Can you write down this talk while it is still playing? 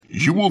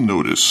You will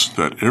notice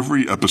that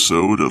every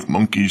episode of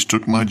Monkeys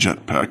Took My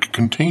Jetpack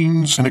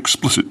contains an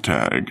explicit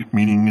tag,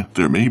 meaning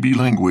there may be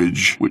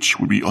language which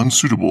would be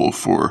unsuitable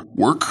for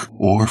work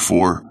or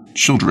for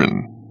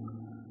children.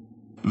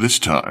 This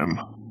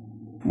time,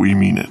 we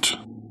mean it.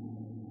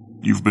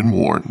 You've been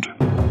warned.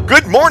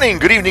 Good morning,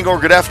 good evening, or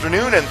good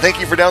afternoon, and thank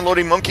you for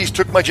downloading Monkeys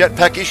Took My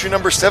Jetpack issue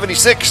number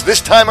 76.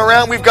 This time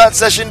around, we've got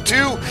session 2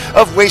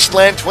 of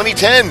Wasteland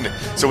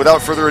 2010. So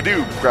without further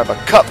ado, grab a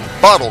cup,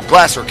 bottle,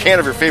 glass, or can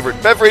of your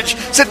favorite beverage,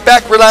 sit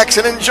back, relax,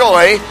 and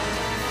enjoy.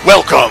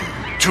 Welcome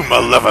to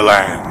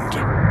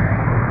Malevoland.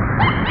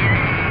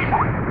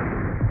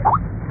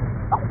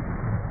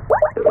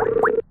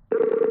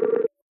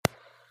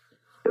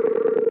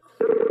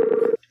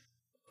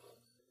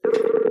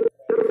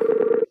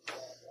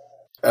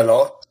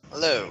 Hello?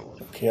 Hello.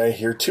 Okay, I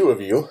hear two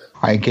of you.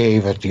 I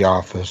gave at the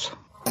office.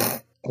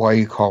 Why are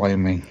you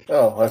calling me?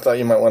 Oh, I thought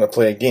you might want to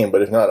play a game,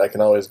 but if not, I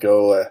can always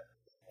go,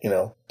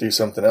 do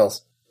something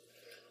else.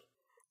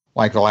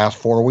 Like the last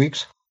 4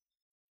 weeks?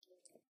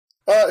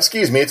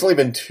 Excuse me, it's only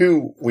been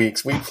 2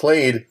 weeks. We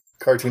played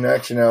Cartoon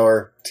Action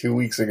Hour 2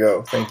 weeks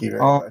ago. Thank you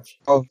very much.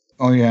 Oh,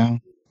 yeah.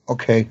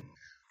 Okay.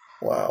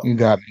 Wow. You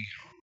got me.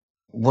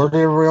 Where did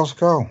everybody else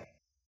go?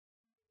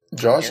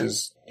 Josh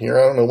is here.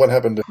 I don't know what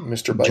happened to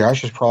Mr. Bike.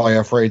 Josh is probably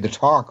afraid to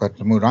talk at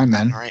the mood I'm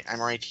in.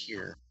 I'm right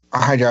here.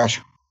 Hi, Josh.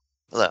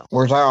 Hello.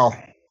 Where's Al?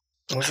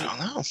 I don't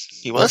know.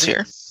 He was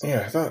here.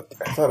 Yeah, I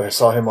thought I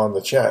saw him on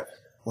the chat.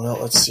 Well,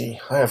 let's see.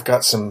 I have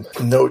got some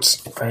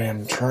notes I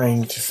am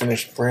trying to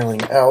finish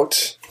brailing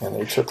out, and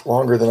they took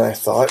longer than I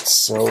thought,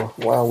 so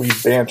while we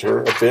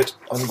banter a bit,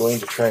 I'm going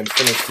to try and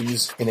finish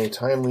these in a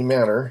timely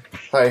manner.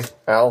 Hi,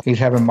 Al. He's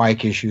having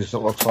mic issues, it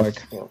looks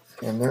like. Yeah,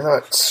 and they're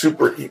not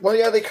super... Well,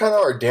 yeah, they kind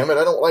of are, damn it.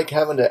 I don't like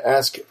having to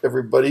ask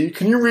everybody,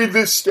 can you read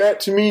this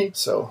stat to me?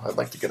 So I'd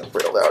like to get them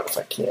brailled out if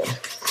I can.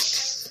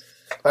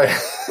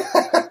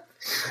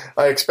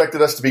 I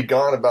expected us to be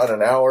gone about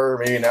an hour,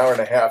 maybe an hour and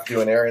a half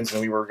doing errands,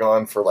 and we were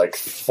gone for like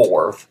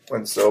 4.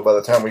 And so by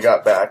the time we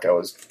got back, I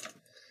was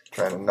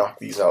trying to knock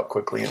these out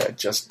quickly, and I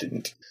just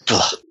didn't.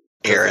 Ugh,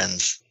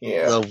 errands.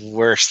 Yeah. The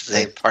worst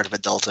part of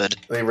adulthood.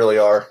 They really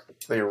are.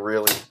 They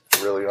really,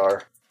 really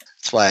are.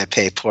 That's why I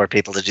pay poor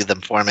people to do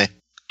them for me.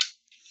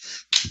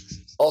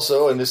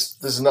 Also, and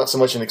this is not so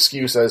much an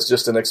excuse as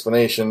just an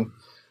explanation,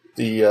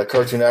 the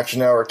Cartoon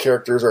Action Hour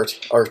characters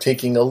are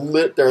taking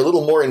they're a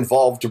little more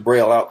involved to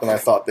braille out than I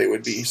thought they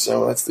would be.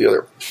 So that's the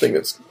other thing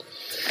that's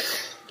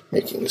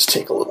making this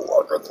take a little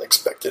longer than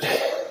expected.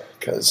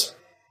 Because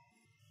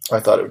I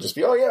thought it would just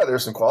be, oh yeah,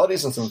 there's some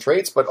qualities and some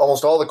traits, but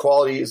almost all the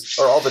qualities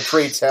or all the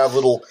traits have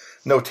little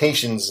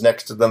notations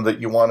next to them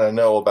that you want to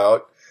know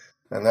about,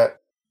 and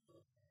that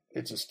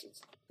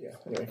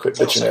Anyway, quit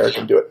bitching, Eric,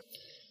 and do it.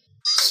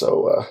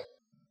 So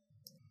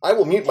I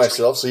will mute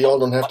myself so y'all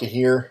don't have to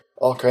hear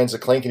all kinds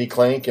of clankety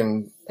clank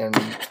and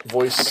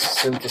voice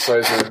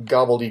synthesizer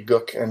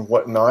gobbledygook and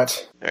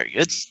whatnot. Very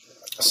good.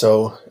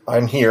 So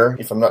I'm here.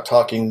 If I'm not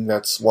talking,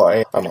 that's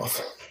why I'm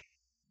off.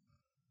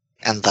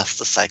 And thus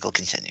the cycle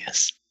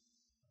continues.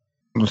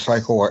 The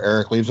cycle where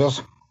Eric leaves us?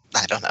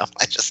 I don't know.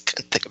 I just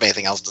couldn't think of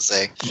anything else to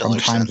say.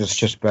 Sometimes it's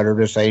just better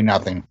to say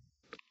nothing.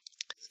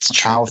 It's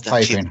true. Al's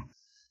typing.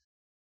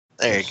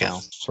 There you go.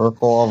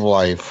 Circle of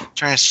life.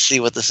 Trying to see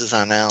what this is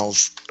on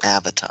Al's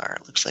avatar.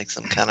 It looks like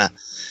some kind of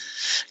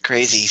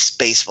crazy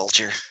space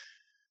vulture.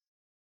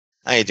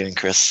 How you doing,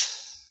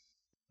 Chris?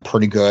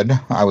 Pretty good.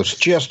 I was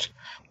just,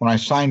 when I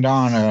signed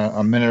on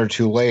a minute or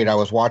two late, I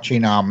was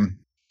watching a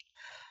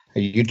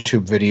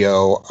YouTube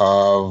video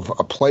of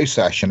a play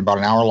session, about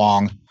an hour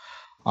long,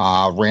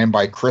 ran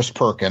by Chris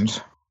Perkins.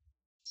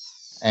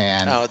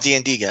 And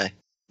D&D guy.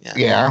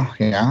 Yeah.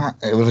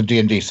 It was a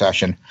D&D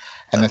session.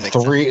 And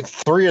the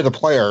three of the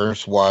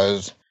players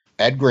was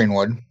Ed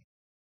Greenwood.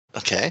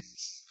 Okay.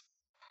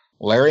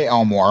 Larry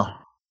Elmore.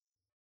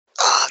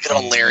 Ah, good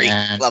old Larry.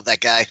 Love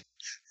that guy.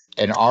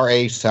 And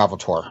R.A.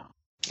 Salvatore.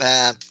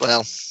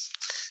 Well,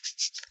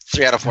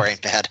 3 out of 4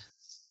 ain't bad.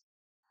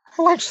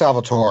 I like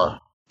Salvatore.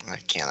 I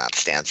cannot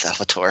stand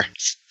Salvatore.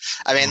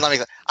 I mean,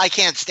 I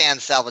can't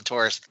stand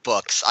Salvatore's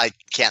books. I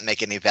can't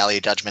make any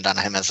value judgment on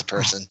him as a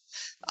person.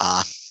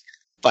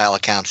 By all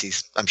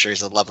accounts, I'm sure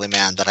he's a lovely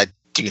man, but I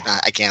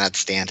cannot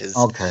stand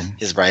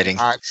his writing.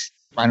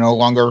 I no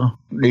longer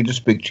need to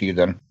speak to you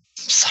then.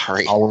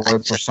 Sorry. I'll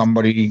wait for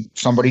somebody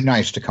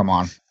nice to come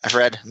on. I've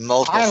read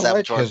multiple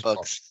Salvatore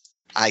books.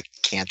 I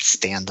can't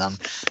stand them.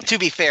 To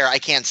be fair, I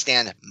can't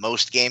stand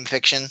most game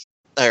fiction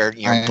or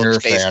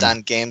books based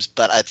on games,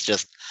 but it's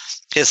just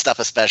his stuff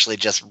especially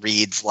just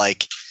reads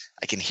like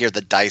I can hear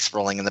the dice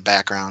rolling in the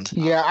background.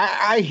 Yeah,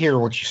 I hear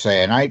what you're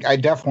saying. I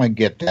definitely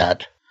get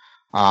that.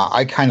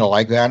 I kind of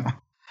like that.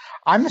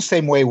 I'm the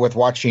same way with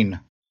watching.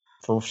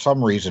 For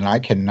some reason, I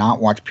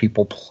cannot watch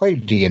people play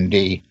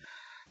D&D.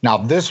 Now,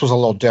 this was a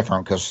little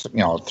different because,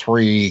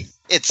 3...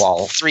 It's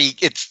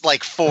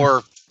like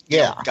 4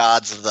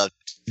 gods of the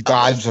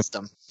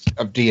system.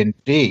 Of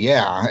D&D,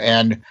 yeah.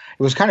 And it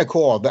was kind of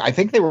cool. I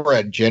think they were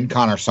at Gen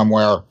Con or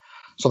somewhere.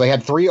 So they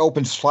had 3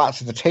 open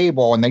slots at the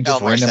table, and they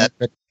just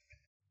randomly...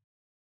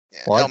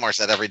 Yeah, Elmore's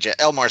at every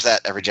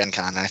Gen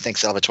Con, and I think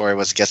Salvatore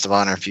was guest of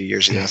honor a few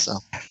years ago. So.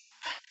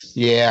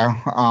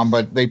 Yeah,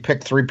 but they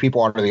picked 3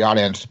 people out of the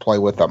audience to play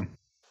with them.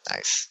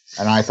 Nice.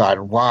 And I thought,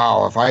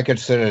 wow, if I could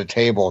sit at a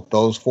table with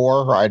those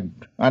 4,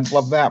 I'd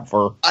love that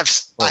for. I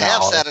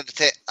have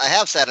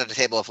sat at a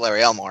table with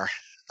Larry Elmore.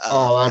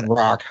 That'd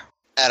rock.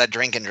 At a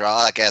drink and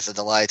draw, that guy's a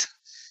delight.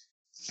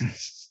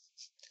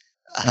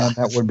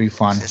 That would be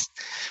fun.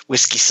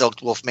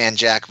 Whiskey-soaked Wolfman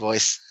Jack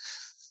voice.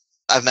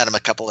 I've met him a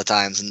couple of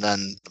times and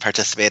then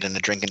participated in a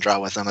drink and draw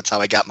with him. That's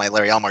how I got my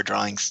Larry Elmore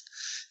drawings.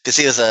 Because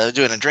he was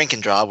doing a drink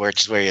and draw,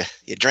 which is where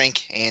you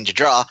drink and you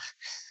draw.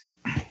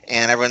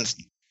 And everyone's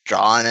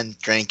drawing and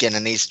drinking,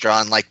 and he's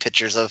drawing like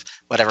pictures of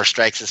whatever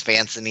strikes his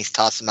fancy, and he's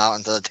tossing them out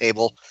onto the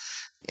table.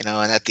 And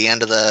at the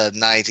end of the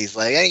night, he's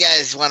like, "Hey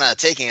guys, want to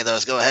take any of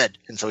those? Go ahead."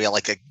 And so we all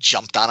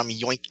jumped on him,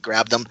 yoink,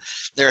 grabbed them.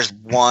 There's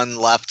one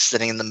left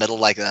sitting in the middle,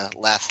 like the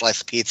last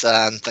slice of pizza.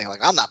 And thinking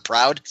like, I'm not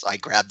proud, so I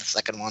grabbed the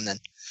second one. Then,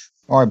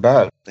 I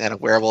bet they had a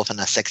werewolf and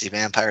a sexy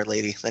vampire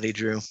lady that he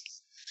drew.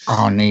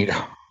 Oh, neat.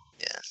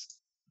 Yeah,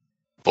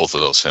 both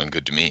of those sound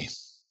good to me.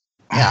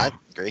 Yeah, I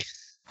agree.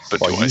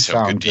 But do I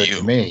sound good to you?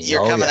 To me.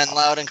 You're coming in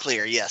loud and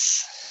clear.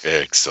 Yes.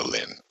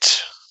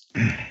 Excellent.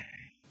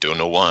 Don't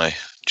know why.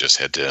 Just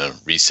had to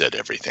reset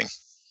everything.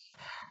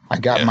 I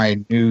got my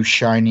new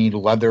shiny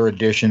leather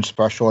edition,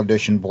 special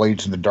edition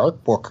Blades in the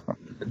Dark book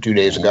 2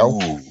 days ago.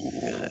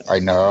 I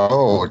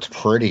know, it's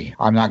pretty.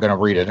 I'm not going to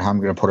read it. I'm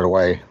going to put it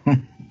away. All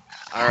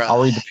right.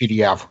 I'll read the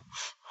PDF.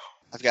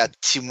 I've got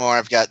 2 more.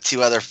 I've got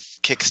 2 other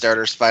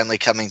Kickstarters finally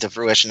coming to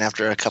fruition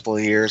after a couple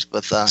of years.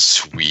 But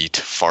Sweet.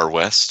 Far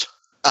West?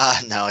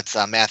 No, it's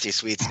Matthew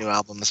Sweet's new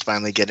album is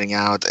finally getting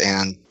out,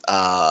 and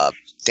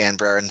Dan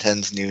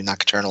Brereton's new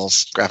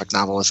Nocturnals graphic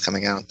novel is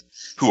coming out.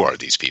 Who are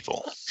these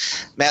people?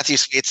 Matthew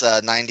Sweet's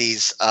a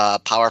 90s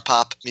power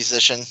pop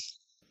musician.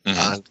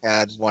 Mm-hmm.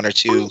 Had 1 or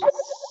 2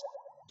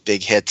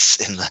 big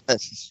hits in the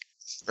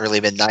early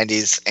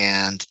mid-90s,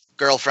 and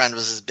Girlfriend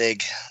was his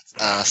big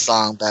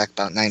song back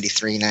about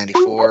 93,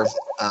 94.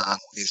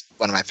 He's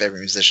one of my favorite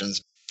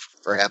musicians,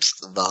 perhaps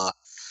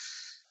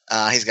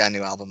he's got a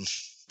new album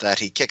that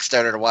he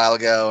kickstarted a while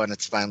ago, and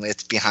it's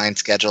behind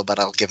schedule, but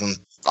I'll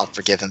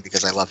forgive him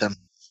because I love him.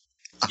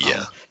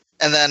 Yeah.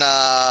 And then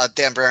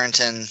Dan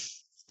Brereton,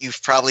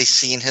 you've probably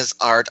seen his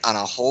art on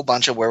a whole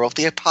bunch of Werewolf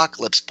the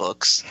Apocalypse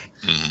books,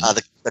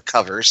 the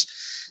covers.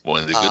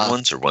 One of the good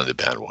ones or one of the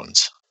bad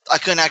ones? I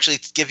couldn't actually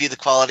give you the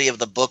quality of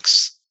the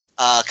books,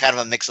 kind of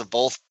a mix of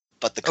both,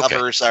 but the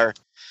covers are...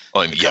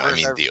 Oh,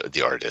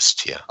 the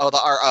artist, yeah. Oh,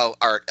 the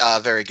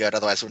art, very good.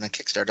 Otherwise, I wouldn't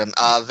have kickstarted him.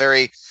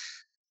 Very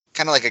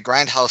kind of like a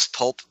grindhouse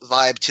pulp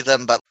vibe to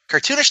them, but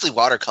cartoonishly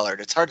watercolored.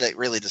 It's hard to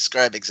really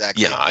describe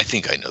exactly. Yeah, I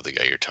think I know the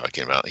guy you're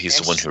talking about. He's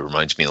the one who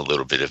reminds me a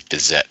little bit of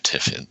Bizet,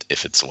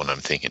 if it's the one I'm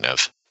thinking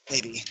of.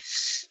 Maybe.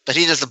 But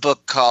he does a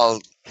book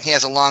called... He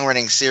has a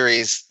long-running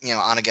series,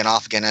 on again,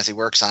 off again as he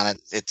works on it.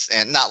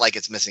 And not like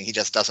it's missing. He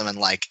just does them in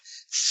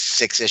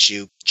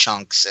 6-issue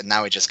chunks, and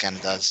now he just kind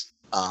of does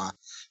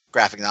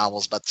graphic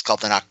novels, but it's called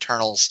The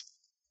Nocturnals,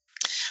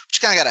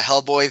 which kind of got a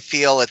Hellboy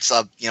feel. It's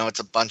a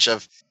bunch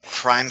of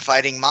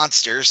crime-fighting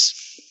monsters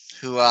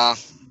who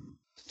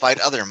fight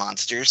other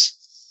monsters.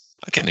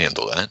 I can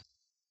handle that.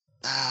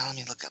 Let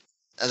me look up.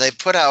 They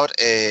put out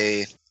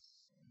a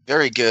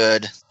very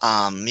good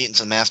Mutants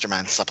and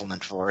Mastermind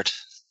supplement for it.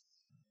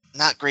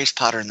 Not Grace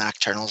Potter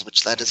Nocturnals,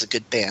 which that is a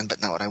good band, but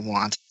not what I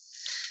want.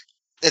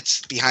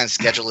 It's behind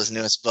schedule, his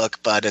newest book,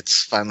 but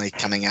it's finally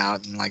coming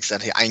out. And like I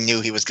said, I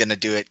knew he was going to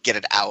get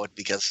it out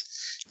because,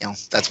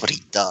 that's what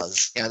he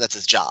does. That's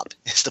his job,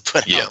 is to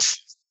put out.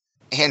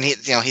 And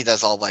he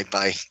does all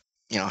by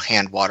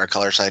hand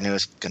watercolor, so I knew it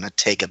was going to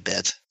take a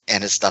bit.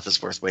 And his stuff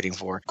is worth waiting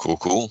for.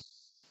 Cool.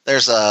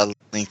 There's a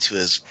link to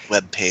his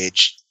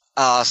webpage.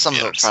 Some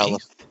of it probably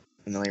look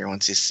familiar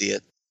once you see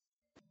it.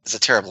 It's a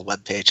terrible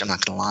webpage, I'm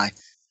not going to lie.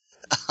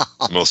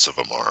 Most of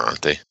them are,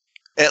 aren't they?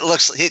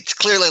 It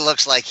clearly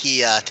looks like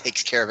he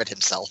takes care of it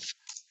himself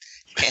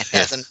and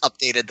hasn't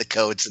updated the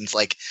code since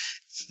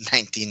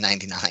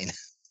 1999.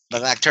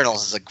 But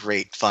Nocturnals is a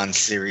great, fun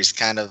series,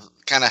 kind of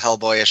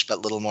Hellboyish, but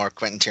a little more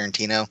Quentin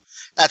Tarantino.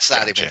 That's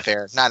not even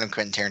fair. Not in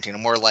Quentin Tarantino,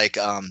 more like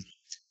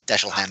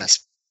Dashiell Hammett.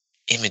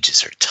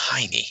 Images are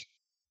tiny.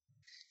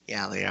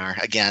 Yeah, they are.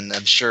 Again,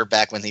 I'm sure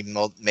back when he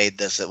made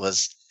this, it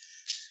was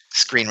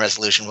screen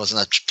resolution was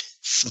much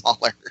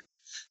smaller.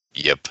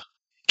 Yep.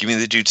 Give me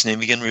the dude's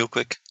name again real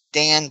quick.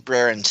 Dan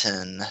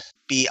Brereton.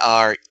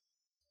 Brereton.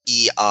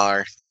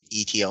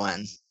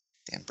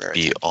 Dan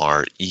Brereton.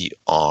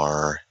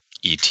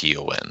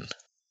 Brereton.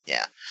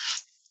 Yeah.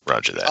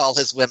 Roger that. All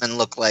his women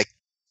look like...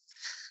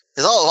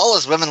 All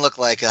his women look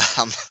like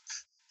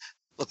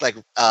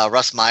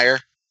Russ Meyer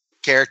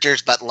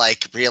characters, but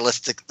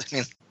realistic. I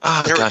mean,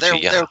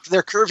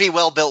 they're curvy,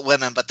 well-built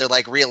women, but they're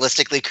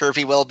realistically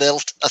curvy,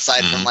 well-built,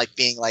 aside from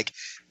being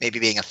maybe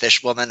being a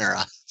fish woman or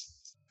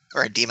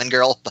a demon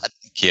girl, but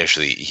he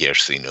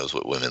actually knows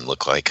what women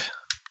look like.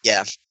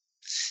 Yeah,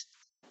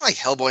 like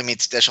Hellboy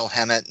meets Dashiell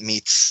Hammett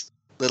meets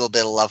a little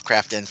bit of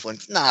Lovecraft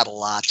influence, not a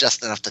lot,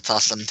 just enough to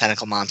toss some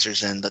tentacle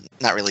monsters in, but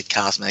not really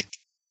cosmic.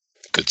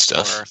 Good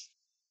stuff. Or,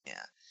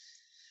 yeah.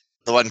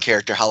 The one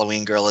character,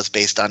 Halloween Girl, is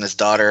based on his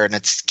daughter, and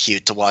it's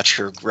cute to watch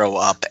her grow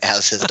up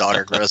as his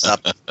daughter grows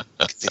up.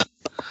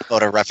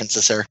 Photo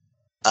references her.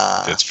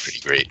 That's pretty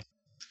great.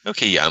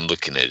 Okay, yeah, I'm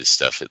looking at his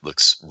stuff. It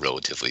looks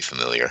relatively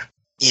familiar.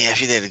 Yeah,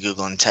 if you did a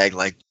Google and tag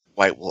like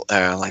White Wolf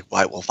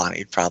on it,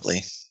 you'd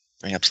probably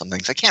bring up some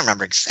things. I can't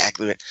remember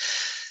exactly what.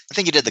 I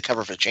think you did the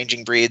cover for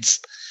Changing Breeds.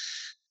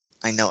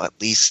 I know at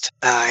least.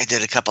 I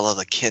did a couple of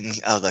the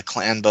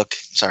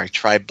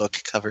tribe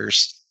book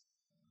covers.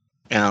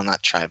 No,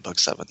 not tribe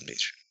books. That wouldn't be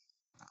true.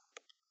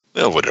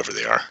 Well, whatever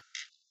they are.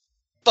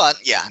 But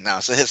yeah, no.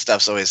 So his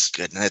stuff's always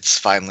good, and it's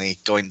finally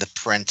going to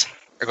print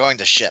or going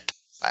to ship.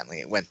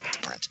 Finally, it went to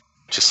print.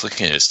 Just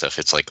looking at his stuff,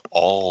 it's like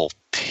all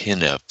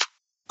pinup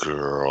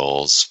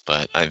girls,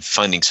 but I'm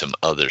finding some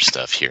other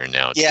stuff here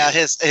now. Yeah,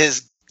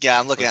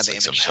 I'm looking at the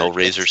image. Some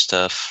Hellraiser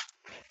stuff.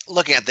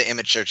 Looking at the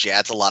image search, yeah,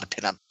 it's a lot of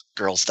pinup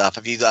girl stuff.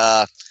 If you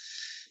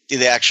do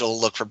the actual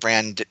look for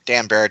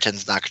Dan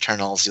Barrington's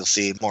Nocturnals, you'll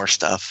see more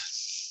stuff.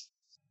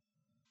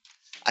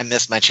 I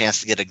missed my chance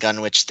to get a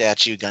Gunwitch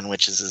statue.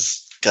 Gunwitch is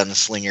his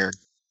gunslinger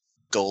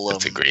golem.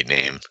 That's a great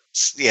name.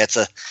 Yeah, it's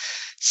a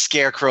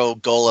scarecrow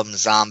golem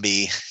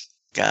zombie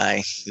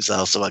guy who's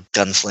also a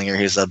gunslinger.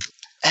 He's a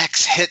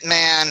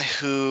ex-hitman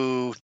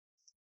who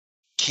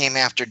came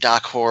after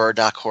Doc Horror.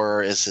 Doc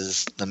Horror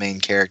is the main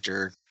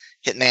character.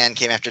 Hitman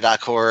came after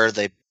Doc Horror.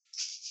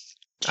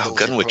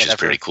 Gunwitch is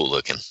pretty cool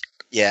looking.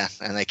 Yeah,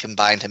 and they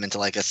combined him into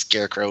like a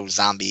scarecrow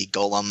zombie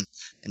golem,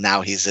 and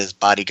now he's his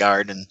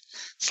bodyguard and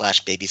 /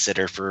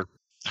 babysitter for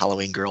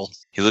Halloween Girl.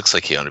 He looks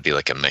like he ought to be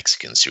like a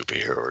Mexican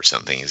superhero or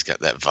something. He's got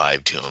that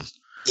vibe to him.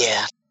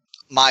 Yeah.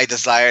 My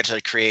desire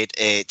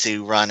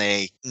to run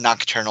a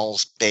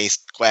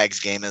Nocturnals-based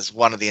Quags game is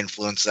one of the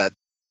influences that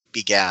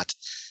begat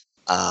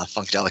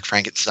Funkadelic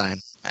Frankenstein,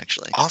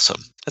 actually.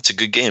 Awesome. That's a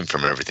good game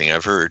from everything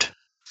I've heard.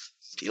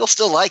 People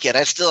still like it.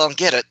 I still don't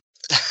get it.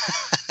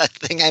 A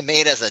thing I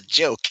made as a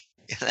joke,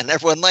 and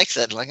everyone likes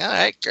it. I'm like, all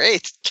right,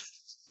 great.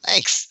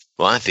 Thanks.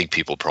 Well, I think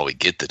people probably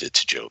get that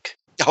it's a joke.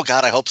 Oh,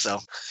 God, I hope so.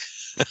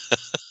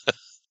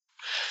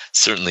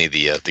 Certainly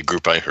the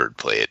group I heard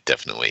play it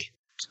definitely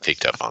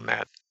picked up on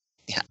that.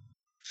 Yeah.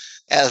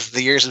 As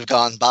the years have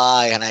gone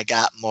by and I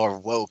got more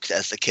woke,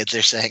 as the kids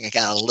are saying, I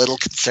got a little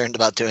concerned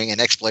about doing an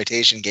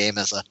exploitation game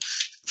as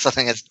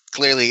something that's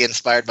clearly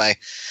inspired by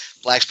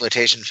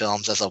blaxploitation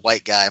films as a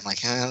white guy. I'm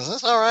like, is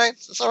this all right?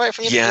 Is this all right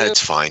for you to do? Yeah,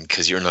 it's fine,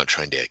 because you're not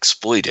trying to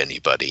exploit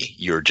anybody.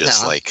 You're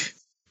just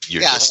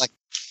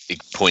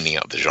pointing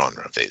out the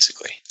genre,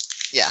 basically.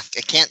 Yeah,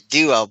 I can't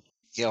do a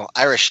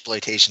Irish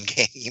exploitation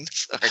game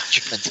or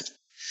German.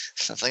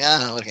 So it's like,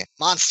 okay,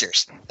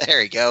 monsters.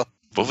 There you go.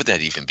 What would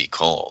that even be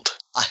called?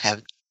 I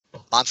have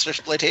monster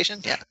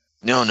exploitation. Yeah.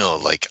 No,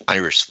 like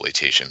Irish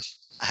exploitation.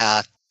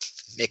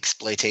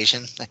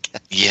 Mixploitation.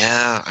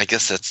 Yeah, I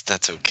guess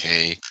that's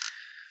okay.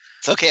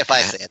 It's okay if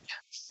I say it.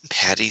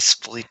 Patty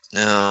split?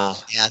 No.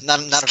 Yeah,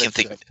 none of it.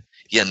 Good.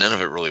 Yeah, none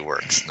of it really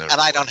works.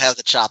 I don't have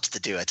the chops to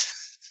do it.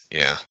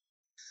 Yeah.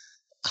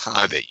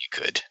 I bet you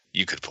could.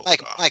 You could pull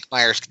it off. Mike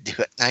Myers could do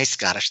it. No, he's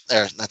Scottish.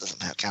 That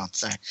doesn't count.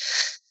 Sorry.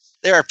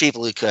 There are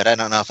people who could. I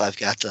don't know if I've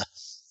got the...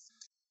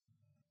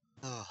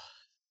 Oh.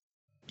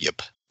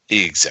 Yep.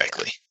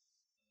 Exactly.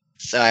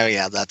 So,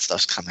 yeah, that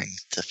stuff's coming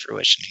to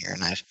fruition here.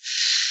 And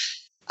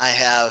I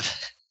have,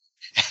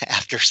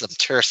 after some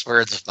terse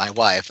words with my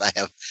wife, I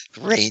have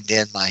reined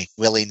in my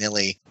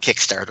willy-nilly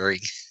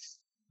Kickstartering.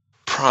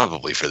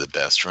 Probably for the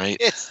best, right?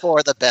 It's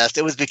for the best.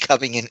 It was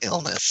becoming an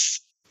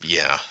illness.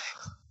 Yeah.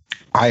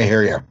 I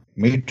hear you.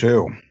 Me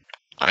too.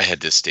 I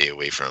had to stay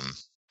away from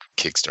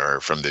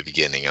Kickstarter from the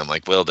beginning. I'm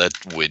like, well, that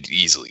would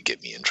easily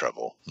get me in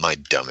trouble. My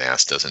dumb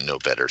ass doesn't know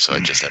better, so I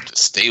just have to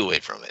stay away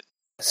from it.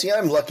 See,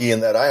 I'm lucky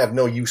in that I have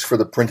no use for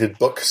the printed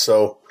book,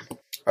 so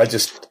I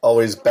just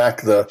always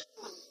back the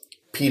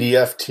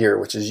PDF tier,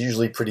 which is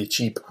usually pretty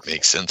cheap.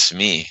 Makes sense to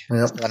me.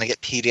 Yep. When I get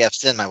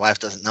PDFs in, my wife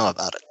doesn't know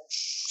about it.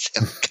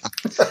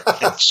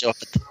 Don't show up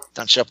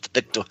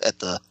at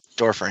the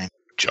door frame.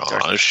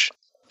 Josh,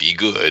 be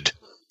good.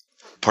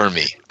 Pardon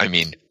me. I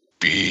mean,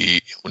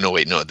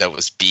 that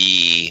was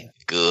be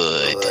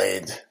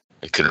good.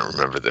 I couldn't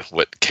remember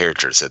what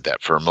character said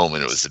that. For a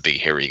moment, it was the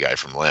big hairy guy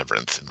from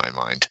Labyrinth in my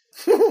mind.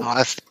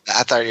 I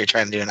thought you were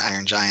trying to do an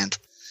Iron Giant.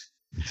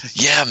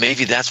 Yeah,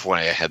 maybe that's why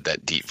I had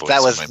that deep voice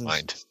in my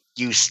mind.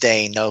 You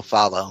stay, no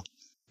follow.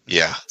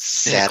 Yeah,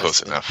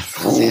 close enough.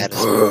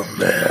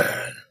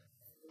 Superman.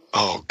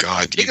 Oh,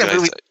 God. You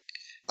guys...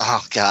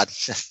 Oh, God.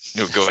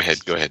 No, go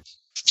ahead.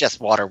 Just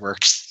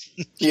Waterworks.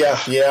 Yeah,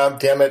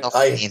 damn it.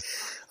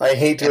 I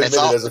hate to admit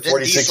it as a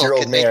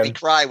 46-year-old man. Make me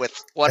cry with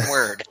one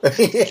word.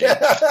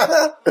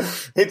 Yeah,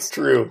 it's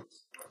true.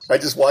 I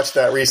just watched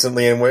that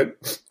recently and went,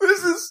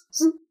 this is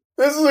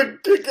a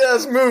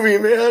kick-ass movie,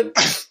 man.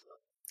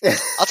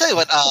 I'll tell you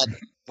what,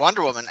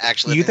 Wonder Woman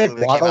actually... You think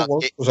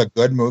Waterworks was a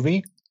good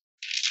movie?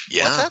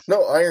 Yeah.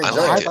 No, Iron Giant.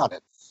 I thought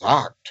it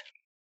sucked.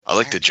 I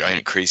like the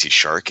giant crazy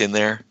shark in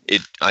there.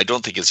 I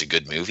don't think it's a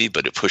good movie,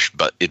 but it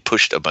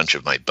pushed a bunch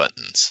of my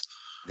buttons.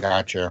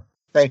 Gotcha.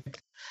 Hey,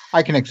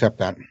 I can accept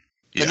that.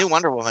 The new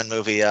Wonder Woman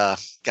movie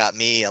got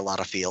me a lot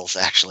of feels,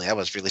 actually. I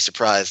was really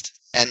surprised.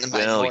 And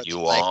well,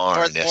 you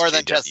are an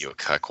SJW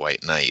Cuck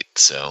White Knight,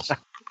 so...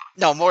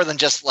 No, more than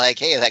just like,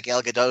 hey, that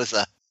Gal Gadot's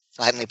a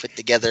finally put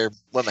together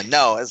woman.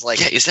 No, it's like...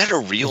 Yeah, is that a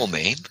real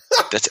name?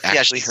 That's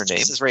actually her name?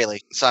 She's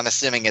Israeli, so I'm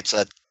assuming it's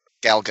a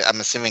Gal...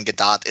 I'm assuming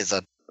Gadot is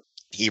a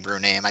Hebrew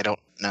name. I don't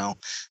know.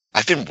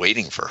 I've been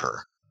waiting for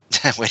her.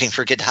 Waiting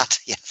for Gadot,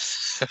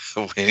 yes.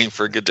 Waiting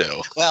for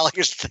Gadot. Well,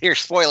 here's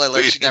spoiler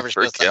alert. She never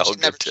shows up. She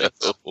never shows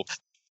up.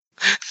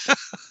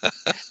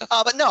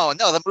 But no,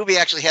 the movie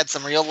actually had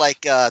some real,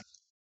 like,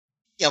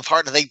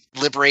 part of they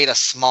liberate a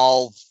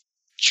small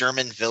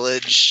German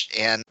village,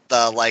 and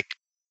the, like,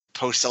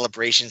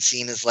 post-celebration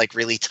scene is, like,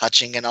 really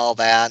touching and all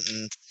that,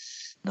 and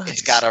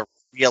It's got a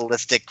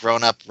realistic,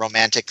 grown-up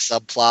romantic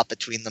subplot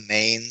between the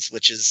mains,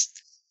 which is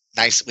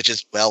nice, which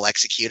is well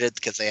executed,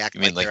 because they act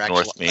like they're actual...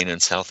 North Main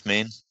and South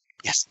Main?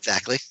 Yes,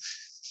 exactly.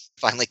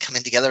 Finally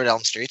coming together at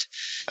Elm Street.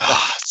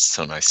 Oh, it's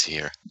so nice to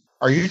hear.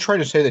 Are you trying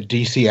to say that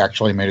DC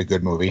actually made a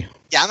good movie?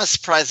 Yeah, I'm as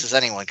surprised as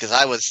anyone, because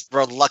I was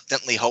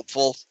reluctantly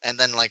hopeful, and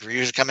then like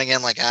reviews are coming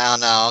in like, oh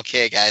no,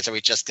 okay guys, are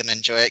we just going to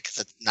enjoy it because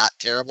it's not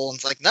terrible? And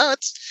it's like, no,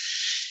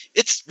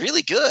 it's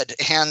really good.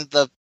 And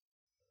the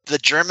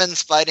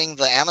Germans fighting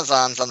the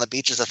Amazons on the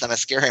beaches of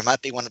Themyscira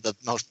might be one of the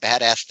most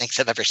badass things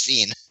I've ever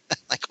seen.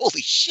 Like,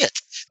 holy shit.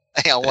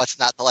 What's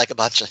not to like a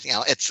bunch of,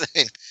 it's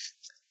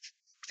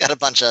got a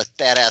bunch of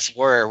badass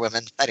warrior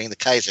women fighting the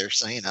Kaiser,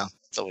 so,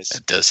 it's always...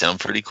 That does sound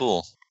pretty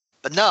cool.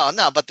 But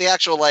but the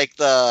actual, like,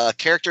 the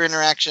character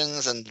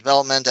interactions and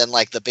development and,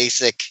 like, the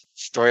basic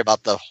story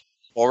about the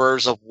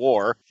horrors of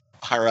war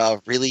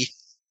are really,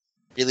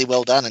 really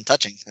well done and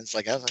touching. It's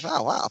like, I was like,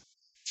 oh, wow.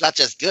 It's not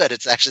just good,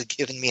 it's actually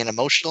given me an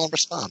emotional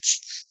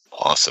response.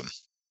 Awesome.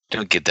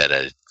 Don't get that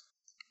at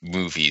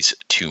movies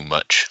too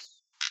much.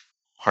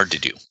 Hard to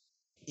do.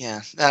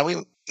 Yeah. We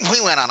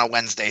went on a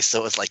Wednesday, so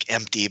it was like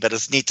empty, but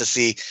it's neat to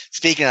see.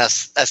 Speaking of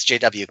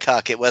SJW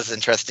Cuck, it was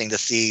interesting to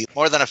see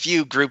more than a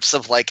few groups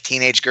of like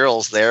teenage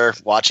girls there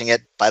watching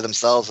it by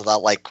themselves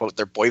without like, quote,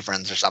 their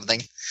boyfriends or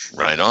something.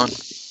 Right on.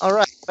 All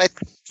right.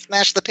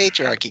 Smash the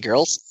patriarchy,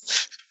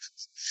 girls.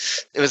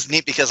 It was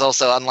neat because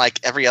also,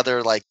 unlike every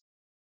other like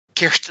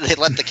character, they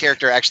let the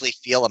character actually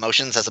feel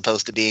emotions as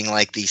opposed to being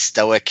like the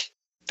stoic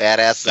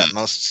badass that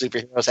most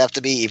superheroes have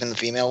to be, even the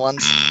female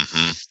ones.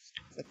 Mm-hmm.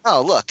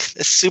 Oh, look,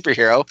 this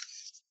superhero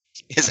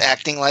is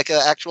acting like an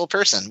actual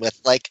person with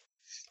like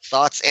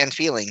thoughts and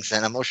feelings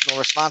and emotional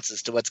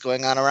responses to what's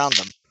going on around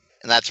them.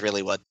 And that's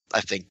really what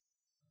I think,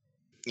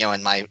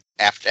 in my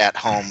at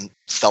home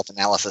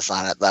self-analysis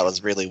on it, that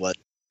was really what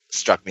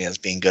struck me as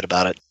being good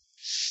about it.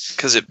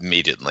 Because it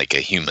made it like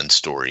a human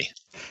story.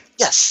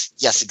 Yes,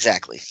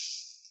 exactly.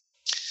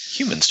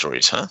 Human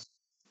stories, huh?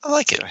 I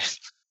like it.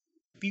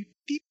 Beep,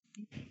 beep,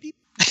 beep, beep.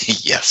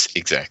 Yes,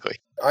 exactly.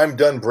 I'm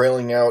done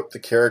brailing out the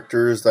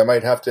characters. I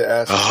might have to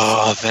ask.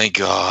 Oh, thank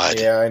God.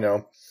 Yeah, I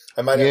know.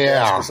 I might have to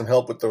ask for some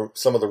help with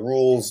some of the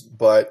rules,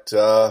 but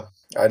I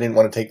didn't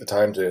want to take the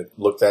time to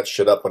look that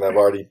shit up when I've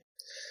already...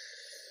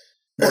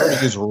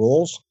 use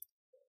rules?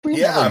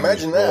 Yeah,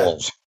 imagine that.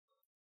 Rules.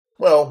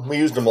 Well, we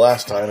used them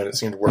last time, and it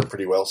seemed to work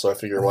pretty well, so I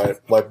figure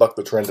why buck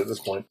the trend at this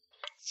point?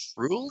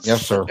 Rules?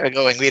 Yes, sir. They're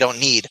going, we don't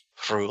need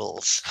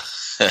rules.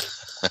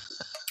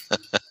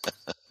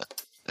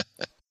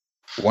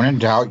 When in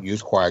doubt,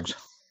 use quags.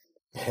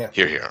 Yeah.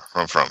 Here.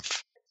 I'm from.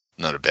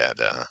 Not a bad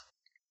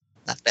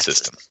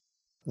system.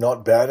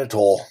 Not bad at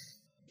all.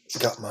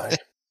 Got my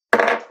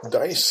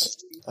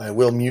dice. I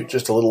will mute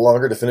just a little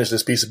longer to finish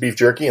this piece of beef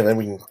jerky, and then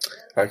we can...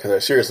 Because I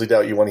seriously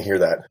doubt you want to hear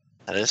that.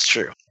 That is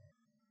true.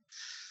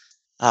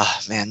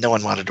 Man, no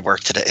one wanted to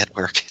work today at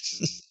work.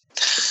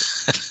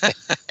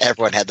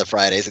 Everyone had the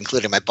Fridays,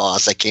 including my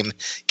boss. I came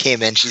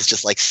in, she's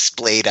just like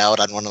splayed out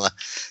on one of the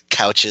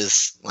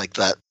couches, like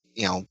that,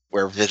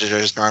 where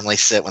visitors normally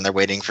sit when they're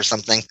waiting for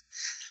something.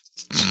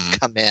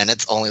 Come in,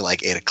 it's only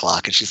like 8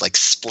 o'clock, and she's like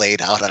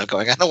splayed out. I'm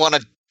going,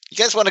 you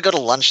guys want to go to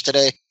lunch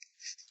today?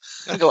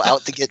 You want to go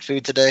out to get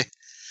food today?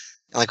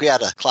 And like, we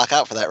had to clock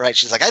out for that, right?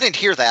 She's like, I didn't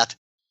hear that.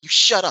 You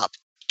shut up.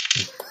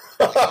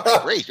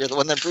 Great, you're the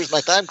one that approves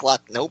my time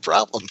clock. No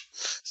problem.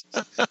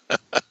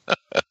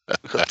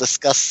 We'll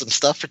discuss some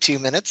stuff for 2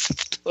 minutes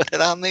and put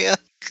it on the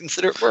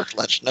consider it work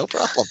lunch. No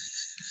problem.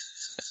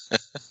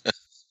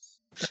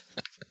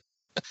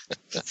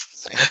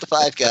 Sign up to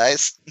 5,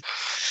 guys.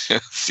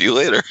 See you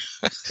later.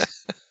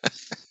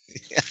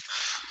 Yeah.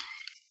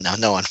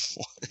 No one.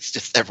 It's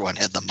just everyone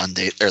had the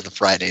Monday or the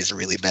Fridays are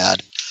really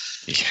bad.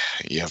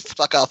 Yeah.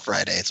 Fuck off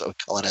Friday. That's what we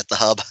call it at the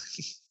hub.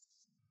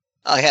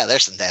 Oh yeah,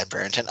 there's some Dan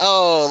Barrington.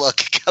 Oh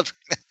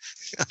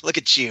look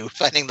at you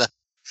finding the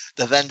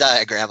Venn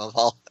diagram of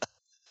all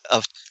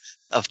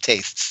of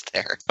tastes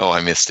there. Oh,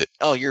 I missed it.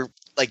 Oh, you're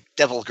like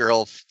Devil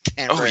Girl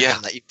Dan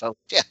Barrington that you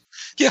posted.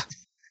 Yeah.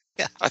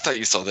 I thought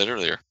you saw that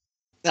earlier.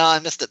 No, I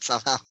missed it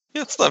somehow.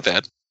 Yeah, it's not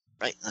bad.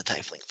 Right in the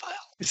Tiefling file.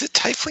 Is it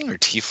Tiefling or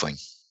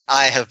Tiefling?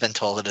 I have been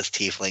told it is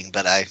Tiefling,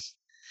 but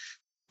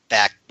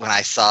back when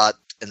I saw it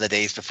in the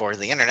days before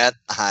the internet,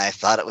 I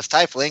thought it was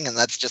Tiefling, and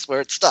that's just where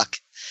it stuck.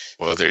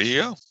 Well, there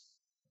you go.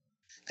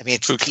 I mean,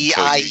 it's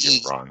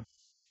T-I-E.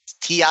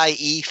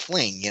 T-I-E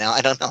fling, I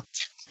don't know.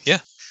 Yeah.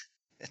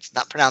 It's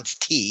not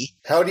pronounced T.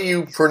 How do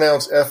you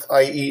pronounce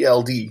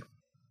F-I-E-L-D?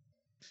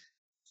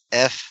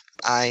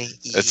 F-I-E.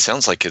 It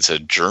sounds like it's a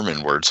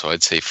German word, so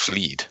I'd say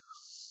fleed.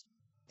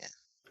 Yeah.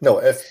 No,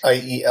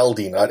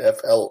 F-I-E-L-D, not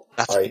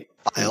F-L-I.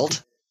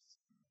 Filed?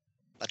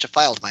 Bunch of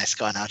filed mice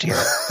going out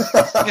here.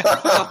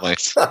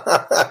 Mice.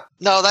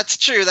 No, that's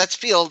true. That's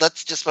field.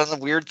 That's just one of the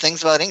weird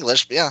things about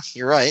English. But yeah,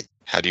 you're right.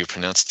 How do you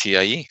pronounce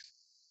T-I-E?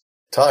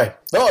 Tie.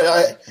 No,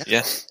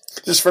 yeah.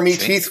 Just for me,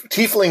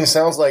 tiefling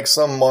sounds like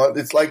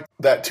it's like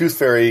that tooth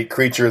fairy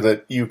creature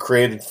that you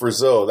created for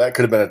Zoe. That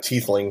could have been a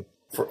tiefling.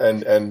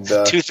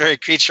 Tooth fairy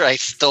creature I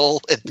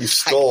stole. You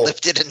stole. I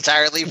lifted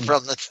entirely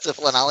from the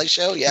Stifle and Ollie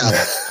show. Yeah.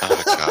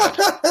 Oh God!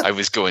 I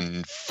was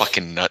going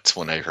fucking nuts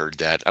when I heard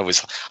that. I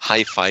was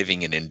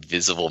high-fiving an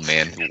invisible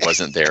man who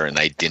wasn't there and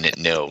I didn't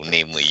know,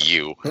 namely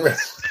you.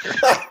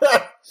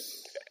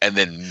 And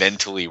then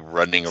mentally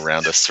running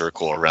around a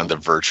circle around the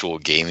virtual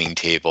gaming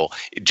table,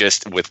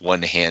 just with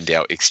one hand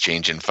out,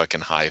 exchanging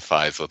fucking high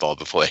fives with all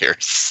the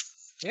players.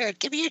 Yeah,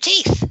 give me your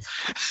teeth.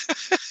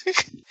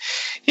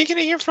 You're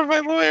gonna hear from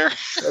my lawyer.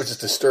 That was just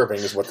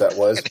disturbing, is what that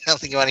was. I don't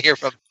think you want to hear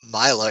from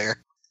my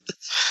lawyer.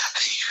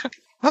 I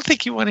don't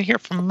think you want to hear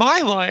from my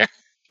lawyer.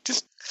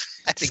 Just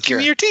give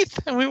me your teeth,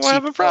 and we won't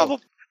have a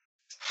problem.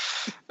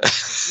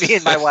 Me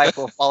and my wife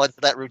will fall into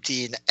that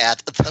routine at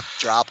the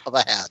drop of a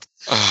hat.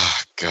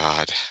 Oh,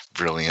 God.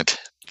 Brilliant.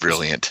 Is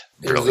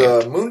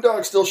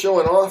Moondog still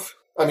showing off?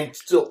 I mean,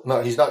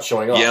 he's not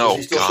showing off. Yeah,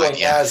 he's still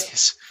showing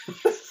as...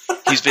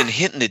 He's been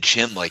hitting the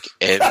gym like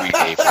every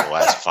day for the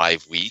last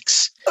 5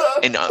 weeks.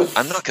 And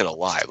I'm not going to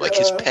lie. Like,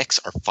 his pecs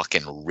are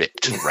fucking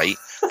ripped, right?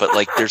 But,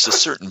 like, there's a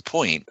certain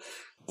point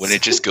when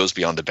it just goes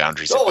beyond the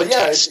boundaries of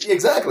taste.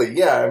 Exactly.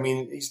 Yeah, I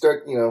mean,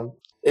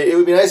 it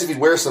would be nice if he'd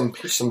wear some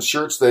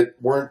shirts that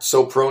weren't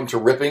so prone to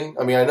ripping.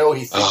 I mean, I know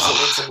he thinks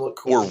it makes him look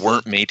cool. Or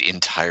weren't made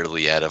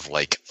entirely out of,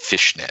 like,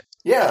 fishnet.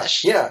 Yeah,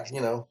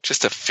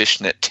 Just a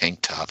fishnet tank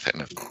top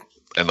and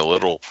a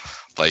little,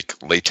 like,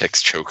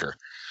 latex choker.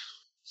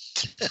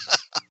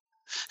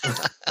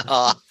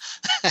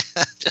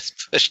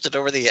 Just pushed it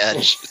over the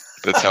edge.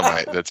 That's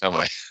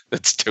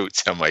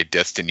totes how my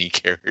Destiny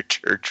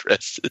character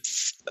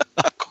dresses.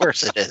 Of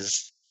course it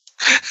is.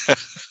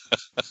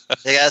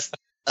 Hey guys,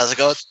 how's it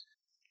going?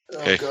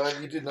 Oh, God,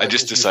 you did not. I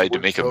just decided to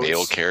make a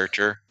male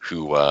character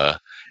who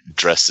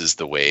dresses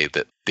the way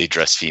that they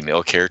dress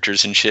female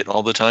characters and shit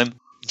all the time.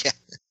 Yeah,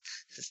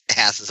 his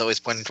ass is always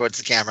pointing towards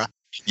the camera.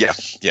 Yeah,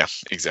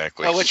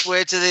 exactly. Oh, which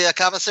way to the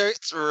commissary?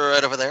 It's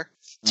right over there.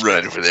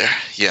 Right over there.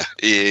 Yeah,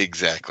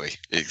 exactly.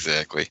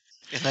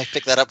 Can I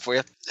pick that up for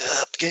you?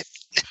 Okay.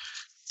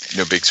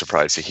 No big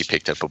surprise that he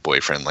picked up a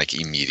boyfriend like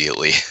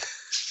immediately.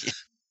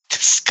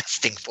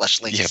 Disgusting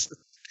fleshlings. Yep.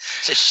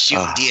 Just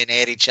shooting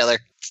DNA at each other.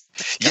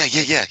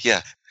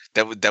 Yeah.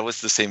 That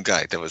was the same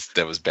guy. That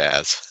was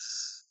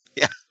Baz.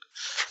 Yeah.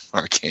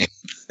 Arcane.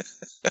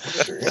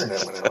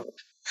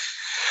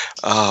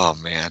 Oh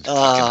man,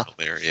 fucking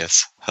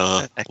hilarious.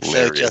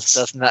 Exo just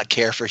does not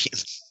care for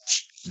humans.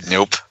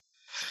 Nope.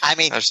 I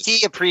mean,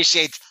 he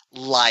appreciates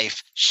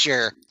life.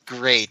 Sure,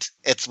 great.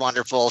 It's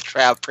wonderful.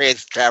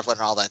 Praise the traveler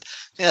and all that.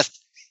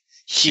 Just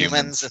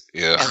humans.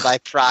 And by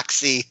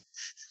proxy.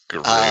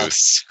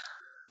 Gross.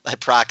 By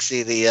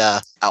proxy,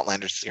 the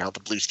Outlanders, the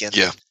Blueskins.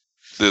 Yeah,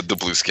 the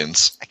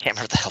Blueskins. I can't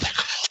remember what the hell they're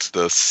called.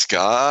 The Sky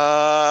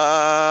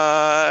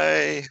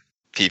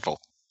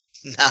People.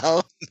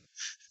 No.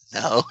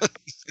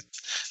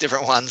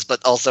 Different ones,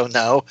 but also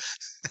no.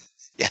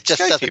 Yeah,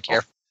 just Sky doesn't people.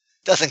 care.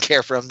 Doesn't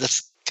care for him.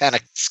 Just kind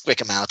of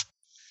squick him out.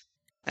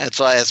 That's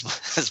why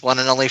his one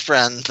and only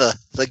friend, the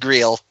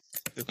Greel.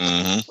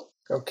 Mm-hmm.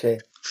 Okay.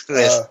 Can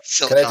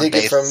I take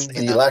it from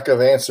the lack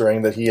of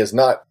answering that he is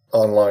not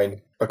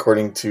online,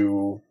 according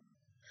to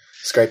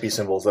Skype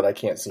symbols that I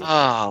can't see?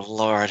 Oh,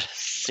 Lord.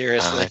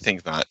 Seriously? I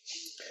think not.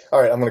 All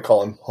right, I'm going to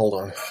call him. Hold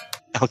on.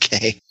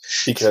 Okay.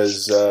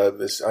 Because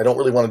I don't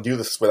really want to do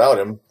this without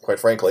him, quite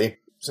frankly,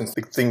 since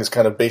the thing is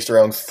kind of based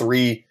around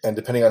 3, and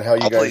depending on how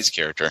you I'll guys... play his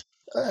character.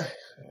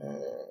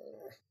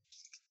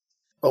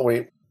 Oh,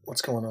 wait.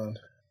 What's going on?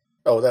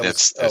 Oh,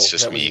 that's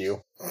just that me. Was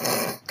you.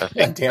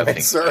 God damn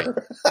it,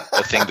 sir.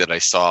 A thing that I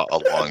saw a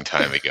long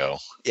time ago.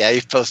 Yeah,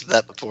 you've posted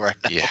that before.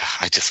 Yeah,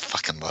 I just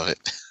fucking love it.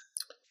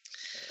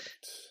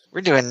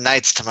 We're doing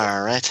nights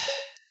tomorrow, right?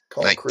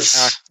 Call Nights.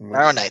 Chris.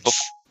 Tomorrow nights.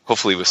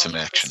 Hopefully with some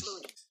action.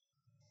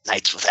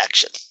 Nights with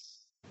action.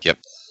 Yep.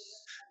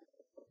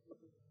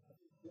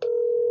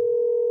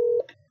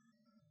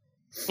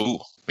 Ooh,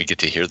 we get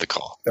to hear the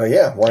call. Oh,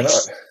 yeah, why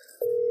not?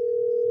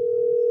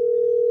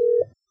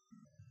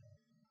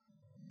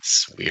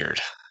 It's weird.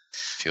 I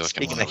feel like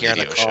Speaking I'm on of a hearing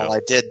the radio call, show.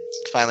 I did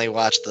finally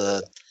watch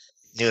the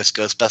newest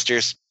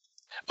Ghostbusters.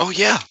 Oh,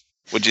 yeah.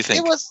 What'd you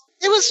think? It was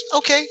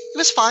okay. It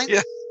was fine.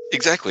 Yeah,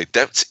 exactly.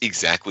 That's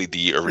exactly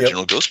the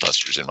original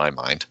Ghostbusters in my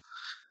mind.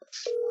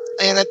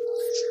 And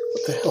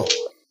What the hell?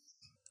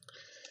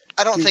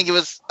 I don't think it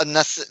was a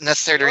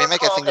necessary to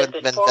remake. I think it would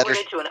have been better.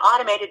 To an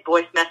automated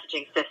voice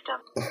messaging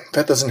system.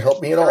 That doesn't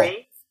help me at all.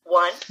 3,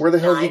 1. Where the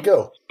hell did he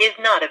go? Is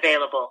not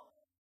available.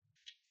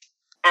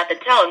 At the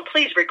tone,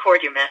 please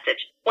record your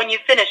message. When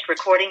you've finished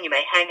recording, you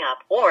may hang up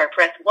or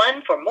press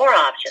 1 for more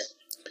options.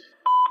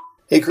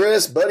 Hey,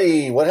 Chris,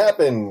 buddy, what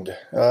happened?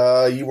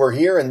 You were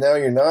here and now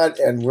you're not,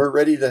 and we're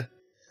ready to...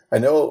 I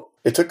know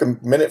it took a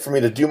minute for me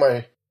to do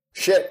my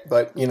shit,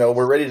 but,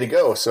 we're ready to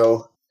go,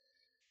 so...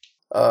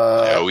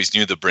 I always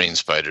knew the brain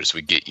spiders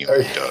would get you,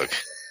 Doug.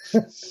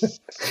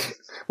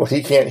 Well,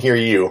 he can't hear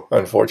you,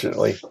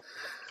 unfortunately.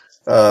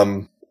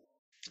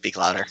 Speak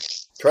louder.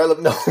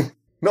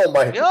 No,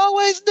 my... You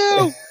always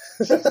do!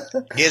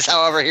 He is,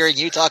 however, hearing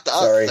you talk to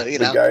us. Sorry, so,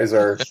 the guys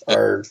are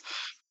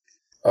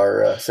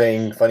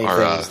saying funny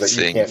things that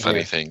you can't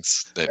hear.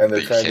 Things and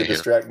they're trying to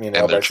distract me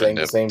now by saying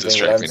the same thing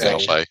that I'm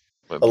saying.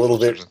 A little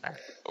bit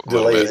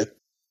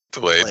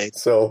delayed.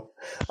 So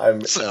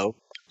I'm...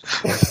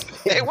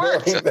 It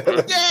worked!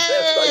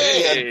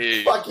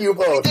 Yay! Fuck you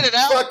both.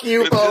 Fuck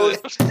you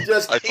both.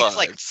 Just he's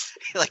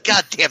like,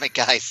 God damn it,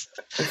 guys.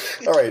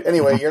 All right.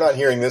 Anyway, you're not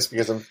hearing this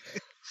because I'm...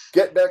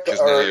 Get back.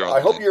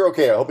 I hope you're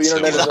okay. I hope the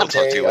internet is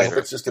okay. I hope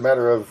it's just a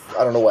matter of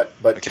I don't know what.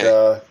 But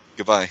okay.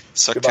 Goodbye.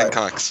 Suck 10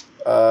 cocks.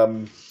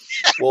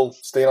 We'll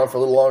stay on for a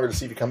little longer to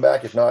see if you come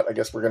back. If not, I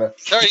guess we're gonna.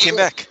 Sorry, you came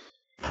back.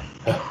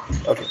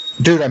 Okay,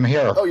 dude, I'm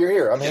here. Oh, you're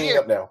here. I'm hanging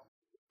up now.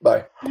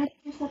 Bye.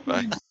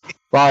 Bye.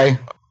 Bye.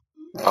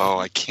 Oh,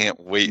 I can't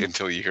wait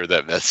until you hear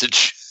that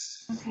message.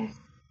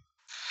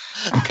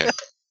 Okay.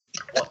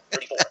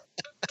 1:34.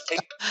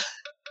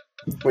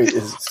 Wait,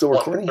 is it still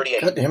recording?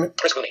 God damn it!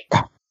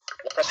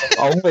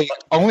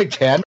 Only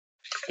 10.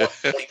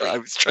 I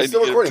was trying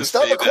still to recording.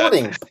 Stop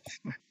recording.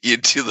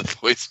 Into the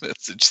voice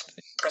message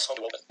thing. Press home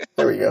to open.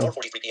 There we go.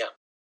 4:43 p.m.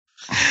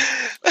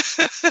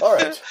 All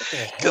right.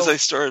 Because I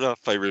started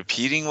off by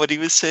repeating what he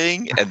was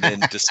saying, and then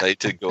decided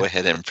to go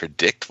ahead and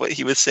predict what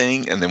he was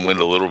saying, and then went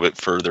a little bit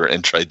further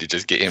and tried to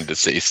just get him to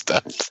say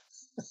stuff.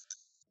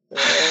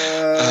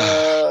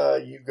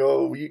 You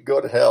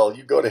go to hell.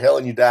 You go to hell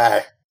and you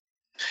die.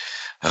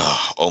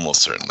 Oh,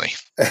 almost certainly.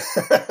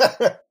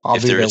 I'll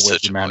if be there there is with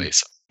such you, a man.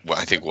 place, well,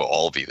 I think we'll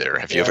all be there.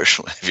 Have you ever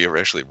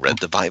actually read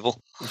the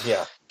Bible?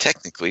 Yeah.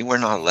 Technically, we're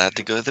not allowed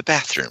to go to the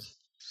bathroom.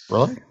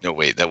 Really? No,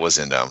 wait, that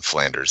wasn't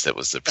Flanders. That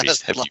was the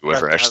priest. Have you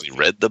ever actually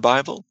read the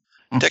Bible?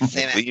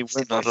 Technically,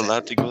 we're not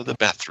allowed to go to the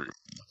bathroom.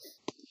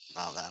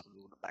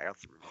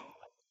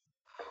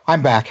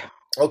 I'm back.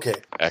 Okay.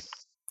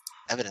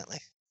 Evidently.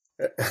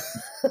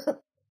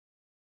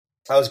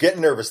 I was getting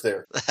nervous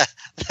there.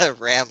 The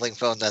rambling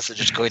phone message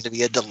is going to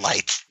be a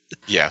delight.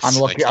 Yes. I'm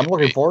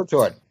looking forward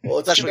to it. Well,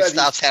 it's especially when he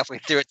stops halfway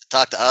through it to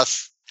talk to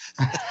us.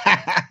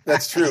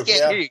 That's true. I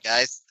can't hear you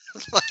guys.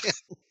 I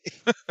guess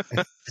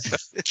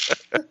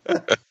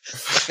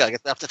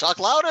I have to talk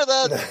louder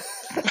then.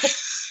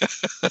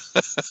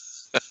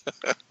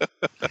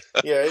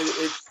 Yeah,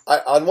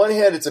 on one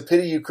hand, it's a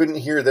pity you couldn't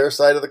hear their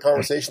side of the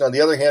conversation. On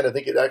the other hand, I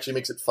think it actually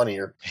makes it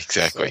funnier.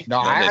 Exactly. No,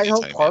 I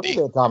heard part of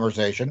the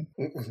conversation.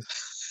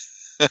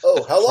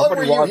 Oh, how long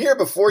were you here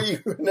before you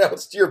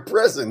announced your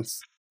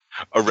presence?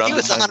 Around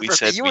the time we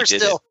said we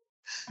did it.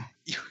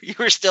 You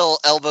were still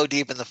elbow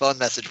deep in the phone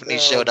message when he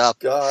showed up.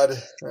 God,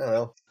 I don't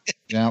know.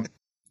 Yeah,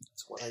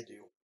 that's what I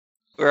do.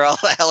 We're all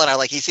Helen are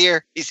like, he's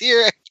here.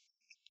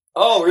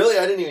 Oh, really?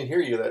 I didn't even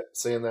hear you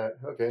saying that.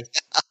 Okay,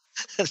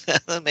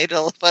 that made it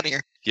a little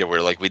funnier. Yeah,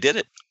 we're like, we did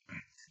it.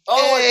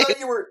 Oh, I thought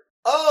you were.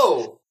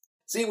 Oh,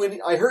 see,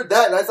 when I heard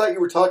that, and I thought you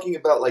were talking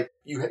about like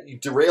you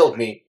derailed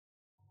me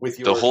with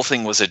your. The whole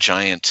thing was a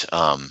giant.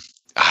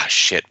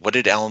 Shit. What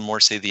did Alan Moore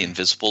say the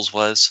Invisibles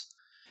was?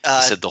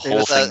 He said the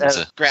whole thing was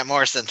a... Grant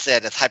Morrison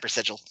said it's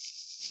hypersigil.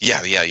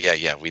 Yeah.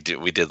 We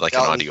did like an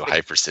audio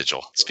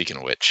hypersigil. Speaking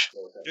of which,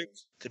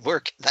 could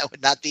work. That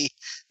would not be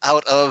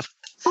out of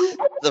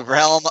the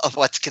realm of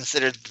what's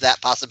considered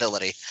that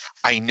possibility.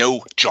 I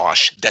know,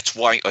 Josh. That's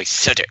why I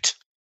said it.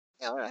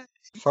 Yeah, all right.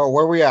 So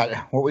where are we at?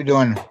 What are we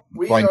doing?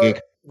 Geek?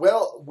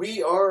 Well,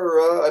 we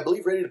are, I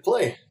believe, ready to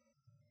play.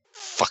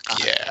 Fuck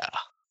yeah!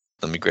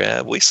 Let me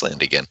grab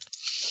Wasteland again.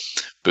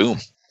 Boom.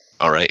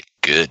 All right.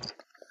 Good.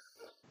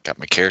 Got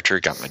my character,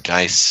 got my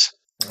dice.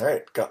 All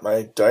right, got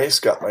my dice,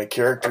 got my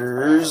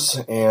characters,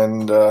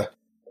 and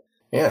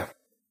yeah.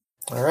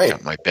 All right.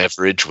 Got my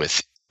beverage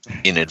with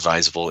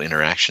inadvisable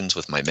interactions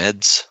with my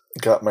meds.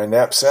 Got my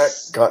knapsack,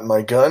 got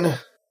my gun.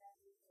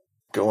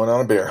 Going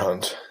on a bear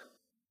hunt.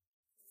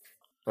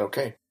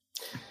 Okay.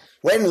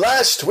 When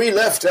last we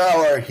left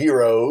our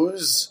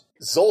heroes,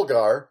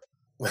 Zolgar,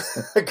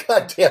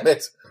 God damn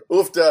it,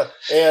 Ufta,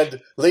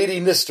 and Lady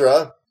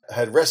Nistra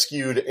had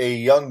rescued a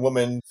young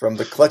woman from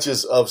the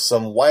clutches of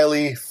some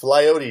wily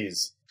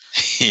flyotes.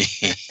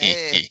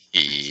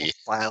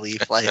 Wily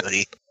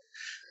flyote.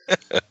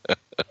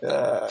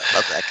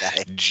 Love that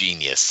guy.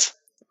 Genius.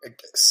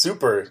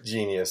 Super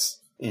genius,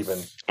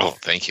 even. Oh,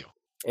 thank you.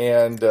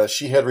 And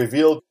she had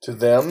revealed to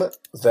them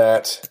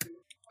that...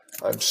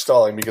 I'm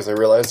stalling because I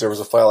realized there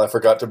was a file I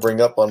forgot to bring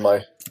up on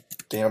my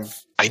damn...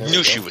 I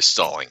knew she was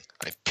stalling.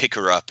 I pick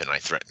her up and I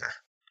threaten her.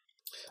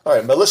 All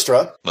right,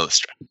 Melistra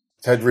Melistra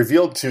had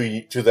revealed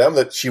to them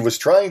that she was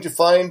trying to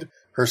find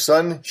her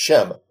son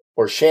Shem,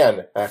 or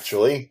Shan,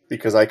 actually,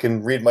 because I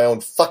can read my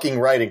own fucking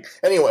writing.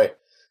 Anyway.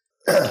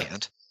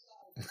 Can't.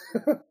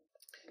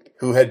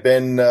 Who had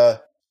been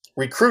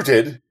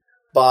recruited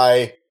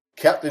by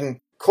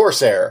Captain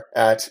Corsair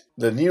at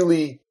the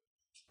newly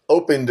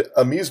opened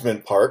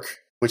amusement park,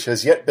 which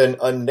has yet been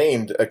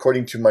unnamed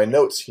according to my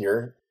notes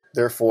here.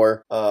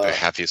 Therefore, the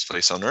happiest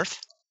place on Earth?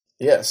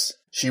 Yes,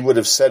 she would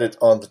have said it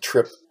on the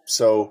trip.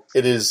 So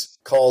it is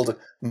called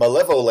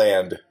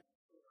Malevoland.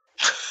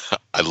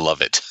 I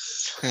love it.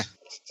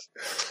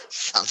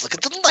 Sounds like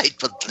a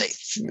delightful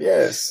place.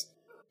 Yes.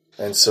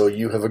 And so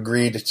you have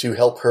agreed to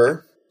help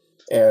her,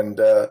 and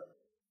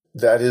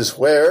that is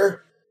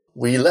where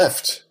we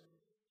left.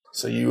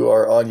 So you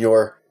are on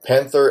your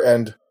panther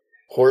and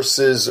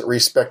horses,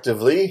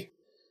 respectively.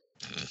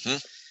 Mm-hmm.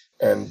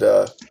 And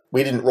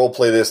we didn't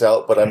roleplay this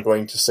out, but I'm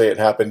going to say it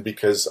happened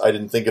because I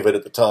didn't think of it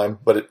at the time,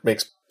 but it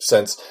makes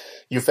sense.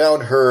 You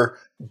found her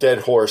dead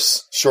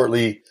horse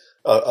shortly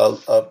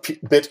a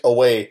bit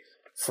away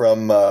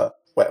from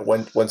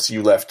once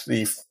you left.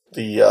 The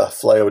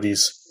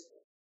Flyotes.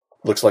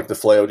 Looks like the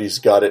Flyotes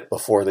got it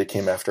before they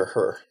came after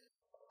her.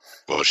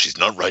 Well, she's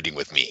not riding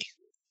with me.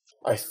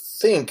 I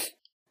think,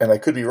 and I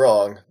could be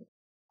wrong,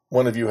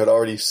 one of you had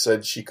already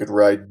said she could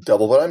ride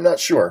double, but I'm not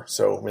sure.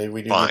 So maybe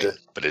we do Fine, need to...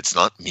 but it's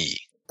not me.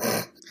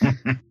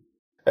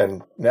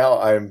 And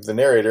now I'm the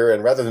narrator,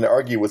 and rather than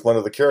argue with one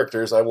of the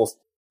characters, I will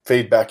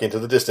fade back into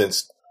the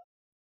distance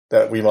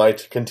that we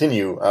might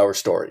continue our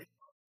story.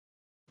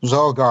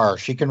 Zolgar,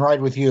 she can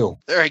ride with you.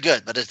 Very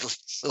good, but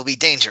it'll be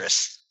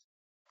dangerous.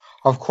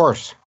 Of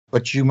course,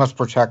 but you must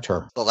protect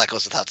her. Well, that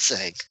goes without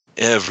saying.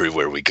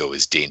 Everywhere we go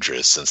is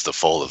dangerous since the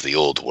fall of the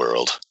old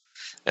world.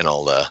 And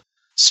I'll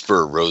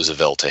spur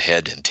Roosevelt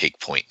ahead and take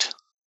point.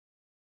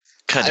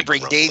 I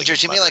bring danger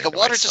to me like a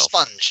water to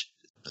sponge.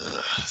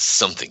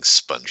 Something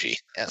spongy.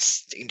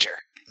 Yes, danger.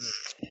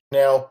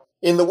 Now,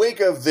 in the wake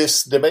of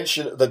this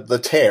dimension, the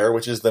tear,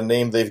 which is the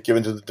name they've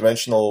given to the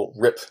dimensional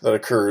rip that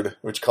occurred,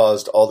 which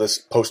caused all this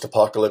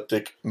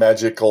post-apocalyptic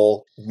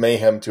magical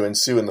mayhem to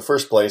ensue in the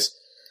first place.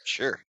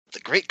 Sure. The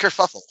Great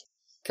Kerfuffle.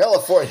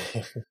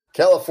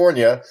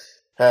 California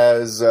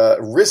has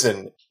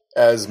risen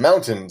as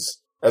mountains,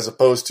 as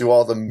opposed to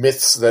all the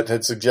myths that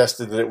had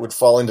suggested that it would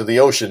fall into the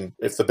ocean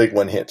if the big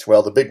one hit.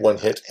 Well, the big one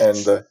hit, and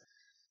the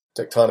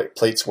tectonic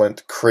plates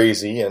went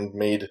crazy and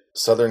made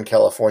Southern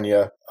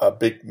California a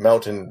big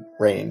mountain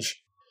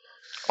range.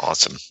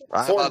 Awesome.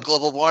 Wrong about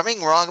global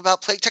warming, wrong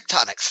about plate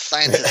tectonics.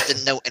 Scientists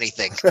didn't know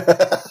anything.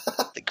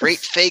 The great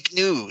fake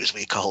news,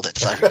 we called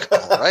it, as I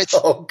recall, right?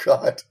 Oh,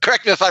 God.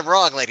 Correct me if I'm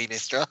wrong, Lady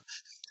Mistra.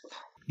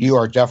 You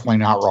are definitely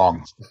not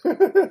wrong.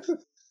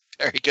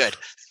 Very good.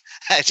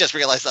 I just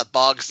realized that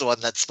Bog's the one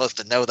that's supposed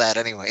to know that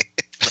anyway.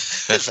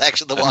 It's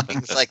actually the walking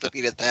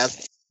encyclopedia of the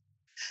past.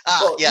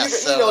 Well,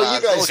 yes. you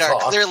guys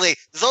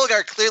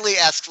Zolgar clearly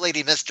asks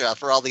Lady Mistra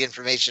for all the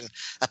information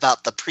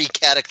about the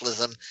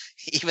pre-cataclysm,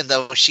 even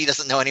though she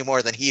doesn't know any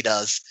more than he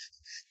does.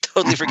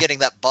 Totally forgetting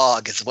that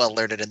Bog is well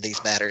learned in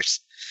these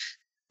matters.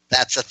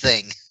 That's a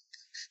thing.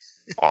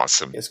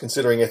 Awesome. Yes,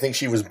 considering I think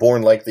she was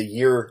born like the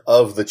year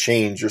of the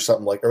change or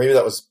something like, or maybe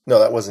that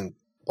wasn't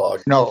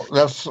Bog. No,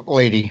 that's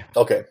Lady.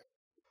 Okay.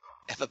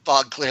 But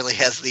Bog clearly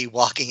has the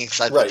walking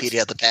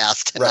encyclopedia of the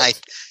past, and right.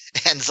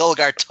 And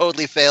Zolgar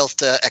totally fails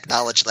to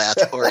acknowledge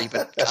that or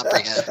even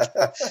comprehend.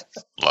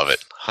 Love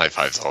it. High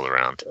fives all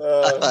around.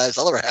 High fives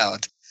all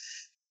around.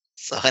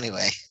 So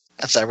anyway,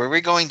 I'm sorry, were we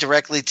going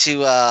directly to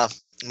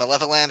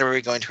Malevoland or were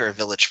we going to her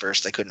village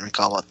first? I couldn't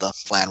recall what the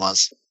plan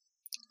was.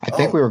 I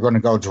think we were going to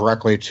go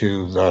directly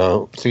to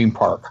the theme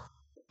park.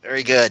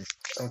 Very good.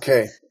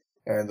 Okay.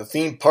 And the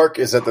theme park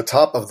is at the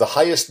top of the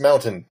highest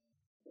mountain.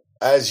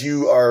 As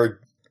you are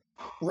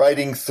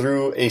riding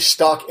through a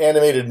stock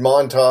animated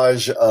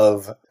montage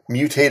of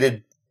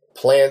mutated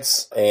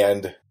plants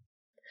and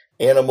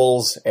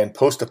animals and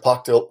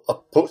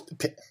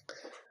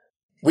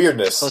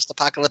weirdness.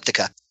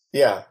 Post-apocalyptica.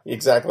 Yeah,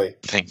 exactly.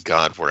 Thank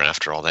God we're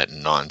after all that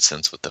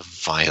nonsense with the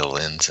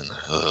violins and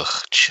the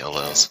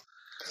cellos.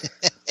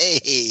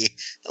 Hey,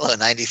 hello,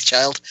 90s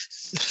child.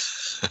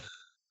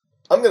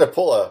 I'm going to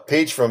pull a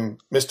page from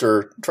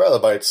Mr.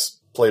 Trilobyte's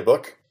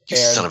playbook. You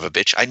son of a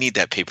bitch. I need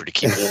that paper to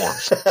keep warm.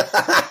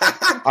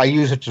 I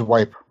use it to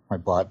wipe my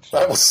butt.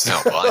 So.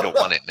 No, well, I don't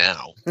want it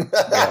now.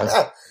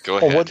 Yeah. Go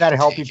ahead. Well, wouldn't that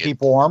help you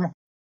keep warm?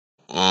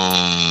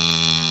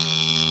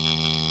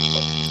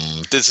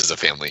 This is a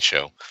family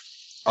show.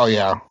 Oh,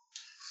 yeah.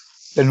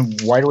 Then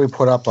why do we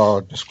put up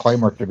a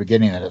disclaimer at the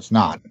beginning that it's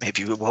not?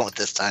 Maybe we won't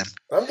this time.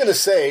 I'm going to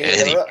say,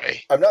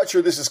 anyway. I'm not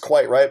sure this is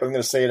quite right, but I'm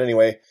going to say it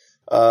anyway.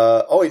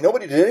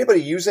 Did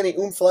anybody use any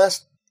oomph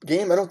last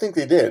game? I don't think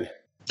they did.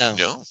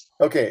 No.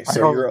 Okay, so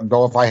I don't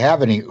know if I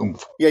have any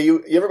oomph. Yeah,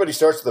 everybody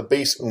starts with a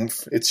base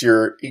oomph. It's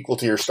your equal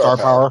to your star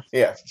power.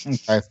 Yeah.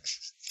 Okay.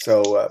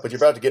 So, but you're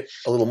about to get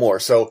a little more.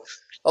 So,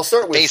 I'll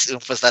start with base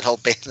oomph was that whole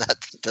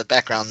the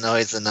background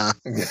noise in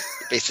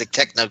basic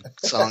techno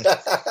song.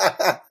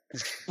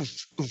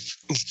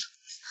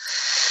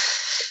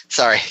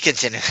 Sorry,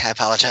 continue. I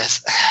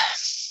apologize.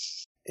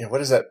 Yeah,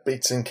 what is that?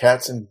 Bates and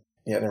cats and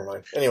Yeah, never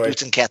mind. Anyway,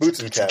 Boots and Cats.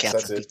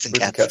 That's it.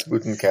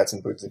 Boots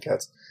and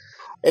Cats.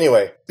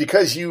 Anyway,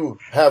 because you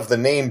have the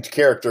named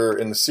character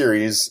in the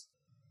series,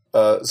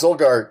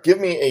 Zolgar, give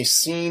me a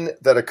scene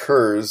that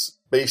occurs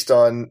based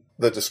on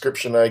the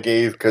description I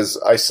gave, because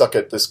I suck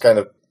at this kind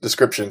of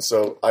description,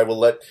 so I will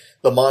let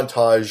the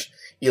montage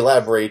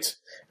elaborate,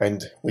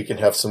 and we can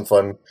have some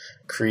fun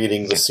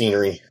creating the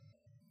scenery.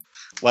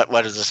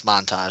 What is this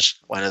montage?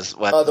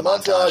 The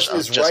montage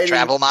is just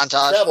travel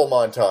montage? Travel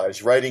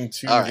montage, riding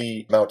to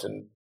the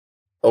mountain.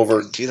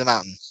 Over to the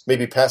mountain.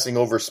 Maybe passing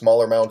over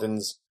smaller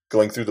mountains,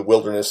 going through the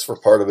wilderness for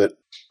part of it.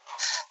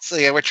 So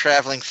yeah, we're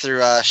traveling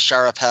through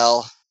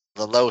Sharapel,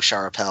 the low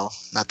Sharapel,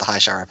 not the high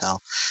Sharapel.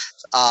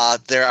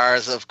 There are,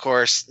 of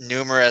course,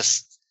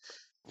 numerous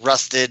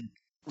rusted,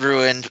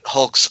 ruined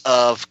hulks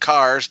of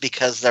cars,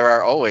 because there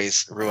are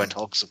always ruined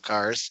hulks of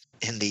cars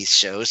in these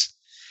shows.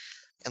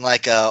 And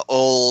like a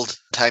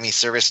old-timey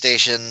service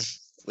station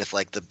with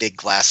like the big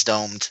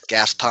glass-domed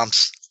gas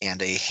pumps and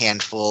a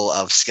handful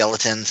of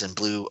skeletons in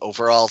blue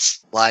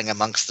overalls lying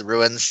amongst the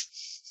ruins,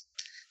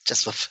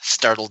 just with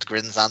startled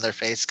grins on their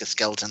face, because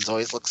skeletons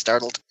always look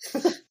startled.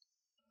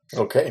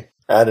 Okay.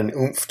 Add an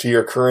oomph to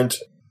your current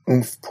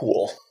oomph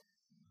pool.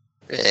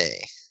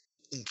 Hey.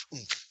 Oomph,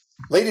 oomph.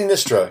 Lady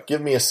Nistra,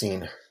 give me a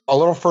scene. A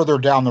little further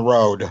down the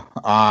road,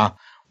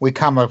 we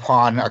come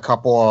upon a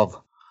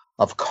couple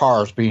of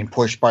cars being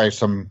pushed by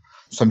some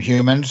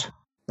humans.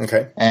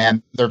 Okay.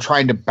 And they're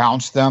trying to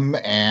bounce them,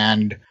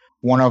 and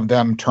one of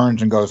them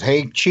turns and goes,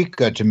 "Hey,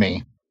 Chica," to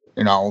me.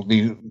 You know,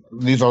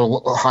 these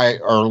are high,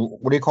 or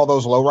what do you call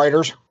those,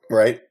 lowriders?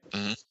 Right.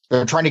 Mm-hmm.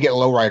 They're trying to get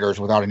lowriders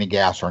without any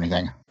gas or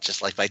anything.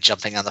 Just like by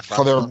jumping on the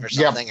front of them or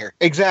something? Yeah,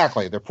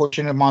 exactly. They're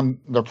pushing them down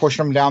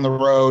the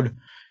road.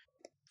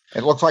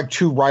 It looks like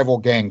two rival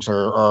gangs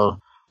are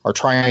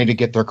trying to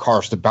get their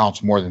cars to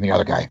bounce more than the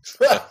other guy.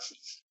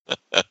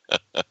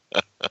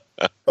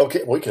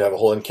 Okay, we could have a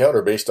whole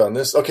encounter based on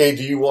this. Okay,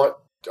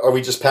 are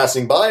we just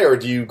passing by, or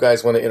do you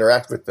guys want to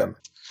interact with them?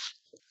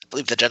 I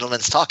believe the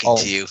gentleman's talking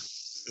to you,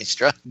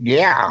 Mistra.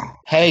 Yeah.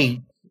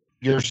 Hey,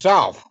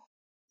 yourself.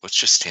 Let's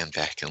just stand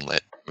back and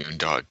let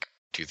Moondog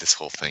do this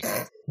whole thing.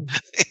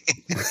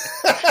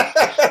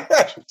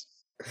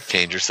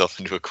 Change yourself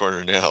into a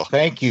corner now.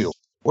 Thank you.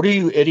 What are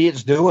you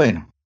idiots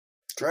doing?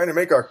 Trying to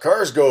make our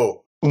cars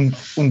go.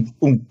 Oomph, oomph,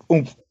 oomph,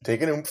 oomph.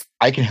 Take an oomph.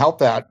 I can help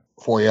that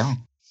for you.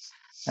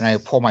 And I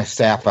pull my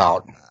staff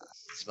out.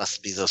 These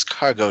must be those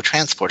cargo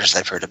transporters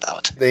I've heard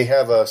about. They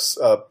have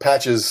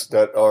patches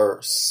that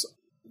are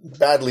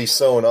badly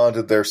sewn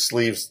onto their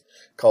sleeves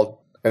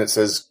and it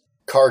says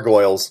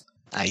Cargoils.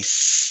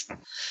 Nice.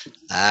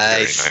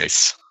 Very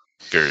nice.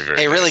 Very, very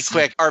Hey, really nice.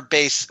 quick, our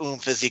base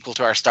oomph is equal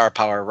to our star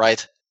power,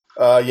 right?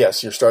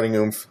 Yes, your starting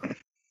oomph.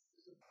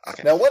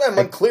 Okay. Now, what I'm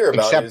unclear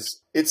about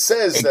is it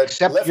says that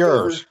except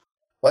yours.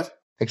 What?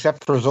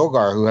 Except for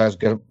Zolgar, who has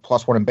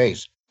 +1 in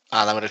base.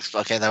 That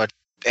would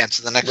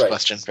answer the next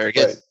question. Very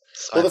good. Right.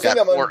 So Well, I've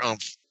got 4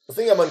 oomph. The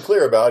thing I'm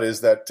unclear about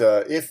is that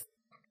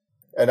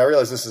and I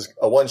realize this is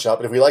a one-shot,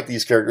 but if we like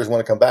these characters and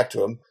want to come back to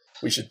them,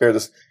 we should bear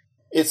this.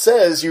 It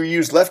says you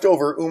use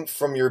leftover oomph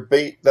from your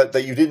bait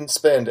that you didn't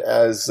spend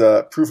as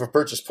proof of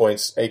purchase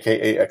points,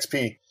 aka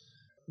XP.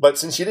 But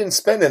since you didn't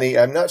spend any,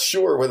 I'm not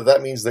sure whether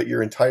that means that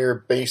your entire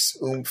base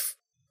oomph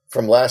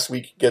from last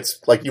week gets,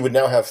 like, you would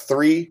now have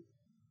 3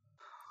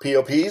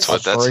 POPs. That's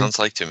what that sounds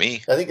like to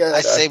me. I think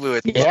I say we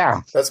would.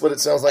 Yeah, that's what it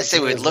sounds like. I say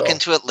we would look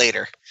into it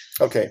later.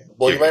 Okay.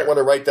 Well, you might want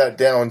to write that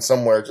down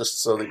somewhere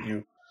just so that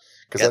you,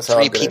 because that's how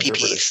I'm going to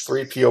interpret it.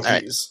 3 POPs.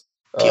 Right.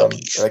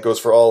 POPs. And that goes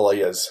for all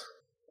Ayas.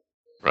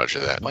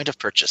 Roger that. Point of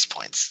purchase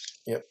points.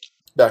 Yep.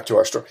 Back to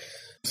our story.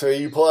 So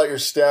you pull out your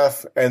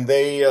staff, and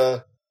they,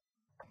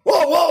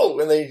 whoa!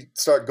 And they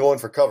start going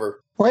for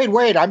cover.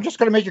 Wait! I'm just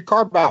going to make your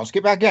car bounce.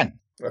 Get back in.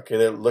 Okay,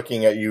 they're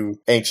looking at you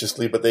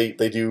anxiously, but they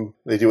do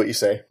what you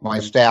say. My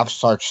staff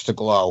starts to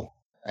glow,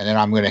 and then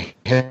I'm going to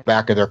hit the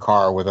back of their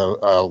car with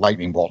a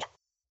lightning bolt.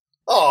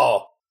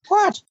 Oh!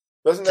 What?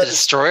 Doesn't To that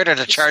destroy it or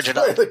to charge it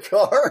up? the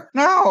car?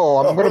 No,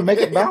 I'm going to make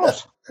it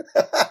bounce.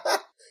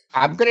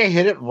 I'm going to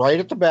hit it right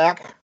at the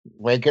back,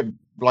 make it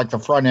like the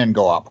front end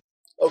go up.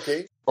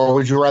 Okay. Or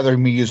would you rather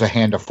me use a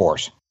hand of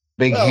force?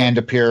 Big hand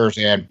appears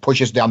and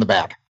pushes down the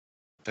back.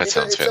 That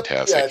sounds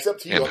fantastic. It's up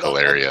to you. And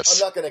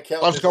hilarious. I'm not going to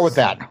count. Let's go with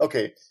that.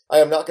 Okay. I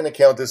am not going to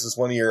count this as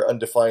one of your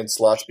undefined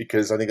slots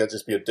because I think that'd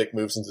just be a dick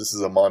move since this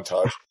is a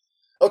montage.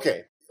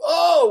 Okay.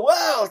 Oh,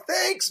 wow.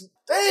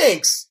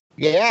 Thanks.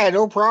 Yeah,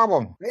 no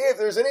problem. Hey, if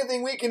there's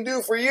anything we can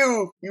do for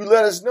you, you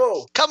let us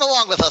know. Come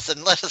along with us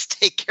and let us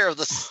take care of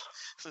this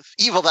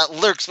evil that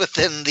lurks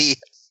within the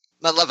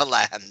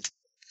Malevolent.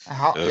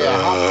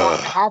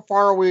 How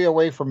far are we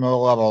away from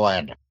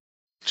Malevolent?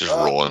 Just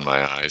rolling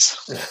my eyes.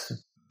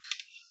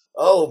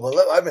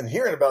 Oh, I've been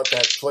hearing about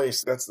that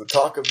place. That's the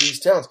talk of these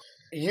towns.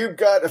 You've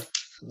got a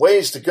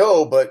ways to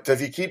go, but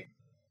if you keep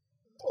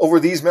over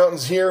these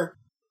mountains here,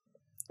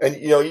 and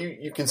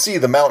you can see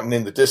the mountain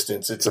in the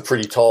distance. It's a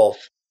pretty tall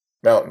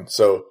mountain.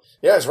 So,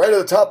 yeah, it's right at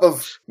the top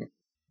of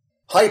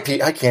High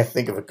Peak. I can't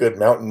think of a good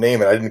mountain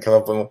name, and I didn't come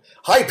up with one.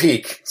 High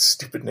Peak.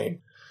 Stupid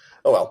name.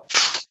 Oh, well.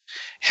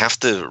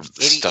 Half the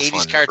stuff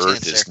on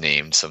Earth is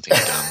named something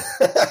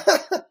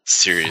dumb.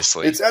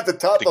 Seriously. It's at the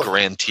top of... The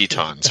Grand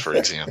Tetons, for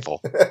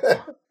example.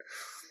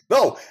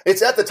 No,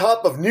 it's at the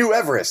top of New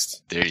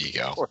Everest. There you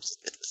go. Of course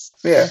it is.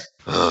 Yeah.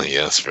 Oh,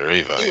 yes,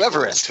 very valuable. New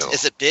Everest.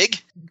 Is it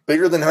big?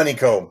 Bigger than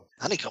Honeycomb.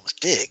 Honeycomb's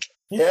big.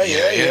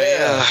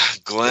 Yeah.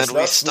 Glad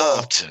we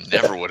stopped.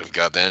 Never would have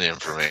got that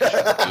information.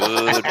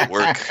 Good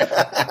work,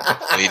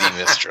 Lady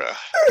Mistra.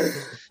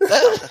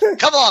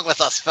 Come along with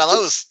us,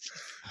 fellows.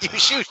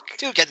 You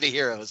do get to be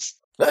heroes.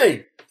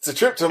 Hey, it's a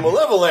trip to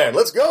Malevoland.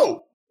 Let's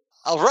go.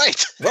 All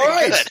right. All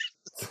right.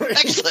 Good.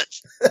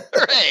 Excellent.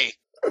 Hooray.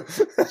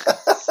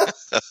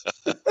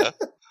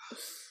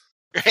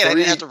 Great, I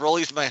didn't have to roll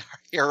use my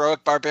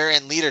heroic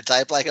barbarian leader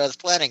type like I was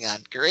planning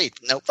on. Great.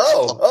 No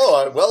problem.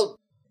 Well...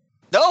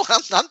 No,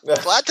 I'm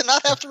glad to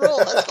not have to roll.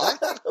 That's fine.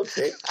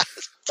 Okay.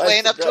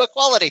 Playing up to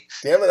equality.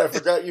 Damn it, I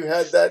forgot you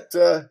had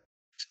that.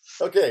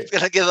 Okay. I'm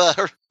going to give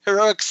a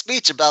heroic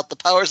speech about the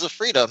powers of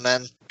freedom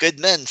and good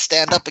men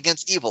stand up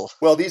against evil.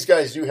 Well, these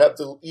guys do have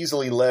the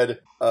easily led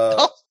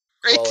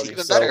great, quality,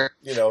 even better.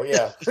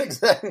 Yeah,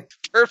 exactly.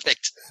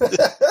 Perfect.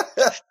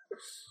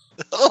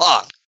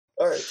 Along.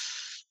 All right.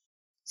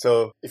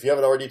 So, if you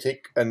haven't already,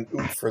 take an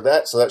oomph for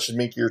that. So that should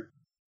make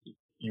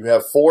you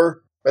have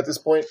 4 at this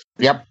point.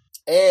 Yep.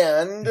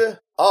 And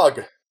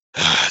Og.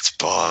 It's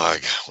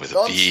Bog with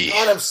a B.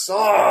 God, I'm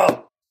sorry.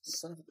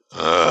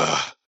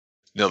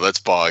 No,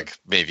 that's Bog.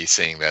 Maybe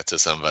saying that to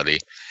somebody.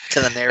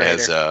 To the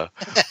narrator. As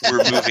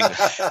we're moving.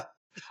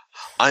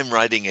 I'm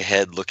riding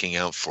ahead looking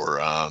out for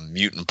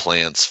mutant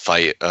plants,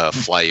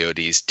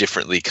 flyotes,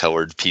 differently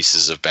colored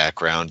pieces of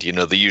background,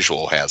 the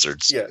usual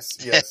hazards. Yes.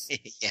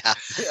 Yeah.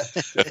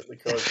 Definitely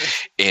colored.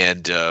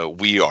 And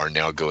we are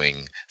now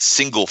going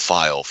single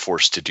file,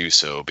 forced to do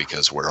so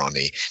because we're on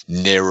a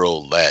narrow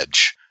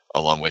ledge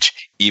along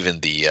which even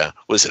the,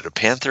 was it a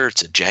panther?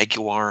 It's a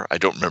jaguar? I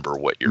don't remember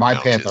what your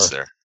mount is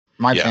there.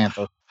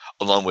 Panther.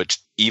 Along which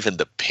even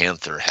the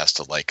panther has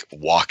to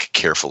walk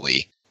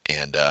carefully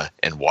and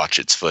watch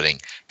its footing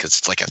because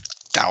it's like a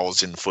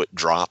 1,000-foot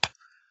drop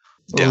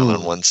down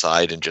on one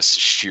side and just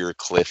sheer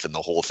cliff, and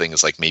the whole thing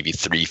is maybe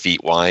 3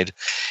 feet wide.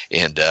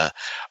 And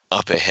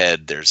up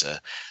ahead, there's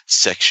a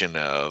section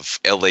of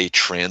LA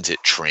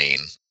Transit train,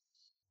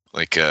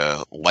 like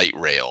a light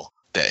rail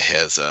that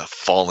has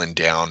fallen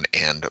down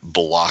and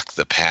blocked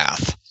the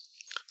path.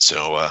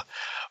 So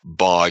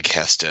Bog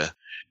has to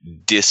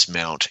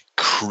dismount,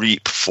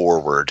 creep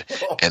forward,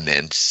 and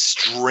then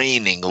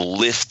straining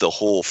lift the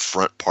whole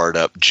front part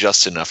up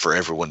just enough for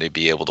everyone to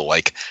be able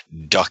to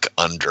duck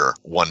under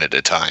one at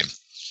a time.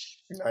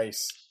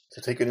 Nice. So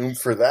take an oomph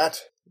for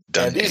that.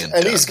 Done.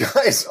 And these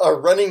guys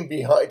are running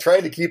behind,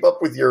 trying to keep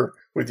up with your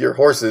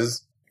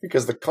horses,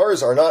 because the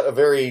cars are not a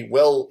very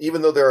well,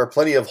 even though there are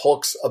plenty of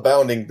hulks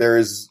abounding,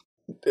 they're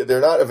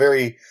not a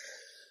very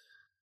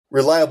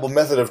reliable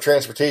method of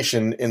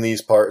transportation in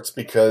these parts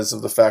because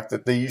of the fact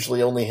that they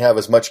usually only have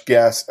as much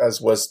gas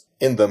as was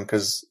in them,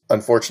 because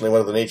unfortunately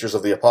one of the natures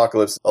of the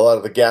apocalypse, a lot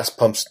of the gas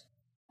pumps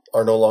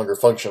are no longer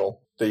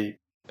functional. The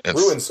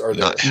ruins are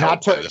there.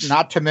 Not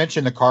to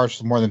mention the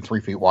car's more than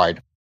 3 feet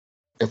wide.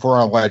 If we're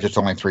on a ledge, it's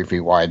only 3 feet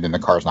wide, then the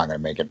car's not going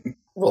to make it.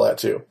 Well, that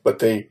too. But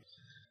they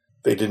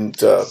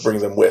didn't bring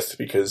them with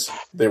because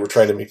they were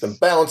trying to make them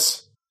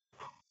bounce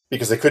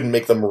because they couldn't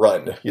make them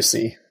run, you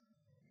see.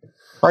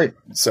 Right.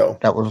 So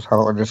that was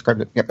how I described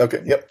it. Yep.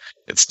 Okay. Yep.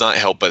 It's not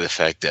helped by the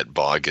fact that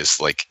Bog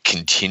is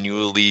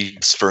continually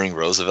spurring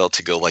Roosevelt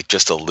to go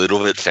just a little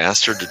bit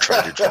faster to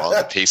try to draw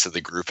the pace of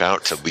the group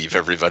out to leave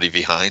everybody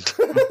behind,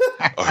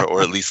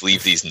 or at least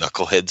leave these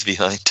knuckleheads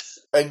behind.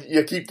 And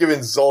you keep giving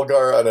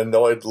Zolgar an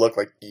annoyed look,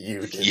 like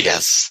you did.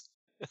 Yes.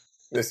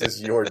 This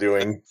is your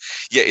doing.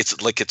 Yeah,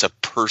 it's a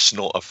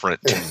personal affront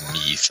to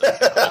me.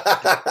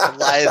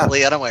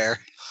 Lively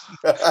unaware.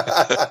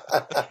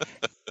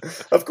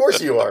 Of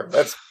course you are.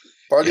 That's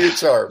part of your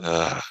charm.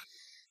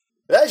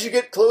 As you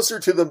get closer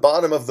to the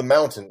bottom of the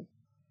mountain,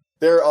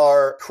 there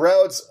are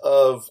crowds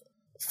of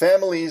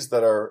families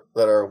that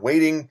are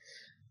waiting,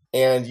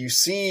 and you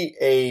see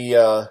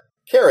a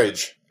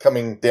carriage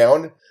coming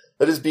down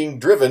that is being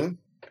driven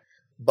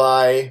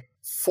by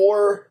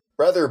 4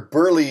 rather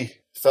burly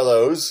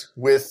fellows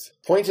with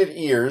pointed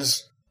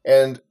ears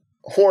and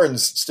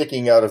horns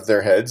sticking out of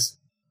their heads.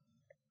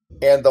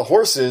 And the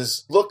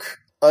horses look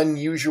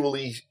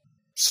unusually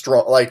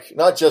strong,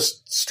 not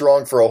just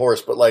strong for a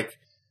horse, but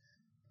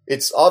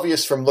it's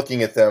obvious from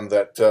looking at them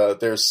that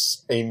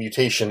there's a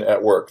mutation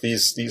at work.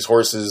 These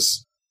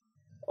horses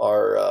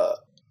are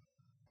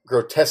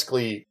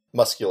grotesquely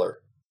muscular.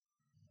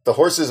 The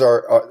horses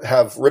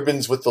have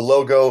ribbons with the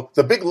logo.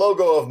 The big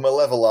logo of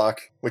Malevolok,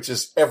 which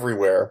is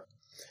everywhere,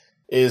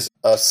 is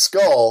a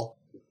skull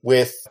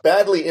with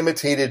badly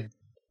imitated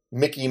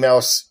Mickey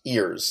Mouse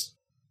ears.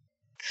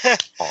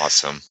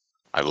 Awesome.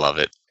 I love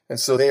it. And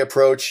so they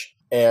approach,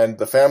 and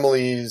the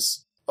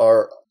families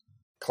are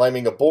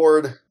climbing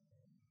aboard.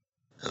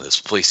 Now,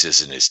 this place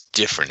isn't as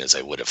different as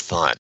I would have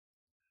thought.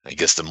 I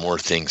guess the more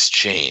things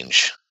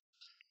change.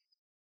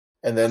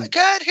 And then I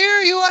can't hear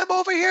you. I'm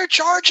over here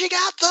charging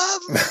at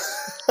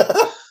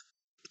them.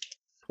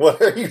 What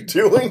are you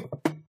doing?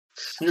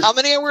 How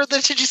many were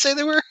there? Did you say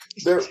there were?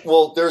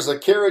 There's a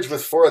carriage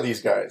with 4 of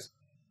these guys.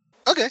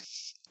 Okay.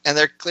 And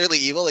they're clearly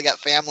evil. They got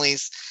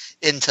families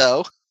in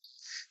tow.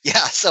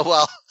 Yeah, so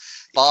while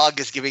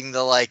Bog is giving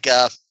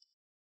the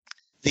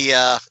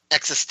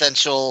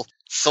existential,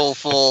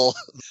 soulful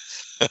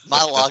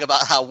monologue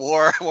about how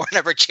war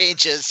never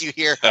changes, you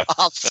hear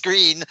off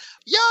screen,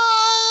 "Yeah,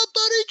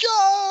 Buddy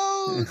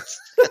Jones!"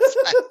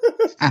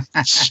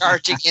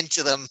 charging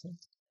into them.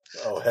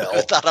 Oh, hell.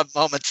 Without a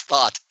moment's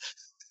thought.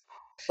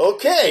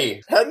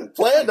 Okay, hadn't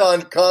planned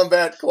on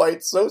combat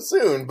quite so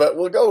soon, but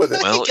we'll go with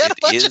it. Well,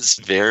 it is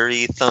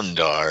very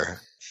Thundar.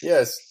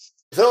 Yes.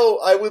 Though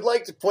I would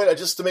like to point out,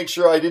 just to make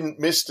sure I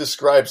didn't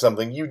misdescribe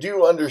something, you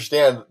do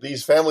understand that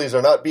these families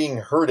are not being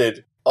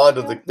herded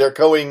onto they're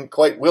going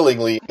quite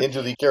willingly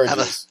into the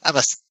carriages. I'm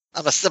a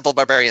simple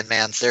barbarian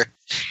man, sir.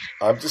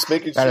 I'm just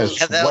making sure. That is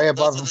way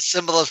above.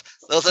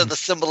 Those are the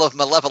symbol of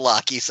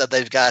Malevolok. You said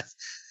they've got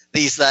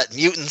these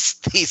mutants,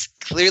 these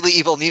clearly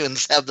evil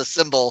mutants, have the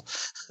symbol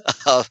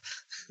of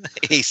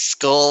a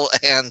skull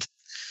and,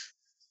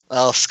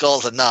 well,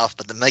 skull's enough,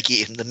 but the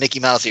Mickey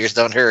Mouse ears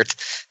don't hurt.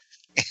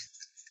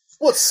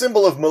 Well, it's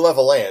symbol of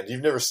Malevoland.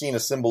 You've never seen a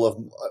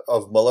symbol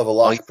of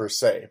Malevolok per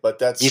se, but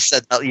that's... You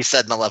said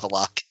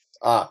Malevolok.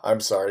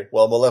 I'm sorry.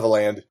 Well,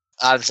 Malevoland.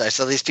 I'm sorry.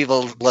 So these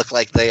people look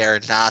like they are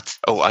not...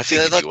 Oh, I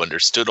think you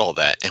understood all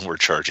that, and we're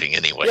charging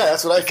anyway. Yeah,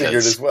 that's what I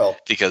figured as well.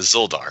 Because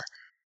Zoldar.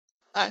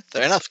 All right,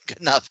 fair enough. Good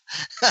enough.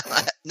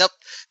 Nope.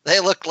 They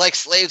look like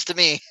slaves to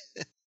me.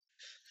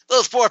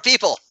 Those poor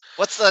people.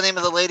 What's the name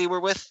of the lady we're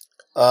with?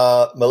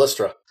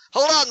 Melistra.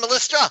 Hold on,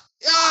 Melistra!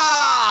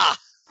 Yeah!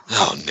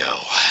 Oh, no.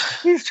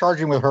 He's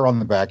charging with her on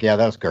the back. Yeah,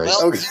 that's great.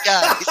 Well, you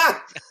guys.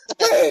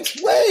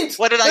 Wait!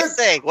 What did I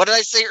say? What did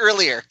I say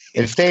earlier?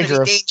 It's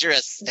dangerous.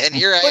 Dangerous, and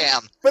here I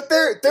am. But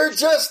they're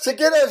just to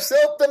get us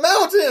up the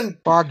mountain!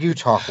 Bog, you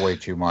talk way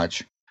too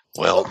much.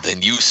 Well,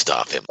 then you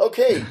stop him.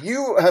 Okay,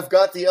 you have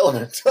got the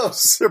element of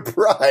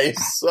surprise,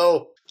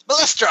 so...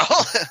 Melistra,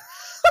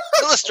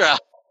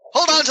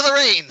 hold on to the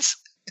reins!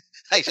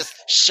 I just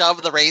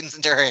shove the reins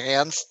into her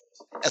hands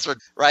as we're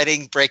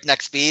riding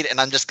breakneck speed, and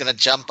I'm just going to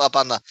jump up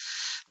on the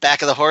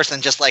back of the horse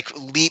and just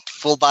leap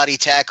full body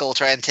tackle,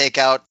 try and take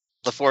out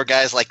the 4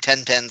 guys like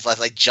 10 pins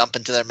as I jump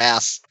into their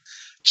mass.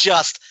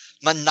 Just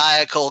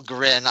maniacal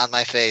grin on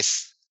my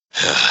face.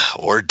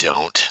 Or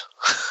don't.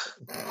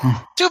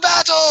 To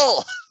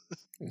battle!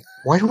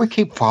 Why do we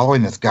keep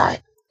following this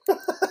guy?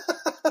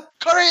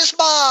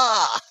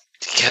 Charisma!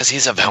 Because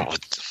he's about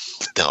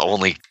the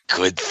only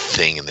good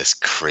thing in this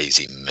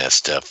crazy,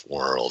 messed up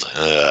world.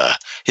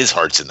 His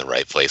heart's in the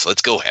right place.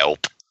 Let's go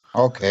help.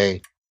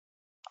 Okay.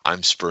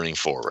 I'm spurring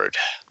forward.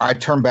 I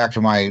turn back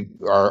to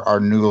our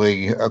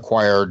newly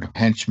acquired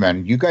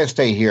henchmen. You guys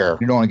stay here.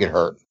 You don't want to get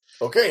hurt.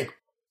 Okay.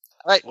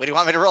 All right, what do you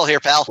want me to roll here,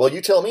 pal? Well,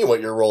 you tell me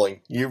what you're rolling.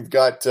 You've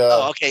got...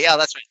 Oh, okay, yeah,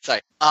 that's right. Sorry.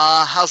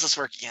 How's this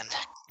work again?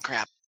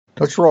 Crap.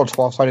 Let's roll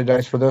 12-sided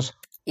dice for this.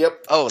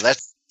 Yep. Oh,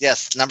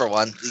 yes, number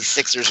 1. These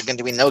 6ers are going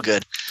to be no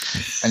good.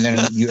 And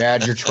then you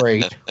add your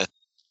trait.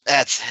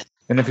 That's it.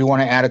 And if you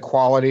want to add a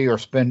quality or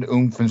spend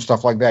oomph and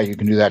stuff like that, you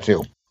can do that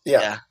too.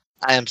 Yeah.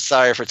 I am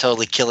sorry for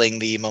totally killing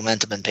the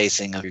momentum and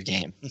pacing of your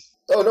game.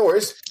 Oh, no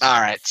worries.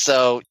 All right,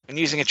 so when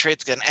using a trait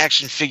that's got an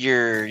action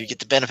figure, you get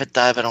the benefit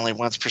die, but only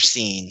once per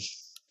scene.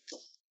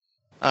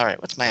 All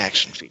right, what's my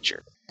action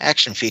feature?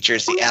 Action feature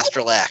is the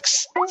Astral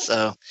Axe.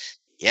 So,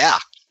 yeah,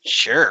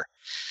 sure.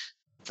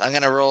 So I'm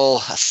going to roll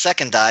a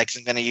second die because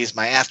I'm going to use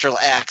my Astral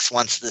Axe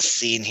once this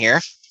scene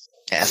here.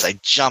 As I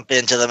jump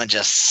into them and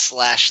just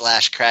slash,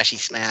 crashy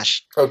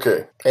smash.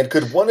 Okay. And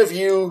could one of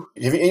you...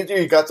 Have either of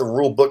you got the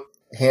rule book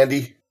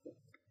handy?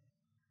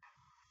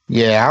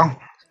 Yeah.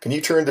 Can you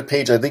turn to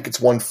page, I think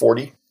it's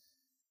 140?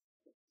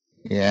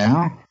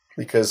 Yeah.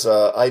 Because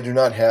I do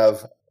not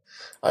have...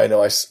 I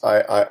know I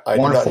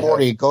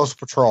 140, Ghost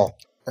Patrol.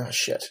 Oh,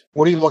 shit.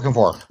 What are you looking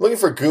for? Looking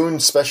for Goon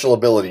special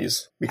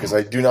abilities, because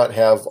I do not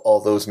have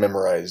all those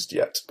memorized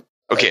yet.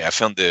 Okay, I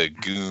found the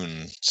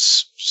Goon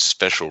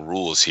special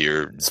rules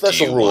here.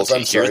 Special Do you rules, want to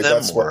I'm sorry. hear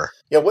them,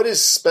 That's what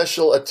is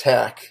special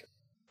attack?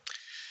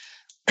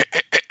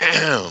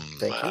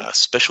 Thank you.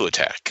 Special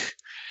attack.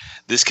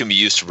 This can be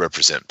used to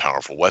represent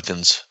powerful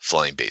weapons,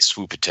 flying-based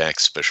swoop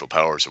attacks, special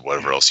powers, or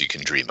whatever else you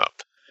can dream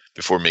up.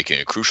 Before making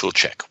a crucial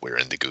check,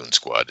 wherein the Goon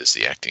Squad is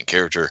the acting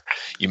character,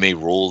 you may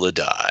roll a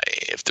die.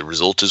 If the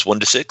result is 1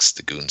 to 6,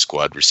 the Goon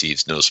Squad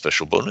receives no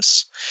special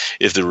bonus.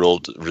 If the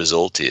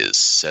result is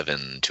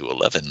 7 to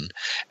 11,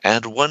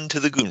 add 1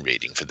 to the Goon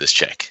rating for this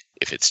check.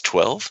 If it's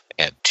 12,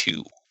 add 2.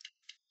 Okay.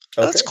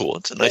 That's cool.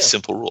 It's a nice,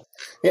 simple rule.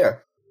 Yeah.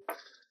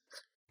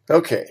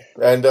 Okay.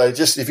 And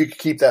just if you could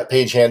keep that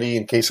page handy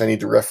in case I need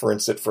to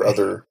reference it for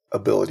other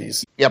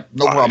abilities. Yep,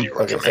 no problem.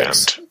 Okay,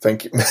 thanks.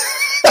 Thank you.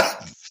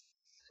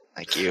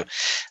 Thank you.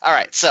 All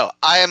right, so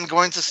I am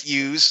going to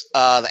use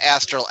the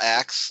Astral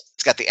Axe.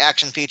 It's got the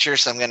action feature,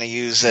 so I'm going to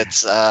use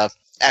its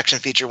action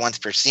feature once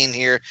per scene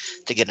here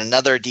to get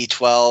another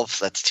D12.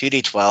 So that's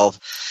 2D12.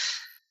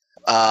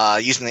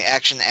 Using the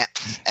action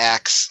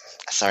axe,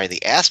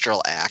 the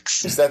astral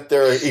axe. Is that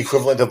their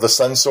equivalent of the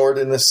sun sword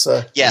in this?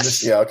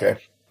 Yes. Yeah. Okay.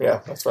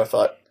 Yeah, that's what I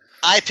thought.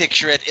 I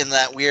picture it in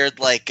that weird,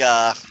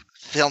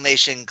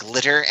 Filmation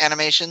glitter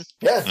animation.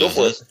 Yeah, go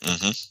for it.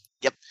 Mm-hmm.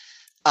 Yep.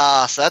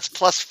 So that's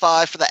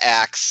 +5 for the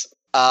axe.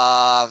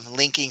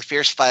 Linking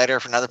Fierce Fighter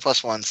for another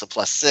 +1, so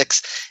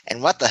 +6.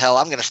 And what the hell?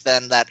 I'm going to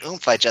spend that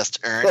oomph I just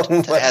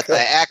earned to add my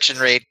action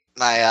rate,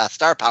 my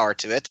star power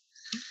to it.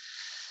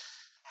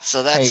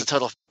 So that's a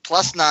total of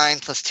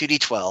 +9 plus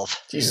 2d12.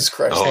 Jesus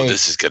Christ! Oh,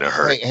 this is going to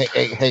hurt.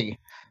 Hey!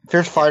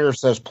 Fierce Fighter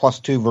says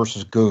 +2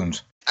 versus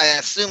goons. I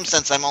assume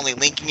since I'm only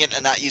linking it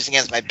and not using it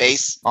as my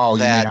base. Oh,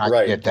 you mean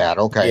I get that?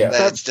 Okay. Yeah.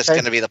 That's just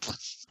going to be the.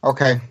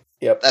 Okay.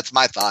 Yep. That's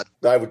my thought.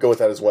 I would go with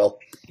that as well.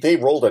 They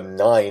rolled a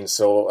 9,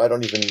 so I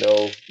don't even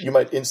know. You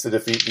might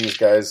insta-defeat these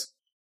guys.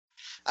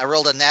 I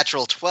rolled a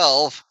natural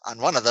 12 on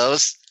one of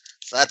those,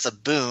 so that's a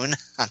boon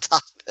on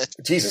top of it.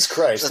 Jesus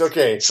Christ,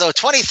 okay. So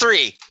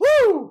 23.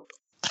 Woo!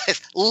 I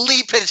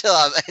leap into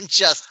them and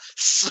just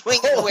swing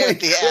away with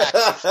the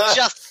axe.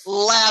 Just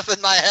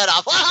laughing my head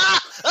off.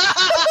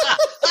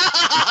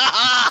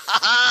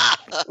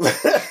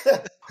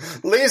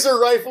 Laser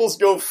rifles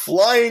go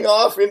flying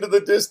off into the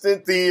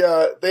distance.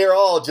 They're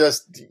all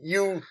just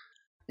 9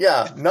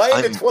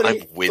 to 23.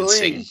 I'm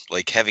wincing.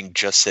 Like, having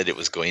just said it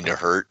was going to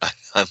hurt,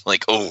 I'm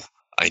like, oh,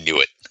 I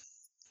knew it.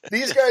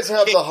 These guys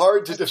have the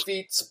hard to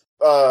defeat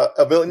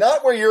ability.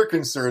 Not where you're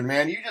concerned,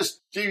 man. You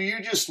just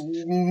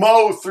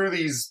mow through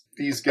these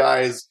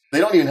guys. They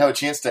don't even have a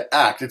chance to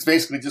act. It's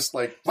basically just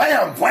like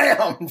wham,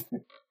 wham.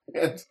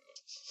 And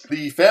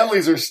the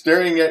families are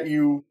staring at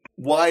you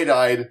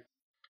wide-eyed.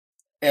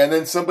 And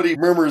then somebody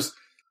murmurs,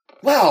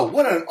 "Wow,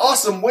 what an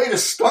awesome way to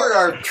start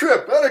our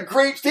trip. What a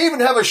great, they even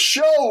have a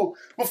show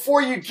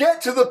before you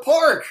get to the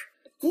park.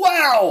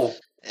 Wow."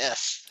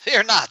 Yes,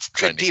 fear not,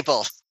 good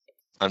people.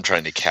 I'm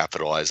trying to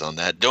capitalize on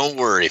that. Don't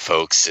worry,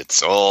 folks.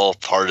 It's all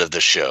part of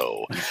the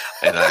show.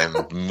 And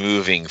I'm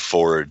moving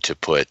forward to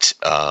put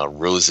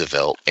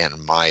Roosevelt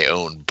and my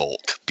own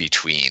bulk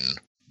between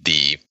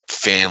the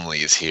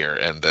families here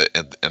and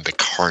the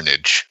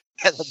carnage.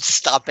 And then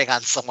stomping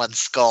on someone's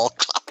skull.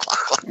 Clop, clop,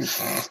 clop.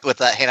 With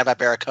that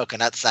Hanna-Barbera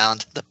coconut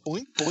sound. The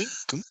boink,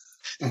 boink,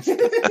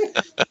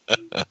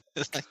 boink.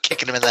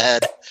 Kicking him in the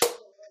head.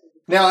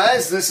 Now,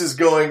 as this is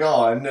going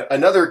on,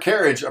 another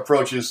carriage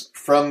approaches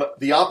from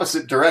the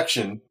opposite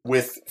direction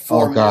with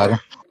 4 more,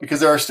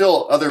 because there are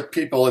still other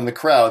people in the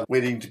crowd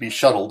waiting to be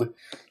shuttled.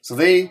 So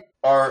they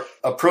are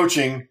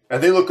approaching,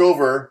 and they look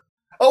over.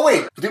 Oh,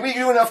 wait, did we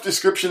do enough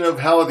description of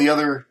how the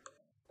other,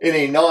 in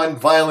a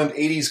non-violent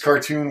 80s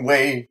cartoon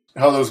way,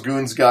 how those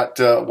goons got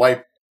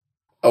wiped?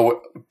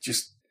 Oh,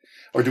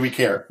 or do we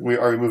care?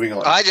 Are we moving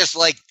on? I just,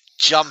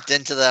 jumped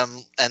into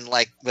them and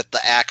with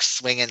the axe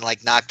swinging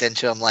knocked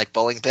into them like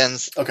bowling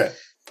pins. Okay.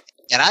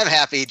 And I'm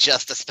happy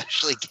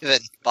especially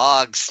given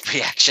Bog's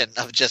reaction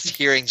of just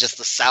hearing just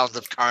the sound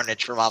of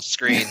carnage from off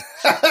screen.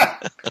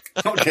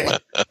 Okay.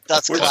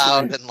 Dust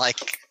cloud and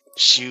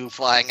shoe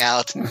flying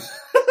out.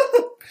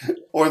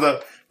 Or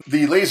the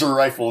laser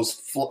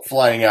rifles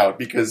flying out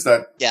because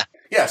that. Yeah.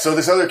 Yeah. So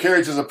this other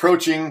carriage is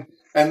approaching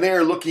and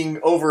they're looking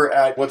over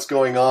at what's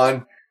going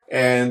on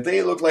and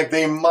they look like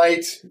they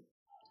might.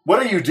 What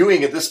are you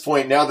doing at this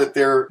point now that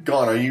they're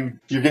gone?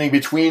 You're getting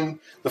between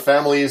the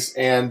families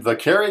and the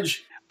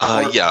carriage?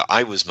 Yeah,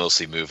 I was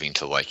mostly moving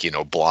to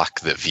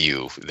block the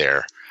view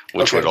there,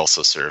 which would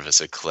also serve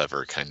as a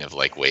clever kind of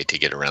way to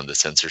get around the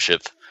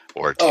censorship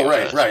or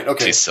to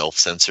to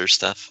self-censor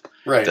stuff.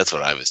 Right. That's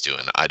what I was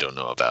doing. I don't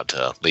know about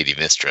Lady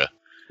Mistra,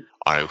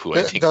 who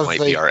I think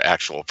might be our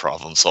actual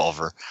problem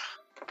solver.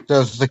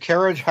 Does the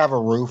carriage have a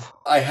roof?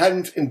 I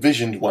hadn't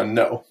envisioned one,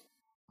 no.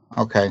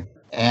 Okay.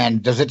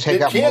 And does it take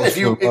up most of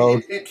the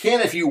road? It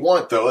can if you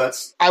want, though.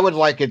 I would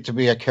like it to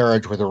be a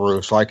carriage with a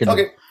roof, so I can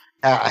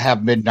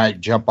have Midnight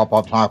jump up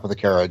on top of the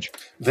carriage.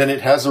 Then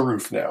it has a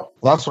roof now.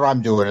 Well, that's what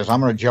I'm doing. I'm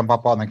going to jump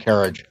up on the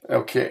carriage.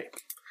 Okay,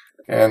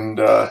 and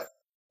I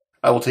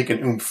will take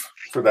an oomph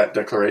for that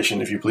declaration,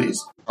 if you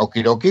please.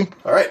 Okie dokie.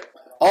 All right.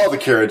 All the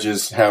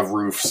carriages have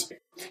roofs.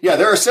 Yeah,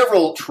 there are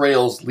several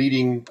trails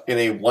leading in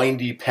a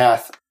windy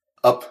path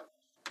up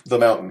the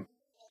mountain.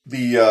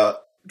 The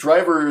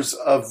drivers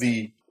of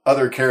the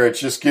other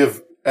carriage just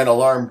give an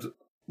alarmed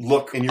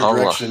look in your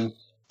direction.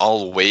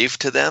 I'll wave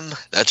to them.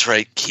 That's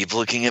right. Keep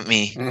looking at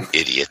me,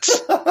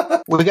 idiots.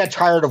 We got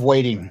tired of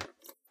waiting.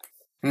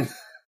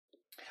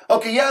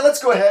 Okay, yeah, let's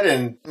go ahead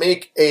and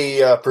make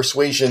a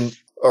persuasion,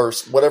 or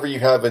whatever you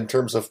have in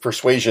terms of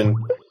persuasion.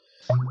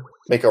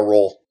 Make a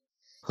roll.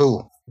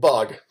 Who?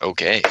 Bog.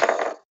 Okay.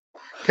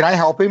 Can I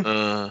help him?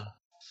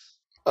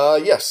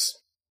 Yes.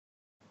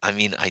 I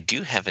mean, I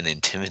do have an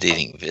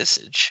intimidating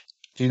visage.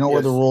 Do you know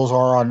where the rules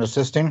are on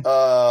assisting?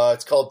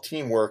 It's called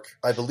teamwork,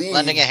 I believe.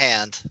 Lending a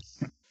hand.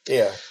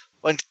 Yeah.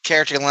 One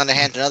character can lend a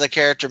hand to another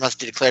character,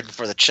 must be declared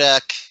before the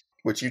check.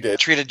 Which you did.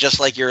 Treated just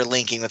like you're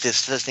linking, with the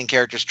assisting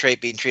character's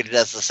trait being treated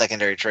as the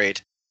secondary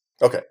trait.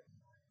 Okay.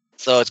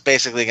 So it's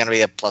basically going to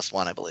be a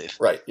 +1, I believe.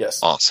 Right,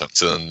 yes. Awesome.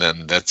 So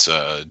then that's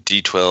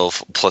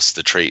D12 plus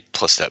the trait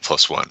plus that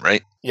 +1,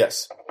 right?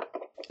 Yes.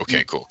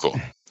 Okay, cool.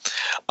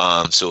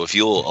 So if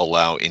you'll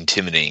allow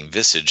Intimidating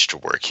Visage to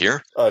work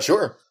here.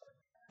 Sure.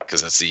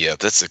 Because that's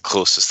the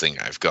closest thing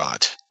I've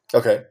got.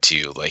 Okay.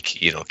 To, like,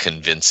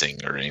 convincing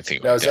or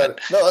anything now, like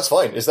that. No, that's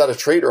fine. Is that a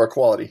trait or a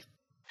quality?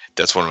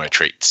 That's one of my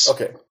traits.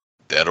 Okay.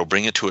 That'll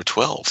bring it to a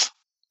 12.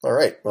 All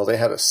right. Well, they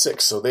had a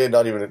 6, so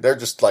they're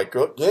just like,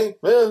 okay,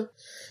 yeah.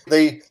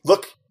 They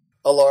look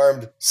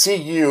alarmed, see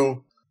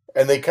you,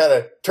 and they kind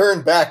of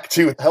turn back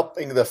to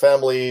helping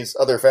the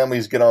other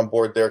families get on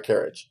board their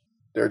carriage.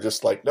 They're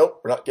just like, nope,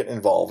 we're not getting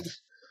involved.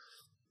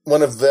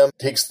 One of them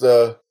takes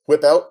the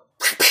whip out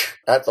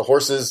at the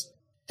horses,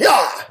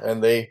 yeah,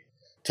 and they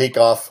take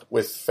off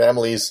with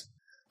families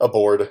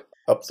aboard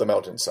up the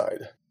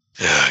mountainside.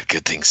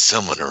 Good thing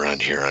someone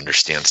around here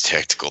understands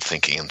tactical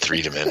thinking in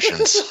 3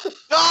 dimensions.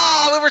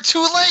 We were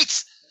too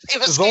late!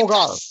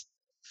 Zolgar,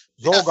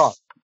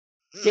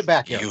 get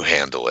back here. You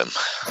handle him.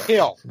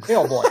 Kill,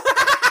 boy.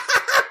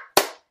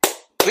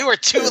 We were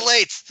too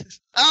late.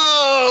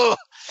 Oh!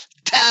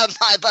 Damn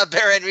my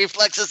barbarian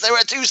reflexes, they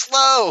were too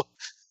slow!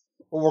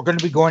 Well, we're going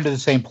to be going to the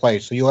same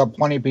place, so you'll have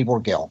plenty of people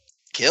to kill.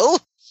 Kill?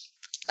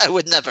 I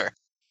would never.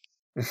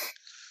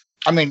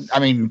 I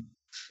mean,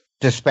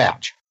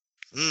 dispatch.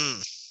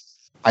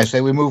 I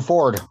say we move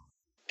forward.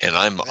 And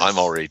I'm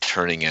already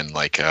turning and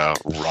like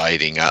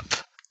riding up,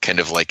 kind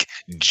of like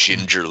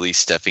gingerly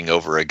stepping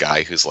over a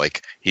guy who's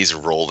like he's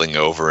rolling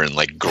over and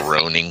like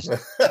groaning.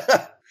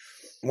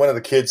 One of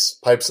the kids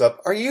pipes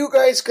up, "Are you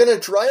guys gonna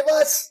drive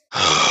us?"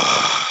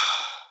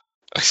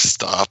 I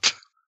stop.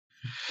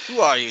 Who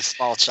are you,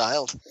 small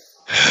child?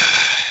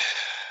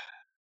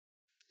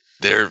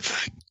 They're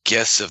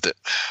guests of the.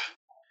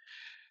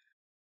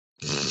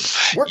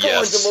 We're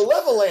going to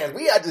Malevoland.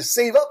 We had to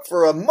save up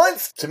for a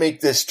month to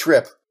make this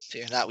trip.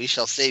 Fear not, we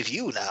shall save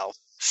you now.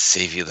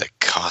 Save you the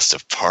cost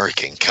of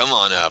parking. Come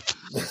on up.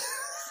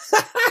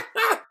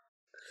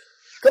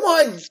 Come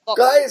on,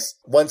 guys.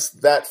 Once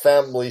that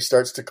family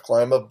starts to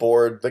climb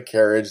aboard the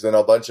carriage, then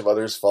a bunch of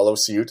others follow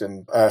suit,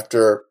 and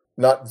after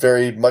not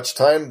very much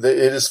time, it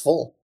is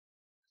full.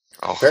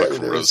 I'll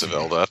hook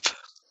Roosevelt up.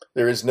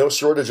 There is no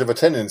shortage of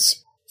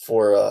attendance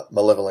for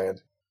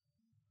Malevoland.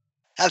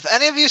 Have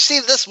any of you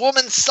seen this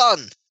woman's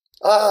son?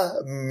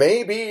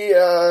 Maybe,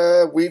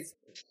 we've...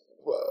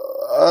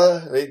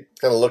 they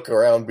kind of look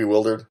around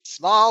bewildered.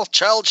 Small,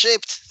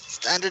 child-shaped,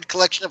 standard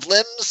collection of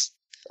limbs?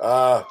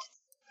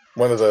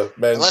 One of the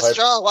men...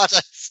 Lestral, want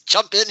to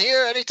jump in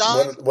here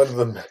anytime? One of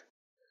them...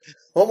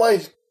 Well,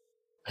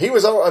 he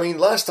was...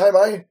 last time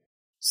I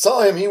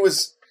saw him, he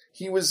was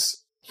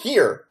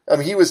here.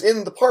 He was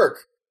in the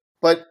park,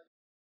 but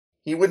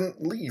he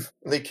wouldn't leave.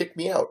 They kicked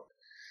me out.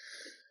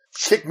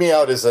 Kicked me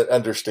out is an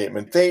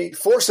understatement. They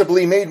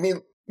forcibly made me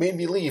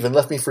leave and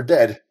left me for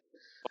dead.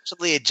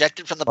 Forcibly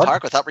ejected from the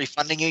park without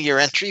refunding you your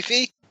entry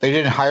fee? They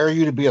didn't hire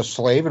you to be a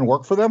slave and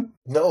work for them?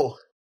 No.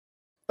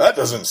 That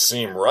doesn't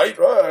seem right.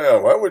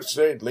 Why would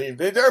they leave?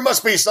 There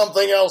must be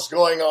something else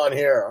going on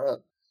here.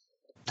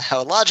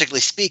 Now, logically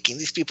speaking,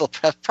 these people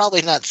have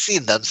probably not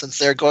seen them since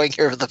they're going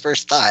here for the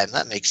first time.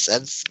 That makes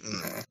sense.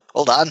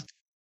 Hold on.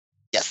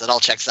 Yes, that all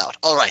checks out.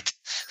 All right.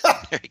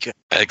 Very good.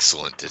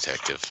 Excellent,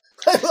 detective.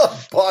 I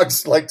love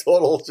Boggs, like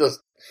total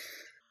just...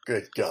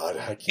 Good God,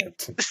 I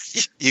can't...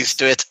 Used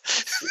to it.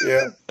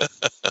 Yeah.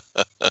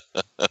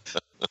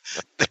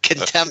 The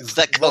contempt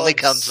that only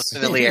comes with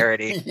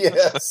familiarity.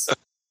 Yes.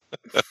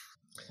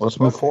 Let's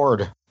move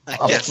forward.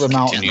 Up the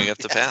mountain. Continuing up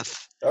the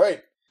path. All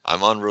right.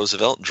 I'm on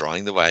Roosevelt,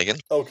 drawing the wagon.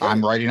 Okay.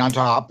 I'm riding on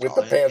top. With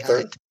the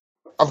Panther.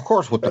 Of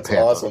course, with the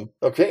Panther. Awesome.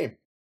 Okay.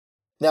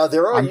 Now,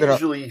 there are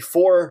usually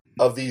 4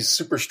 of these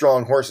super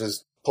strong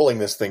horses pulling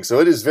this thing, so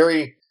it is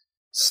very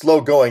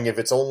slow going if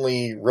it's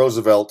only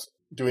Roosevelt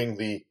doing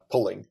the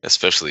pulling.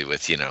 Especially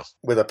with,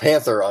 with a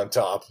Panther on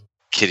top.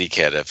 Kitty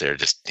cat up there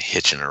just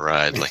hitching a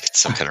ride like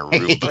it's some kind of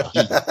rube.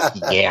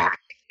 Yeah.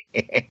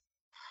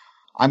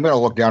 I'm going to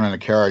look down in the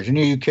carriage.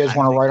 Any of you kids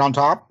want to ride on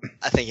top?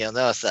 I think you'll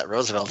notice that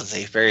Roosevelt is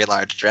a very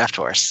large draft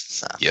horse.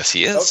 So. Yes,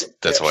 he is. Okay.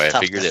 That's why I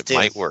figured it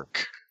might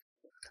work.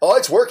 Oh,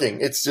 it's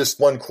working. It's just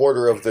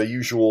 1/4 of the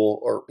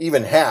usual, or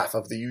even half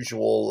of the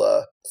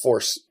usual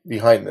force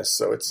behind this.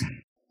 So it's,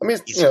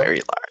 he's very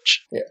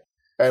large. Yeah.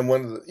 And I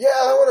want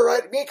to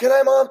ride. Me, can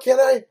I, Mom? Can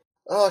I?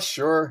 Oh,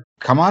 sure.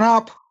 Come on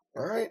up.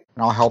 All right.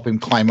 And I'll help him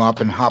climb up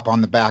and hop on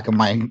the back of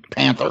my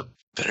Panther.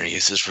 Better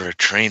use this for a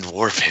trained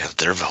war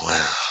Panther, but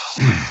well,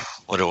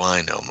 what do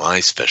I know? My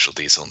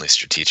specialty is only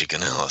strategic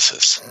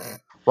analysis.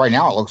 Right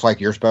now, it looks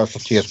like your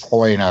specialty is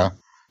pulling a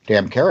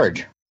damn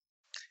carriage.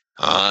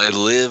 I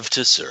live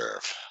to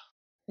serve.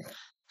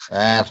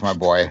 That's my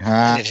boy.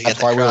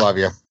 That's why we love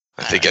you.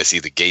 I think I see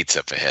the gates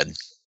up ahead.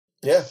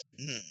 Yeah.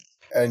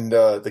 And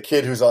the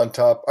kid who's on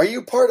top. Are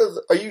you part of?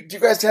 Do you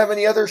guys have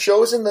any other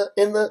shows in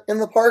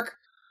the park?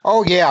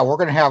 Oh yeah, we're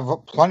gonna have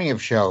plenty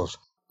of shows.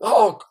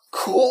 Oh,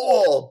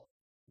 cool.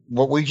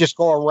 But we just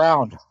go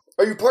around.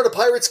 Are you part of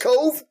Pirates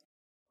Cove?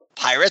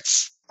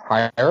 Pirates?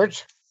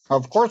 Pirates?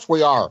 Of course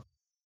we are.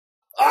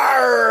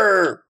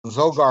 Arr!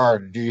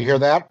 Zolgar, do you hear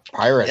that?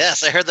 Pirates.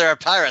 Yes, I heard there are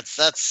pirates.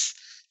 That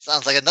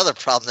sounds like another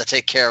problem to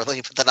take care of. Let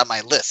me put that on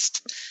my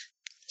list.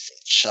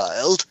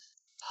 Child.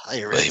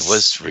 pirates. Well, he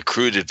was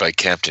recruited by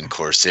Captain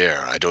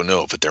Corsair. I don't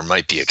know, but there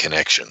might be a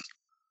connection.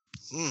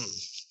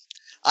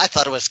 I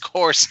thought it was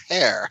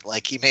Corsair,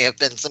 like he may have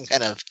been some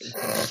kind of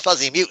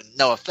fuzzy mutant,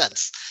 no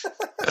offense.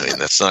 I mean,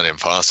 that's not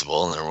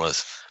impossiple. There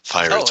was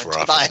pirates were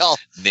often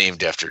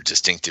named after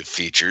distinctive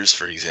features.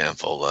 For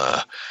example,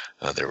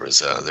 there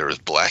was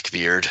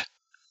Blackbeard.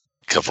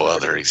 A couple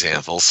other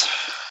examples.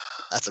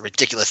 That's a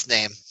ridiculous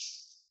name.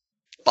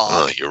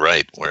 Oh, you're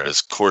right.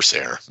 Whereas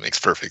Corsair makes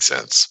perfect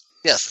sense.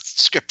 Yes, it's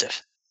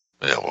descriptive.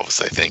 Yeah, what was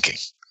I thinking?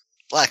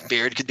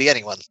 Blackbeard could be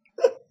anyone.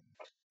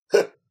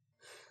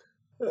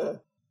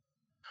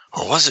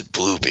 Or was it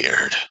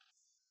Bluebeard?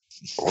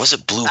 Or was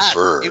it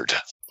Bluebird?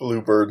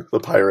 Bluebird, the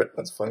pirate.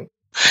 That's funny.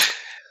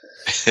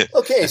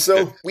 Okay,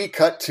 so we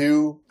cut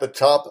to the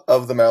top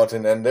of the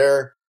mountain, and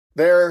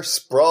there,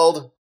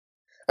 sprawled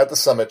at the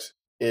summit,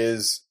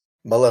 is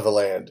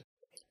Malevoland.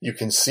 You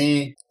can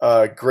see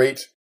a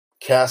great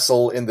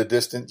castle in the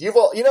distance.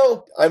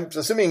 I'm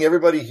assuming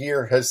everybody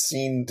here has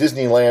seen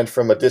Disneyland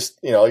from a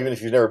even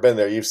if you've never been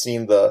there, you've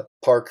seen the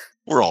park.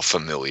 We're all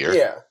familiar.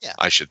 Yeah.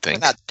 I should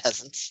think. We're not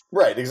peasants.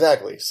 Right,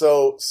 exactly.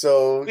 So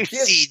we've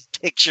seen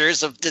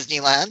pictures of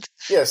Disneyland.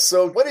 Yes,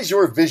 so what is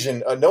your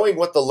vision, knowing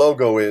what the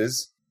logo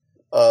is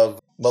of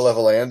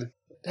Malevoland?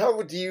 How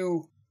would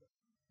you...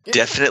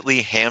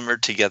 Definitely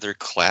hammered together,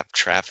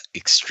 claptrap,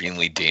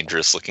 extremely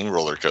dangerous looking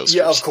roller coasters.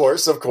 Yeah, of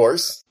course.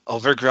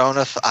 Overgrown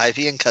with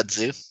ivy and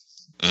kudzu.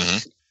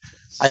 Mm-hmm.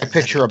 I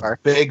picture a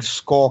big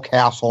skull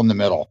castle in the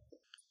middle.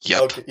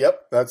 Yep. Okay,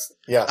 yep. That's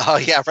Oh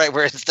yeah, right.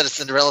 Where instead of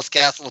Cinderella's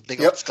castle, a big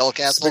old skull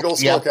castle. Big old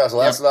skull castle.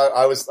 That's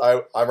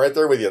what I'm right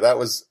there with you. That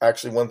was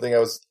actually one thing I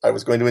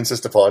was going to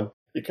insist upon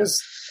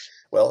because,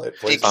 well, it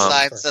big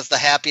sign says the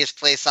happiest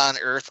place on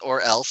earth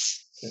or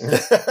else.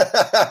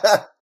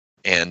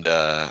 And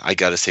I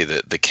got to say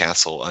that the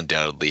castle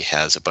undoubtedly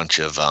has a bunch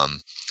of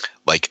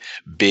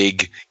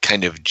big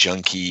kind of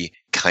junky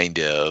kind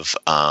of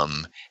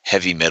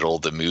heavy metal,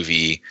 the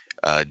movie,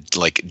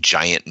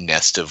 giant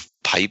nest of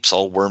pipes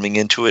all worming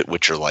into it,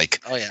 which are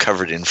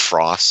covered in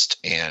frost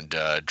and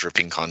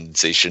dripping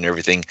condensation and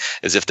everything,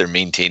 as if they're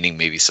maintaining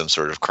maybe some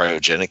sort of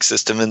cryogenic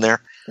system in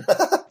there.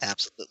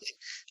 Absolutely.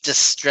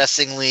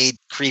 Distressingly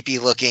creepy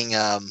looking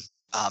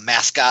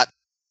mascot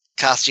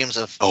costumes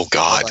of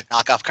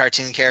knockoff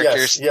cartoon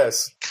characters.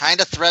 Yes.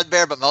 Kind of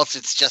threadbare, but most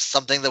it's just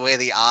something the way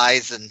the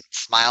eyes and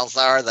smiles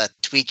are that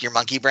tweak your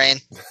monkey brain.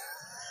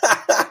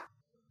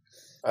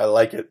 I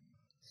like it.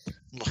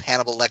 Little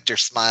Hannibal Lecter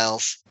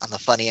smiles on the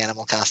funny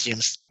animal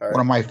costumes. Right.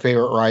 One of my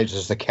favorite rides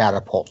is the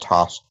catapult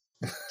toss.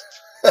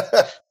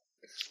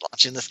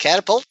 Launching this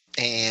catapult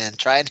and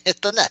try and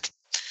hit the net.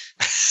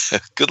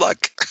 Good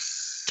luck.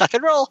 Duck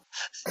and roll.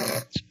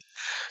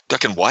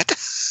 Duck and what?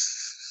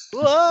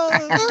 Whoa!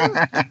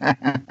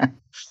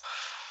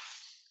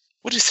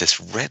 What is this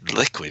red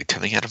liquid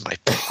coming out of my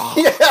paw?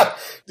 Yeah,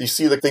 you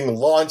see the thing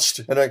launched,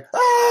 and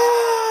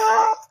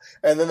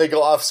and then they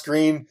go off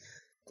screen.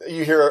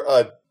 You hear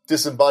a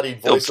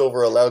disembodied voice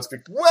over a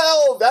loudspeaker.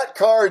 Well, that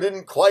car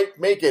didn't quite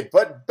make it,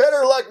 but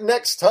better luck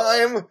next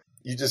time.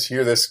 You just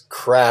hear this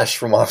crash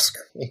from off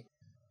screen.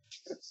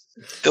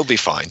 They'll be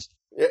fine,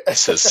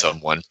 says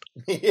someone.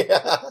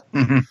 Yeah.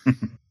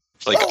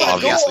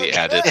 Obviously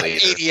added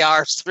later.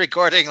 ADR's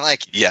recording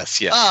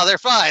Yes. Oh, they're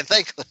fine,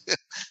 thankfully.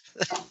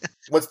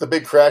 Once the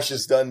big crash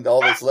is done,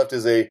 all that's left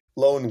is a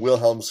lone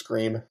Wilhelm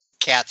scream.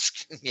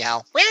 Cats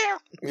meow.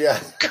 Yeah.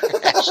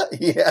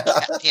 Yeah.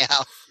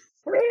 Meow.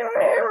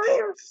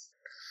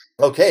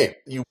 Okay,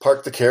 you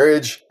park the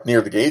carriage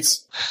near the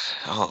gates.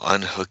 I'll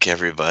unhook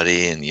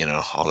everybody and,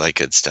 all that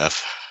good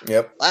stuff.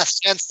 Yep.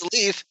 Last chance to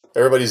leave.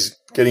 Everybody's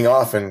getting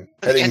off and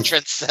heading...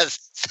 Entrance says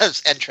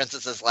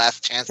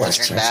last chance to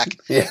turn back.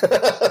 Yeah.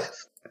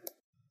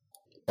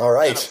 All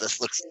right. This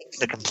looks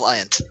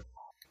compliant.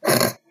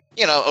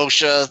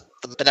 OSHA,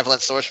 the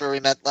benevolent source where we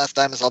met last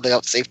time, is all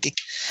about safety.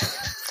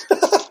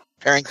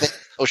 Pairing thing.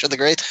 OSHA the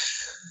Great.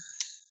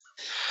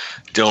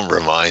 Don't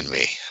remind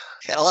me.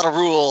 Got a lot of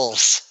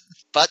rules,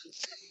 but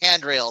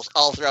handrails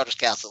all throughout his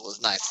castle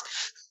is nice.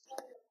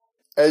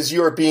 As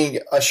you are being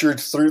ushered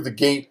through the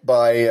gate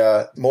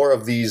by more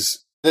of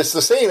these, it's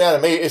the same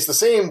it's the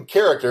same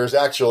characters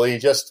actually,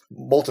 just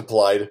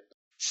multiplied.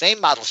 Same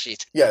model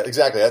sheet. Yeah,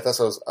 exactly. That's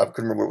what I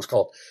couldn't remember what it was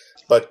called.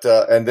 But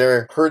and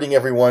they're herding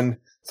everyone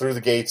through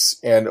the gates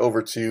and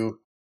over to.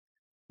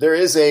 There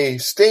is a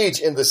stage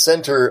in the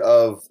center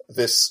of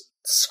this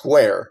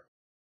square,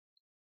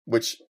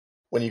 which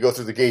when you go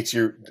through the gates,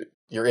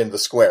 you're in the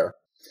square,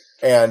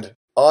 and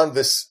on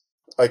this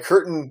a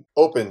curtain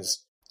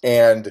opens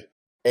and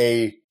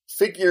a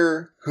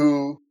figure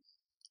who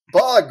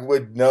Bog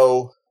would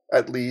know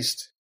at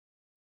least.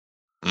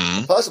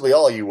 Mm-hmm. Possibly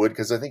all of you would,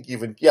 because I think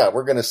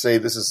we're going to say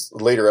this is a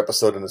later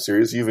episode in the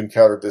series. You've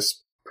encountered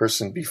this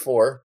person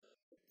before.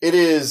 It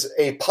is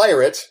a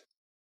pirate,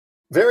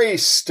 very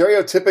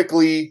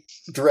stereotypically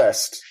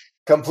dressed,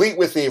 complete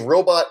with a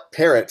robot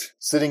parrot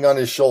sitting on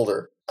his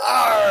shoulder.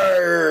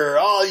 Arr!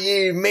 All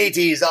ye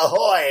mateys,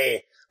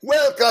 ahoy!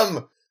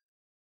 Welcome!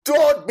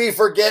 Don't be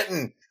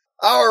forgetting,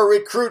 our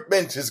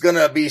recruitment is going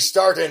to be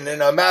starting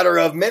in a matter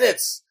of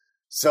minutes.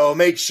 So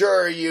make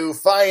sure you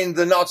find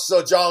the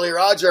not-so-jolly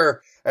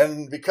Roger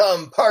and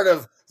become part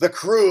of the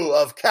crew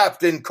of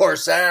Captain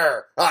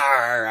Corsair.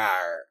 Arr,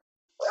 arr.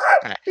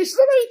 He's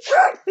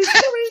silly! He's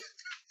silly!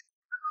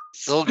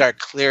 Zolgar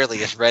clearly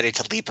is ready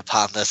to leap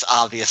upon this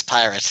obvious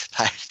pirate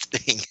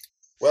thing.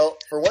 Well,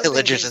 for one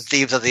pillagers and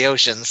thieves of the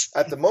oceans.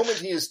 At the moment,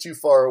 he is too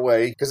far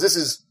away, because this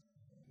is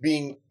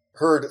being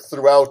heard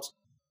throughout,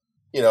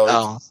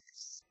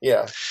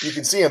 Yeah, you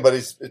can see him, but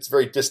it's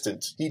very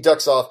distant. He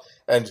ducks off,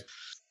 and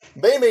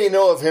they may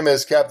know of him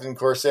as Captain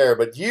Corsair,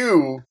 but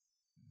you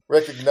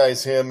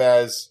recognize him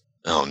as...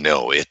 Oh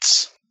no,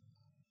 it's...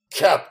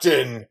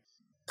 Captain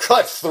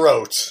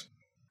Cutthroat,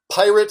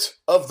 Pirate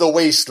of the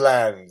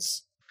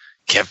Wastelands.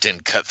 Captain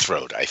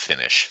Cutthroat, I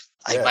finish.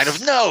 I might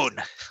have known.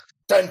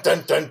 Dun,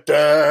 dun, dun,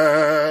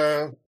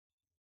 dun.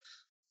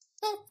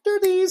 After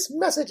these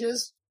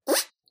messages,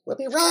 we'll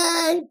be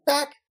right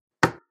back.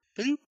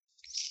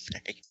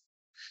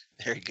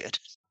 Very good.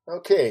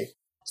 Okay,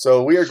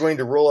 so we are going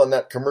to roll on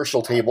that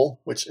commercial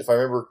table, which, if I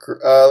remember,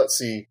 let's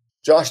see.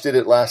 Josh did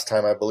it last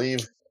time, I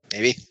believe.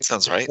 Maybe.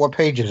 Sounds right. What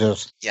page is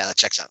this? Yeah, that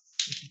checks out.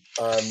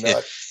 I'm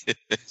not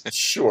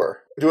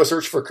sure. Do a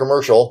search for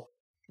commercial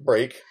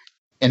break.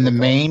 In the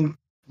main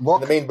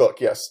book? In the main book,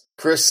 yes.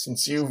 Chris,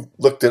 since you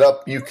looked it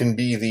up, you can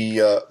be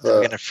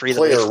the free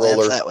player the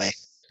roller that way.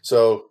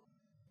 So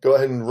go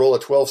ahead and roll a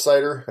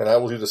 12-sider, and I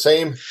will do the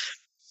same.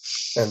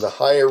 And the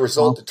higher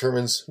result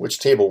determines which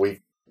table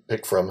we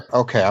pick from.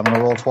 Okay, I'm going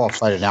to roll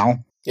 12-sided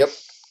now. Yep.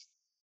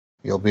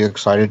 You'll be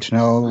excited to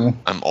know.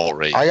 I'm all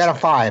ready. I got a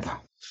 5.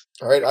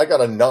 All right, I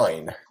got a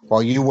 9.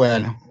 Well, you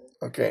win.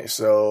 Okay,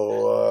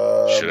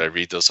 so... Should I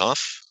read those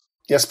off?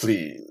 Yes,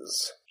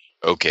 please.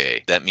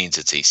 Okay, that means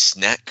it's a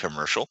snack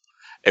commercial.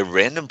 A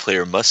random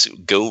player must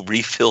go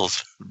refill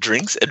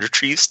drinks and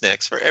retrieve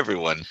snacks for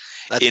everyone.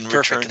 That's in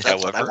perfect, return, that's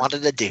however, what I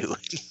wanted to do.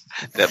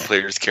 that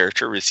player's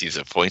character receives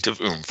a point of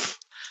oomph.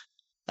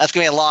 That's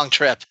going to be a long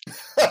trip.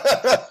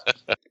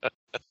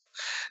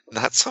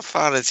 Not so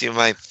far as you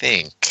might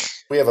think.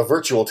 We have a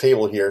virtual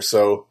table here,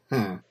 so...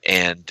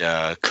 And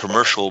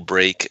commercial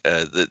break,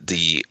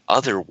 the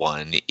other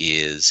one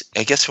is,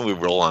 I guess when we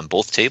roll on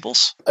both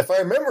tables? If I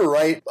remember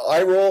right,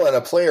 I roll and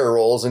a player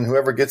rolls, and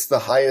whoever gets the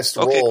highest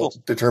roll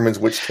determines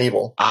which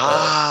table.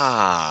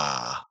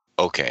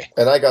 Okay.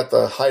 And I got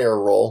the higher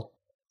roll.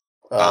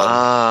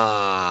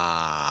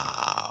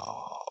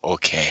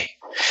 Okay.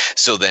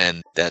 So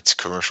then that's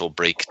commercial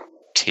break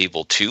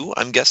table 2,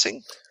 I'm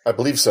guessing? I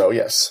believe so,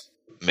 yes.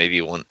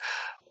 Maybe one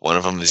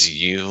of them is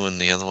you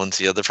and the other one's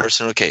the other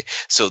person. Okay,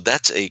 so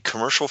that's a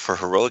commercial for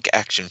heroic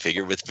action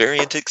figure with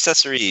variant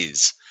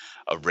accessories.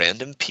 A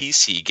random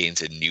PC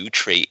gains a new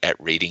trait at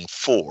rating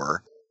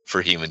 4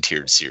 for Human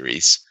Tiered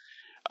Series.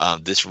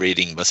 This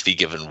rating must be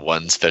given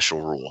one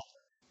special rule.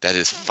 That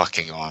is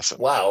fucking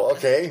awesome. Wow,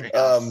 okay.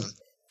 I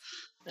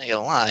ain't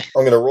gonna lie.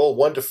 I'm going to roll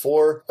 1 to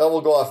 4.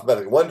 We'll go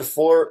alphabetically. 1 to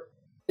 4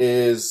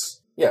 is,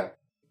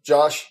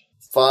 Josh.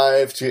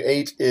 5 to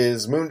 8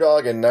 is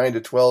Moondog, and 9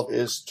 to 12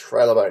 is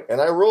Trilobite.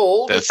 And I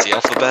rolled... That's the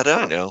alphabet,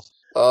 I know.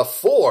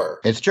 4.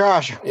 It's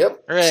Josh.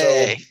 Yep.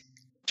 Hooray.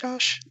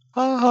 Josh.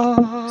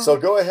 So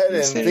go ahead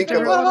and think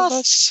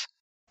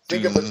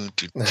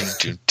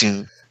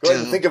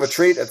of a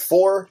trait at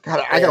 4.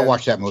 God, I gotta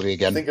watch that movie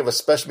again. Think of a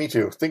special... Me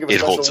too. Think of a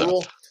It holds special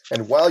rule. up.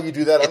 And while you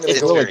do that, I'm going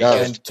to go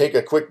and take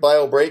a quick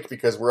bio break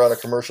because we're on a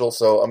commercial,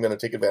 so I'm going to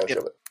take advantage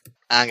of it.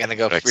 I'm going to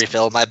go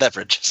refill my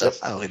beverage, so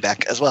I'll be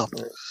back as well.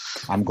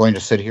 I'm going to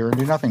sit here and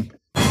do nothing.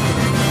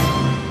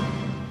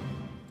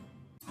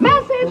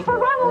 Message for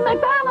Ronald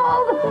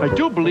McDonald! I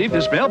do believe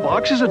this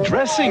mailbox is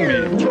addressing me.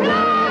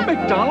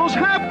 McDonald's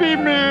Happy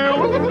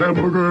Meal!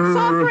 Hamburger!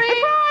 Soft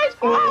drink!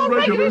 All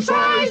regular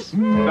size!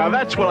 Now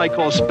that's what I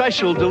call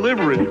special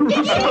delivery.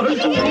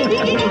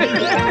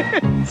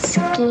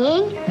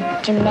 Skiing?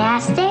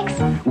 Gymnastics?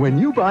 When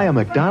you buy a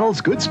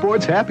McDonald's Good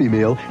Sports Happy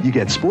Meal, you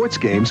get sports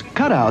games,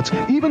 cutouts,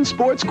 even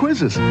sports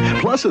quizzes,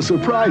 plus a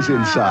surprise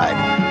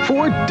inside.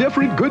 4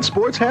 different Good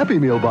Sports Happy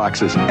Meal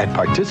boxes at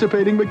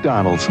participating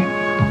McDonald's.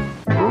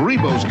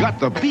 Rebo's got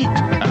the beat,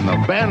 and the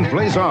band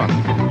plays on.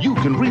 You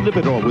can relive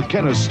it all with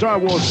Kenner's Star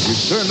Wars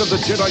Return of the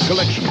Jedi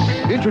Collection.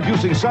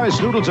 Introducing Size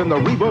Noodles and the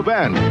Rebo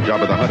Band.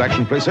 Jabba the Hutt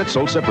action playset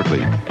sold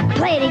separately.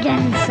 Play it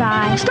again,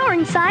 Size.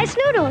 Starring Size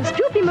Noodles,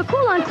 Droopy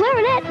McCool on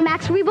clarinet,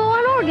 Max Rebo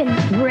on organ.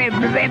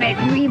 Ribbit,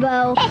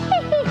 Rebo.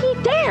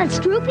 Dance,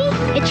 Droopy.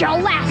 It's your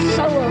last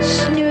solo,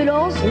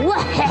 Snoodles.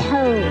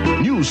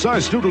 Whoa. New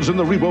Size Noodles and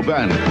the Rebo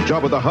Band.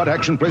 Jabba the Hutt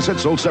action playset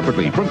sold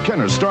separately from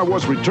Kenner's Star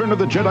Wars Return of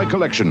the Jedi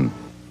Collection.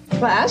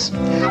 Class,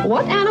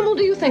 what animal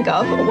do you think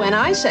of when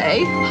I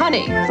say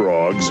honey?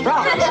 Frogs.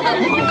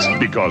 Frogs.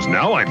 Because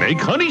now I make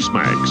Honey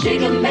Smacks.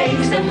 Diggum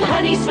makes them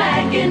honey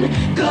smacking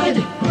good.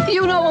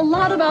 You know a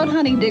lot about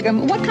honey,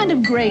 Diggum. What kind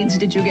of grades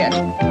did you get?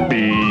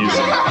 B's.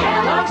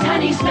 Kellogg's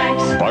Honey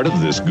Smacks. Part of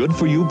this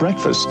good-for-you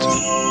breakfast.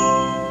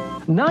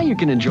 Now you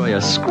can enjoy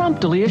a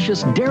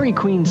scrumptious Dairy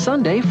Queen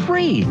sundae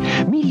free.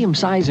 Medium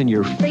size in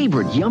your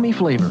favorite yummy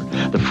flavor.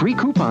 The free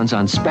coupons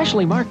on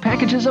specially marked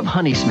packages of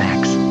Honey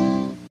Smacks.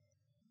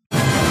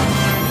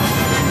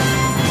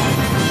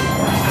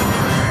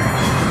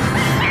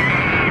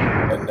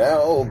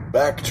 now,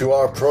 back to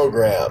our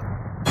program.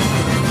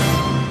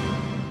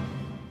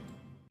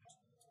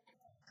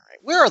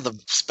 Where are the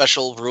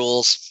special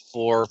rules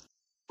for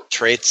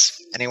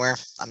traits anywhere?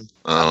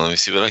 Let me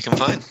see what I can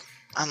find.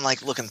 I'm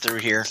like looking through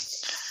here.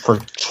 For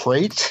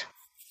traits?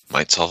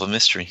 Might solve a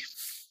mystery.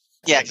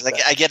 Yeah, because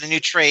I get a new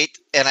trait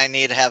and I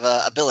need to have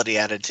an ability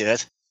added to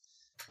it.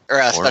 Or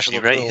a special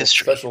rule.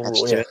 History. Special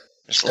rule, yeah.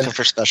 Just looking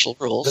for special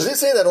rules. Does it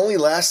say that only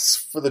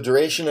lasts for the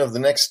duration of the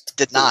next...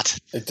 Did not.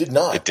 It did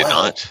not. It did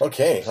not.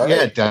 Okay. All Yeah,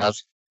 right. it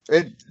does.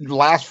 It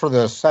lasts for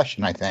the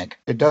session, I think.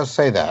 It does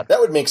say that. That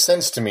would make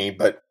sense to me,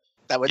 but...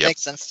 That would make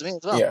sense to me as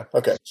well. Yeah,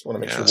 okay. Just want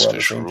to make sure we're on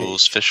the same page.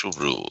 Special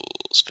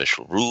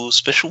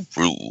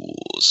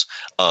rules.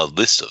 A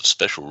list of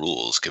special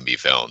rules can be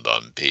found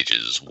on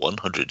pages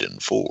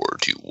 104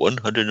 to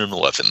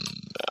 111.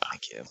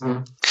 Thank you.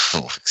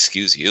 Oh,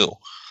 excuse you.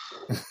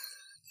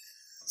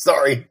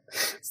 Sorry.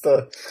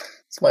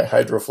 It's my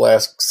hydro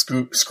flask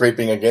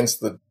scraping against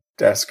the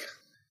desk.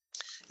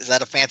 Is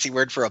that a fancy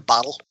word for a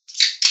bottle?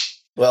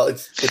 Well,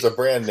 it's a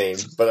brand name,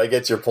 but I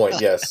get your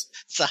point, yes.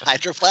 It's a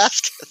hydro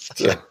flask?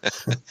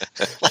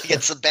 Like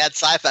it's a bad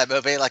sci-fi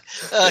movie. Like,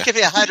 give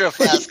me a hydro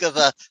flask of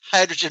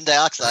hydrogen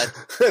dioxide.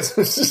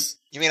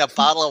 You mean a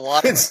bottle of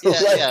water?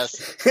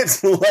 Yes.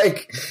 It's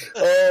like,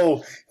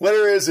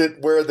 where is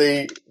it where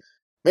they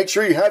make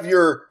sure you have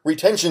your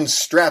retention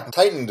strap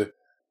tightened?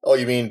 Oh,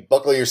 you mean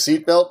buckle your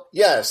seatbelt?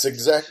 Yes,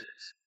 exactly.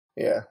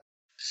 Yeah.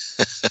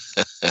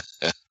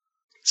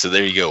 So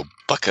there you go.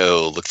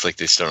 Bucko looks like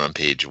they start on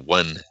page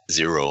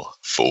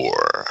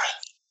 104.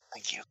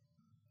 Thank you.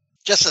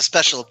 Just a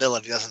special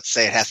ability doesn't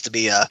say it has to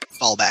be a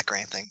fallback or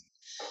anything.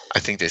 I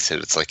think they said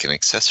it's like an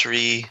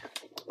accessory.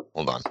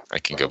 Hold on. I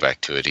can go back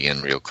to it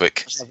again real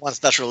quick. There's one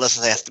special list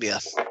that has to be a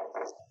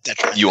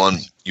detriment.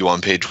 You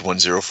on page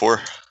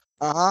 104?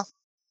 Uh-huh.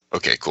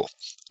 Okay, cool.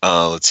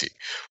 Let's see.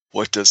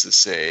 What does it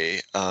say?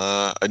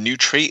 A new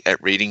trait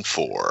at rating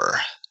 4.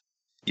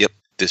 Yep,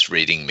 this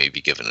rating may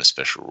be given a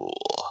special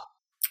rule.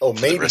 Oh,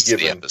 for maybe the rest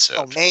given. Of the episode.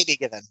 Oh, maybe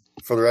given.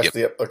 For the rest of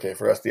the for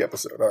the rest of the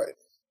episode. All right.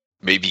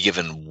 Maybe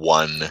given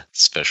one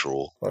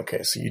special.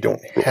 Okay, so you don't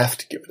have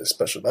to give it a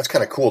special. That's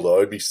kind of cool, though.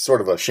 It'd be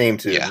sort of a shame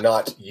to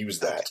not use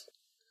that.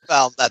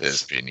 Well, That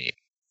is pretty neat.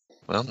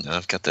 Well, now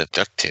I've got the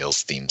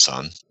DuckTales theme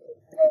song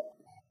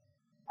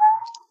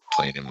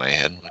playing in my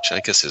head, which I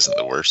guess isn't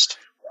the worst.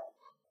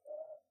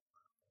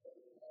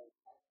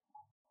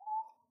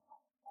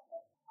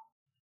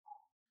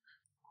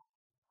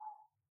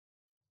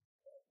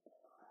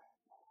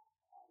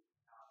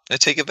 I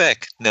take it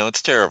back. No,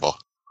 it's terrible.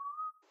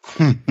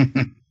 I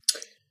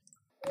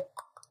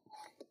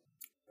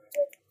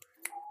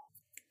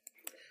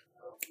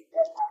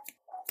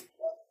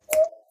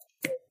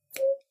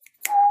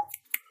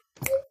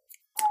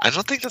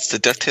don't think that's the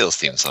DuckTales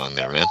theme song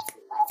there, man.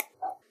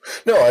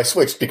 No, I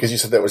switched because you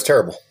said that was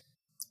terrible.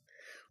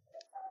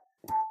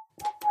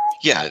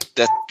 Yeah,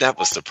 that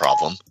was the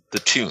problem. The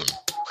tune.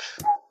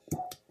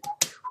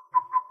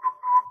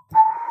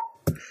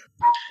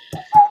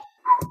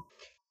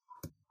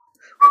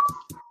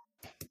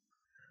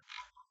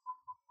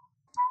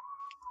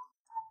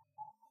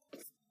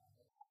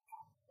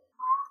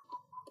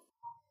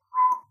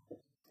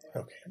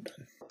 Okay, I'm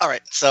done. All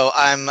right, so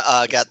I'm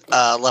got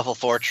level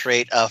 4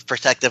 trait of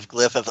protective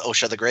glyph of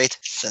Osha the Great,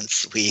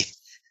 since we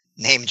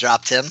name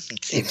dropped him.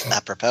 It seems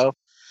apropos.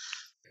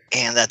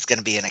 And that's going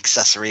to be an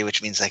accessory,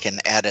 which means I can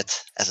add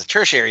it as a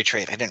tertiary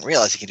trait. I didn't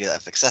realize you could do that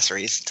with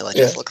accessories until I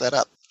just looked that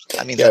up.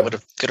 That means I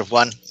could have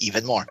won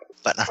even more,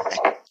 but no.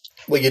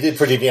 Well, you did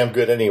pretty damn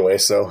good anyway,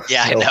 so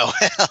yeah, I know.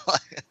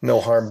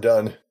 No harm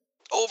done.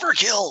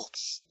 Overkill.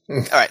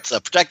 All right, so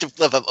protective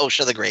glyph of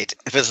Osha the Great.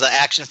 If it's the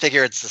action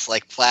figure, it's this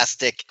like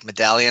plastic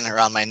medallion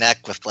around my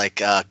neck with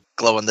like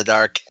glow in the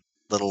dark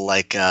little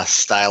like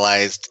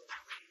stylized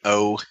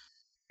O.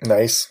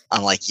 Nice.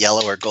 On like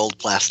yellow or gold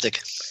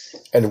plastic.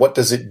 And what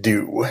does it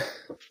do?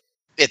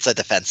 It's a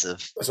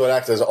defensive. So it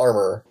acts as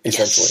armor,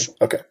 essentially. Yes.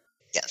 Okay.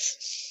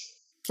 Yes.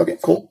 Okay,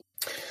 cool.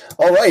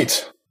 All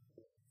right.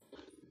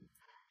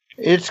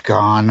 It's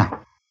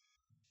gone.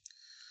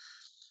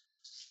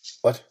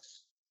 What?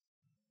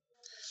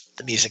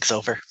 The music's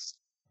over.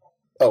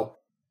 Oh.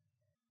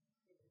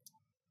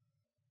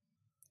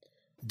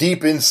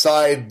 Deep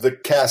inside the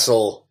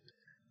castle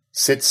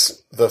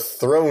sits the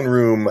throne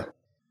room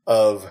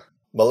of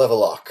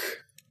Malevolok.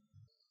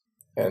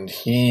 And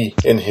he,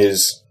 in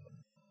his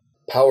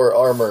power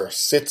armor,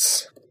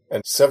 sits,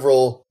 and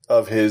several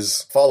of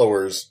his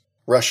followers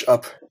rush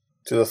up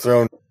to the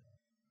throne.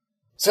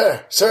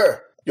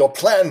 Sir, your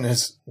plan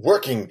is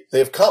working. They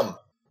have come.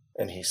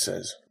 And he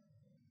says,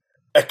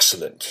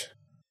 excellent.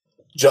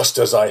 Just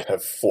as I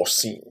have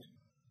foreseen.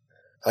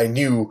 I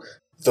knew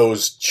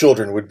those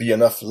children would be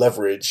enough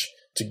leverage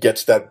to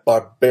get that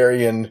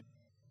barbarian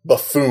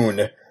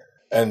buffoon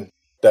and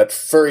that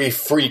furry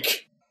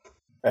freak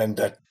and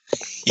that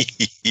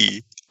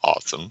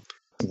awesome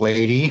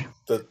lady.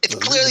 It's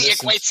clearly you're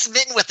quite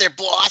smitten with their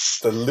boss.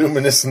 The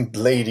luminescent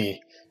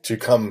lady to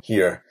come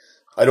here.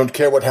 I don't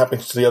care what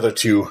happens to the other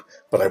two,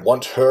 but I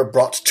want her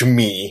brought to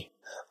me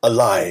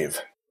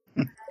alive.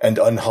 and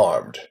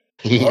unharmed.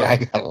 Yeah, I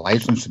got a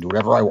license to do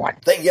whatever I want.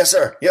 Yes,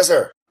 sir. Yes,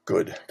 sir.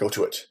 Good. Go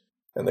to it.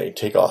 And they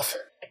take off.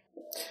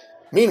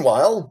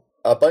 Meanwhile,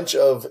 a bunch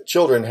of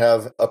children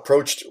have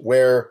approached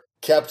where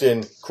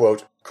Captain,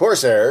 quote,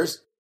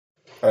 Corsairs,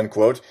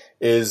 unquote,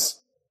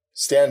 is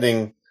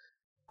standing.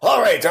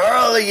 All right, are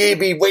all of ye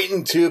be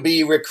waiting to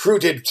be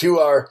recruited to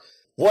our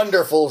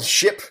wonderful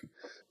ship,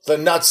 the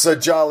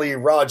Not-So-Jolly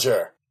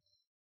Roger?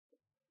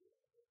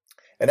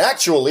 And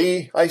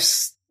actually,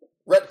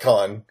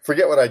 retcon,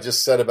 forget what I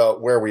just said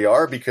about where we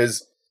are,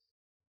 because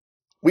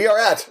we are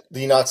at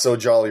the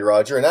Not-So-Jolly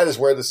Roger, and that is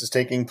where this is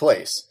taking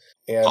place.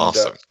 And,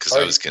 awesome, because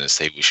I was going to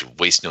say we should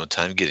waste no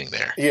time getting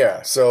there.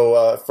 Yeah,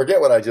 so forget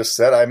what I just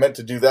said. I meant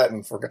to do that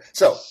and forgot.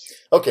 So,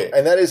 okay,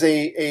 and that is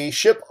a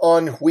ship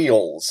on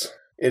wheels.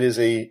 It is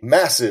a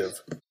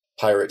massive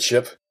pirate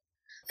ship,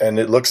 and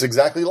it looks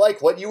exactly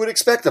like what you would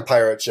expect a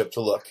pirate ship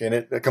to look. And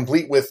it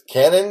complete with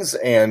cannons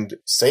and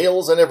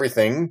sails and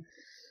everything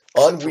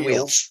on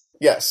wheels.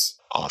 Yes.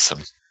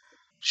 Awesome.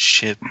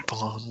 Ship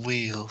on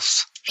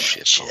wheels.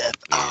 Ship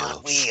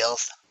on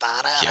wheels.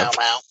 Yep.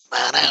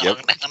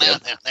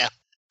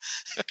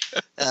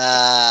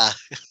 I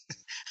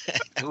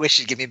wish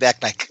you'd give me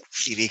back my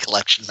CD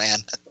collection, man.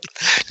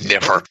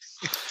 Never.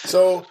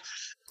 So,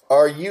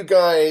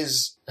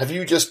 have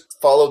you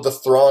just followed the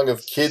throng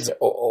of kids,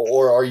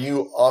 or are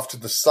you off to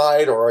the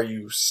side, or are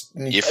you...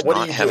 If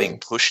not having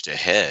pushed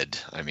ahead,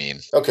 I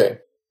mean... Okay.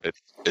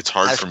 It's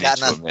hard for me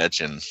to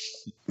imagine.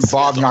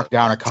 Bob knocked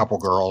down a couple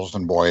girls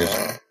and boys.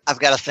 I've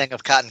got a thing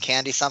of cotton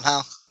candy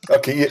somehow.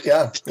 Okay,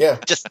 yeah.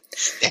 Just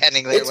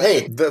standing there.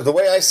 Hey, the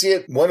way I see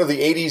it, one of the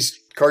 80s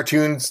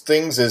cartoons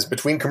things is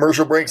between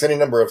commercial breaks, any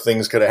number of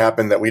things could have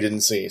happened that we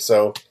didn't see.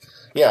 So,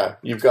 yeah,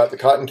 you've got the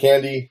cotton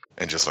candy.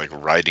 And just like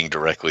riding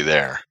directly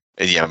there.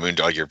 And yeah,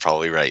 Moondog, you're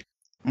probably right.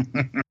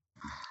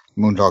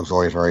 Moondog's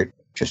always right.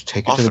 Just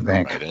take it to the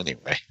bank. Right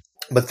anyway.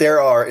 But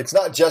it's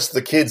not just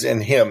the kids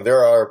and him.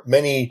 There are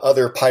many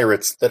other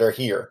pirates that are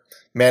here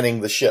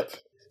manning the ship.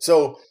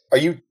 So, are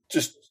you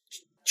just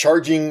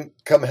charging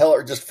come hell,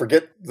 or just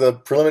forget the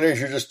preliminaries?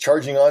 You're just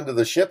charging onto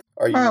the ship?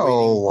 Are you?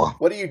 Oh.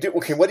 What do you do?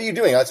 Okay, what are you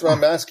doing? That's what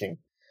I'm asking.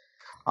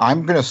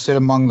 I'm going to sit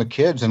among the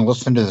kids and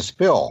listen to the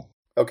spill.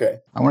 Okay.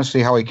 I want to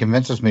see how he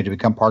convinces me to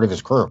become part of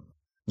his crew.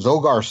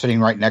 Zolgar's sitting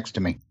right next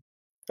to me.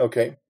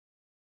 Okay.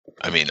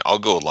 I mean, I'll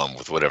go along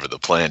with whatever the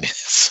plan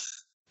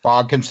is.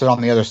 Bob can sit on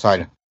the other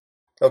side.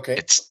 Okay.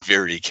 It's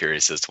very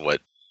curious as to what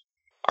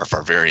our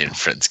barbarian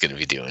friend's going to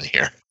be doing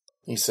here.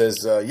 He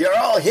says, you're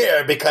all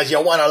here because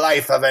you want a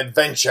life of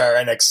adventure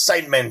and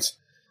excitement.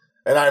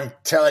 And I'm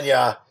telling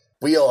you,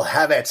 we'll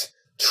have it.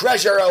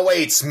 Treasure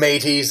awaits,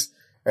 mateys.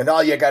 And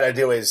all you gotta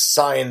do is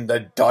sign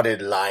the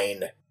dotted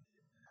line.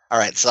 All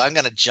right, so I'm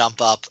going to jump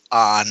up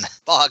on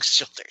Bog's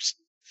shoulders.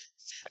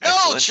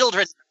 Excellent. No,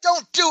 children,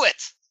 don't do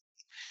it!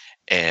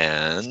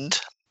 And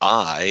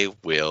I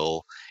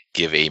will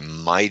give a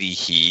mighty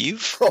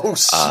heave. Oh,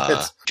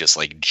 shit. Just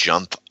like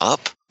jump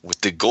up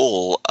with the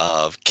goal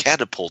of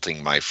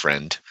catapulting my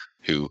friend,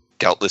 who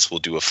doubtless will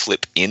do a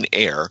flip in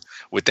air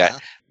with that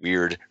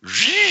weird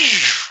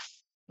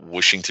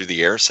whooshing through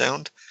the air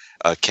sound,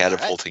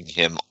 catapulting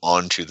him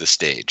onto the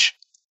stage.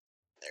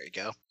 There you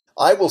go.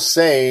 I will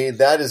say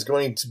that is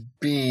going to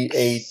be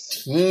a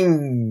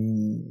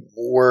teamwork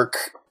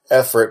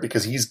effort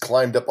because he's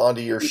climbed up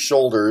onto your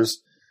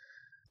shoulders.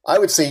 I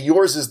would say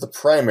yours is the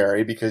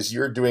primary because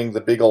you're doing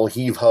the big old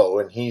heave-ho,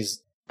 and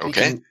he's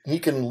okay. He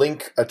can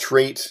link a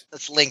trait.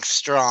 Let's link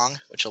strong,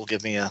 which will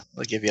give you a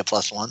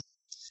 +1.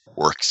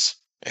 Works,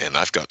 and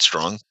I've got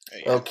strong.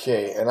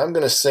 Okay, and I'm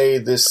going to say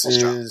this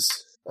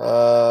is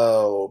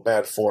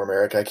bad form,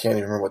 Eric. I can't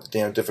even remember what the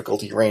damn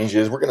difficulty range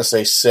is. We're going to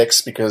say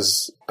 6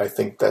 because I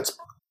think that's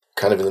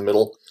kind of in the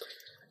middle,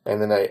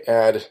 and then I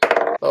add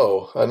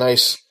a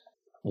nice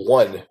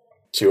 1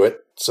 to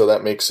it, so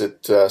that makes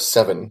it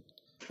 7.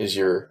 Is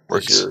your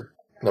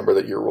number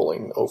that you're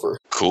rolling over.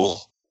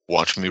 Cool.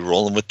 Watch me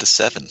rolling with the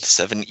 7.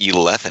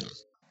 7-11.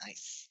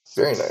 Nice.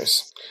 Very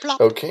nice. Plop.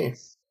 Okay.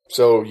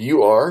 So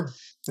you are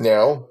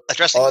now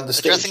on the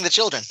stage. Addressing the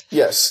children.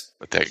 Yes.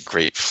 With that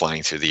great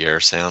flying through the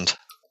air sound.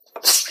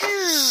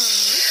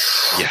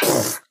 Yeah.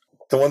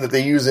 The one that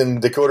they use in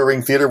Dakota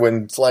Ring Theater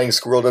when Flying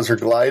Squirrel does her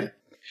glide?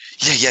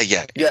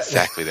 Yeah.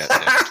 Exactly that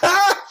sound.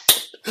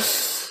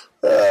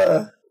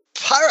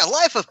 A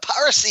life of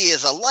piracy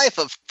is a life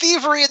of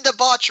thievery and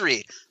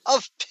debauchery,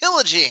 of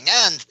pillaging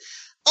and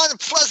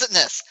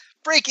unpleasantness,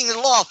 breaking the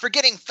law,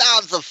 forgetting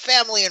vows of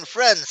family and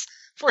friends,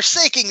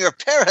 forsaking your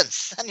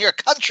parents and your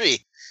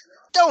country.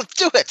 Don't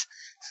do it.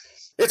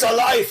 It's a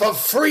life of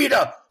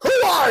freedom.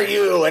 Who are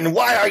you, and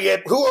why are you?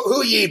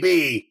 Who ye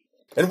be,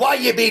 and why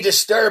ye be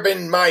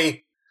disturbing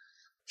my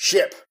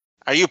ship?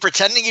 Are you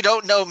pretending you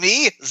don't know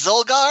me,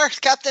 Zolgar,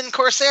 Captain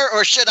Corsair,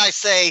 or should I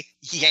say,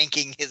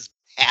 yanking his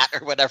hat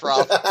or whatever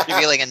off,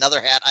 revealing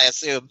another hat, I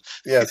assume.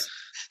 Yes.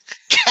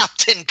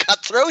 Captain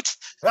Cutthroat?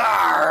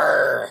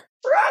 Arr!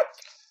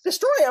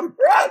 Destroy him!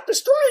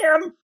 Destroy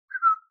him!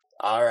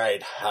 All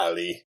right,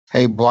 Holly.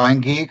 Hey,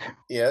 Blind Geek?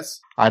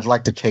 Yes? I'd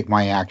like to take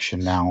my action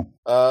now.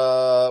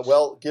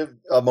 Well, give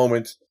a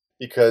moment.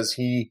 because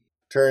he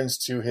turns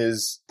to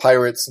his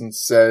pirates and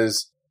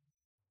says,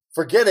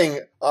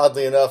 forgetting,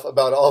 oddly enough,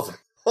 about all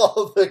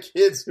the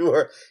kids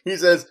he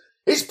says,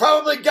 he's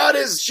probably got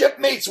his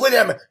shipmates with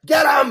him.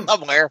 Get him!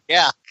 Somewhere,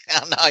 yeah. I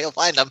don't know how you'll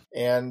find him.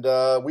 And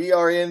we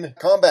are in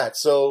combat.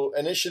 So,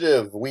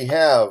 initiative,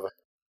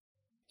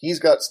 he's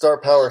got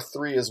star power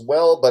 3 as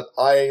well, but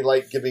I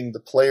like giving the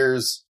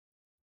players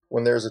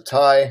when there's a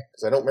tie,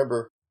 because I don't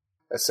remember,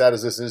 as sad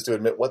as this is to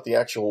admit, what the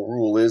actual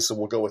rule is, so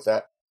we'll go with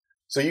that.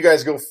 So you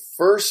guys go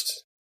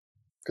first,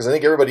 because I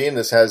think everybody in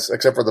this has,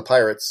 except for the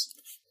pirates,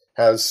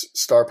 has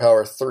star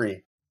power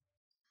 3.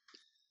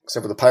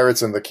 Except for the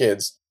pirates and the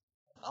kids.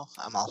 Well,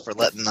 I'm all for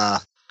letting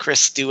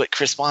Chris do what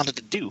Chris wanted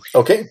to do.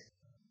 Okay.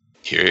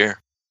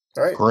 Here.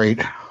 All right.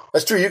 Great.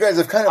 That's true. You guys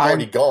have kind of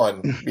already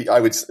gone.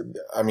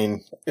 I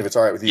mean, if it's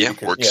all right with you. Yeah,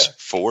 works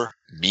for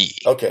me.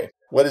 Okay.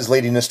 What is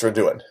Lady Nistra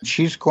doing?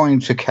 She's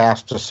going to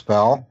cast a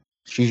spell.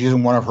 She's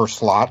using one of her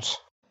slots,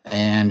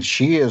 and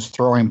she is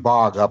throwing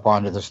Bog up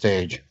onto the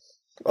stage.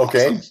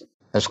 Okay. Awesome.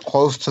 As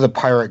close to the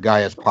pirate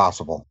guy as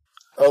possible.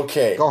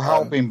 Okay. Go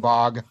help him,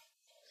 Bog.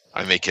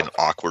 I make an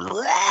awkward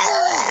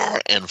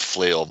and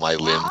flail my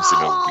limbs in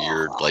a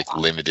weird,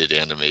 limited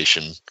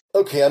animation.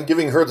 Okay, I'm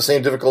giving her the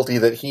same difficulty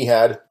that he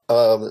had.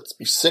 Let's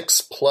be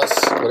 6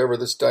 plus whatever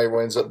this die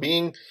ends up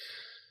being.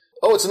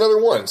 Oh, it's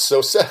another 1.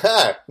 So,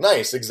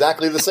 nice.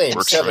 Exactly the same.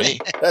 Works 7. for me.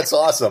 That's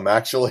awesome,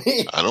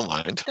 actually. I don't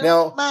mind.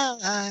 Now,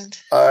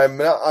 I'm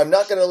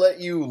not going to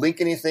let you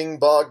link anything,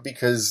 Bog,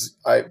 because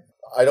I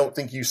don't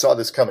think you saw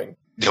this coming.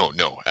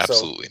 No,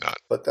 absolutely not.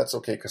 But that's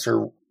okay, because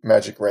her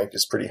magic rank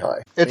is pretty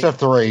high. It's a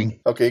 3.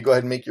 Okay, go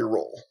ahead and make your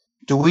roll.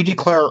 Do we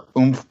declare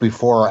oomph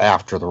before or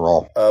after the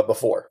roll?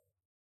 Before.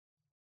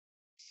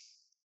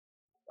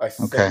 I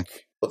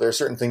think. But there are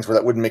certain things where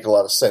that wouldn't make a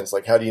lot of sense.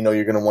 Like, how do you know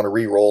you're going to want to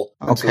re-roll?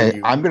 Okay,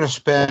 I'm going to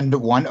spend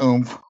 1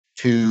 oomph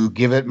to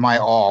give it my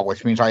all,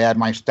 which means I add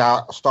my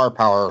star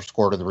power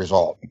score to the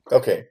result.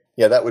 Okay,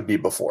 yeah, that would be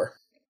before.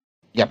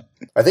 Yep.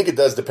 I think it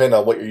does depend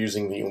on what you're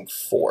using the oomph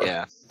for.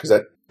 Yeah. Because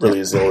that really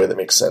is the only way that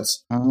makes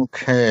sense.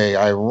 Okay,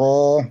 I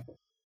roll,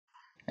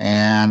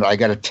 and I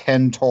got a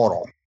 10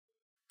 total.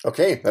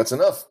 Okay, that's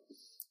enough.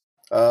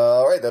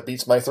 All right, that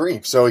beats my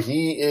 3. So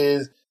he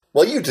is...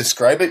 Well, you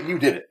describe it. You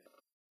did it.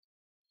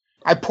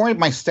 I point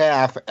my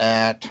staff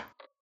at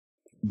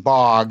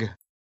Bog,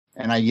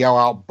 and I yell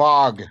out,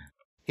 Bog,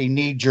 he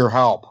needs your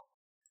help.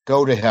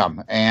 Go to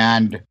him.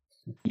 And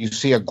you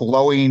see a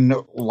glowing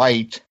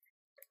light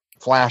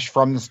flash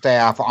from the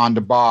staff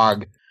onto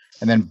Bog,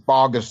 and then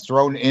Bog is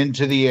thrown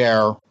into the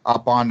air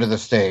up onto the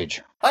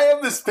stage. I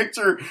have this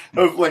picture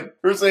of,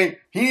 her saying,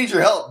 he needs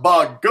your help,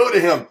 Bog. Go to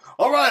him.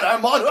 All right,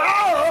 I'm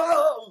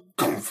on...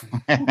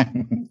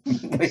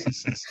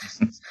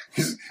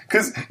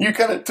 Because you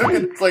kind of took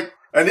it,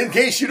 and in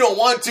case you don't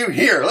want to,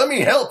 here, let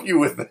me help you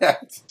with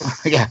that.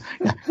 Yeah.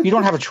 You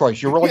don't have a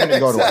choice. You're really going to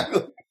go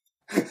to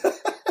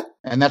him.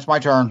 And that's my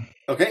turn.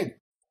 Okay.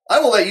 I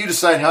will let you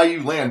decide how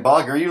you land,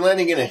 Bog. Are you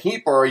landing in a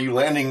heap or are you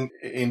landing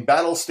in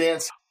battle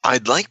stance?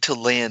 I'd like to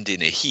land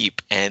in a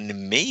heap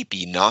and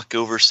maybe knock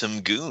over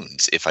some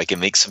goons if I can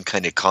make some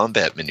kind of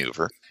combat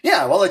maneuver.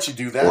 Yeah, I'll let you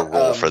do that. Or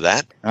roll for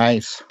that.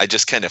 Nice. I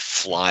just kind of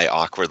fly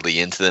awkwardly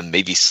into them,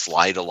 maybe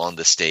slide along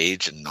the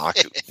stage and knock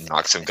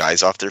some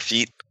guys off their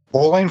feet.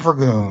 Bowling for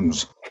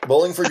goons.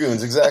 Bowling for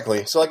goons,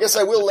 exactly. So I guess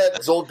I will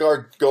let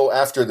Zolgar go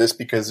after this,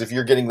 because if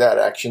you're getting that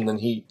action,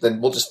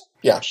 then we'll just...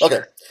 Yeah, okay.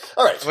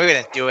 All right. We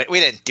didn't do it. We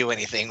didn't do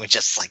anything. We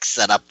just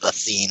set up the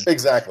scene.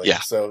 Exactly.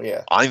 Yeah. So,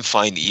 yeah. I'm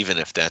fine even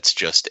if that's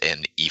just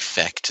an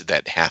effect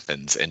that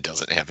happens and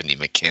doesn't have any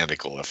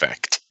mechanical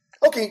effect.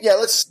 Okay, yeah,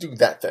 let's do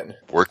that then.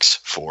 Works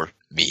for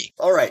me.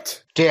 All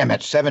right. Damn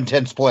it,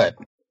 7-10 split.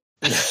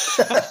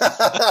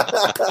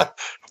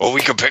 Well,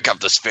 we can pick up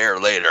the spare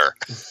later.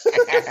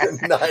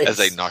 Nice. As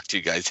I knock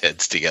 2 guys'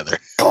 heads together.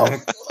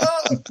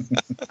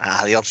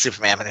 The old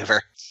Superman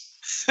maneuver.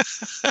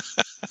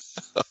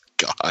 Oh,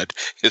 God.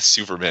 If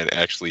Superman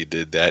actually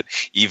did that,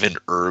 even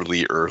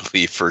early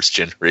first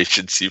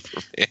generation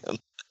Superman.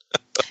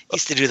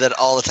 Used to do that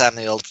all the time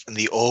in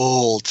the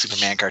old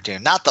Superman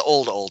cartoon. Not the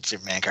old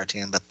Superman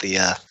cartoon, but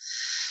the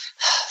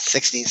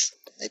 60s,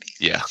 maybe?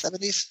 Yeah.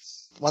 70s?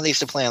 One they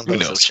used to play on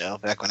Bozo Show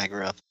back when I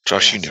grew up.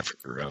 Josh, you never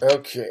grew up.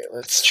 Okay,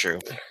 That's true.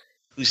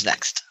 Who's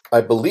next?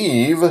 I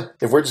believe,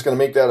 if we're just going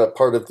to make that a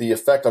part of the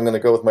effect, I'm going to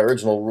go with my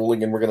original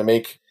ruling, and we're going to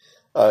make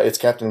it's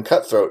Captain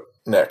Cutthroat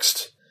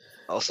next.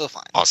 Also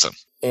fine. Awesome.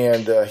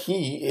 And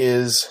he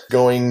is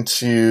going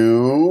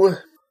to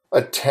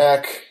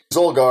attack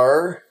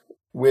Zolgar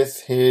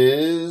with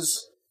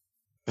his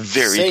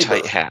very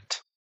saber. tight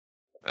hat.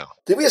 Oh.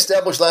 Did we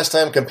establish last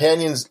time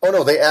companions? Oh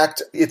no, they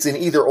act. It's an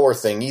either or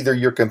thing. Either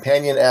your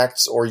companion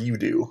acts or you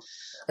do.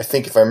 I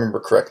think, if I remember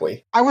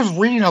correctly. I was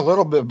reading a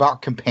little bit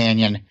about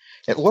companion.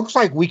 It looks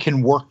like we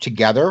can work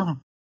together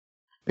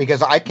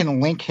because I can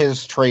link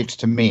his traits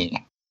to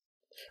me.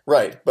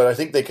 Right, but I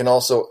think they can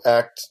also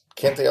act.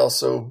 Can't they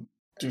also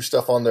do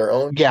stuff on their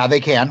own? Yeah, they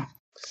can.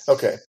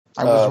 Okay.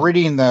 I was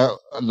reading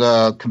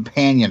the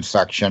companion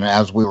section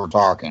as we were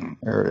talking.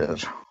 There it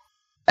is.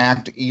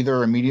 act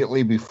either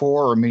immediately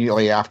before or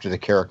immediately after the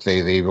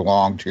character they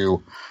belong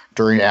to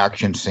during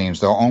action scenes,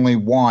 though only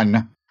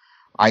one,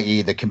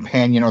 i.e. the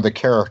companion or the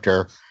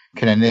character,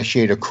 can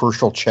initiate a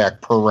crucial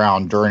check per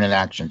round during an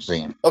action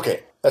scene.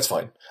 Okay, that's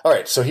fine. All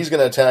right, so he's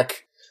going to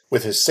attack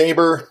with his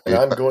saber, and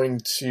I'm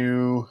going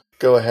to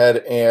go ahead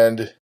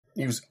and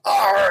use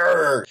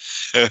R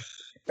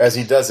as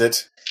he does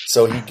it.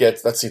 So he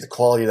gets, let's see, the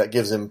quality that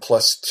gives him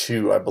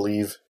 +2, I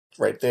believe,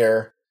 right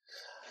there.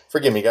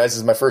 Forgive me, guys. This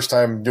is my first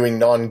time doing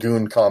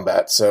non-goon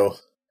combat, so...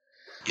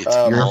 It's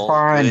all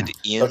good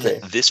in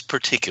this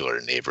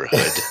particular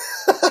neighborhood.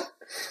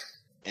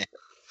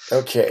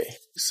 Okay.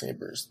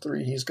 Saber's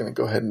 3. He's going to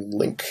go ahead and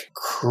link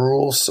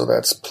Cruel, so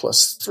that's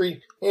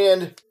 +3.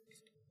 And...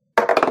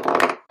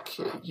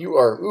 Okay, you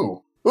are...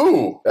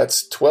 Ooh!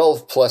 That's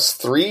 12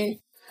 +3,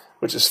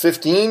 which is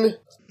 15,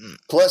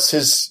 plus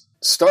his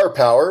star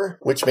power,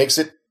 which makes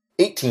it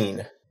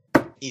 18.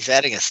 He's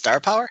adding a star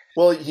power?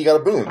 Well, he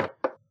got a boon.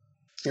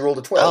 He rolled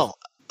a 12.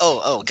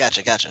 Oh,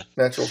 gotcha.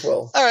 Natural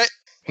 12. All right.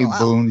 He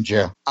booned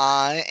you.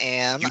 I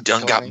am... You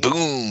done got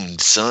booned,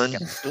 son.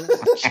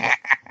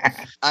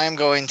 I am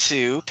going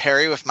to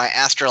parry with my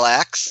Astral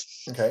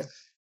Axe. Okay.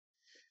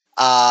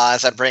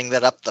 As I bring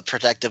that up, the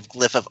protective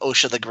glyph of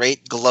Osha the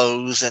Great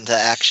glows into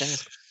action.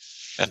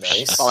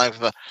 Nice. Following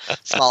with a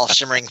small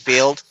shimmering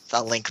field. So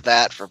I'll link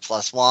that for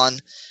 +1.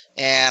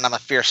 And I'm a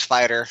fierce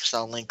fighter, so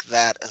I'll link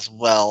that as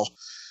well.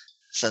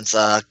 Since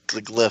the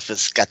glyph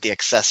has got the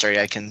accessory,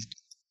 I can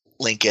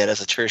link it as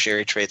a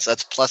tertiary trait, so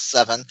that's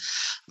 +7.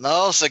 I'm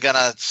also going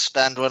to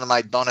spend one of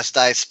my bonus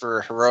dice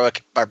for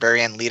Heroic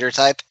Barbarian Leader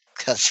type,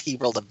 because he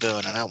rolled a boon,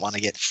 and I don't want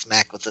to get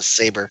smacked with the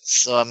saber.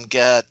 So I'm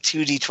got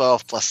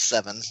 2d12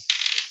 +7.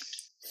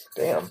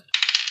 Damn.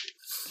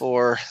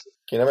 For...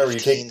 Okay, remember,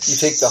 15, you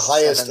take the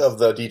highest 7. Of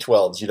the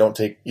d12s. You don't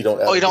add you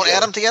don't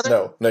add them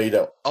together? No, you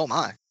don't. Oh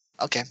my.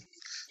 Okay.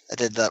 I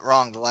did that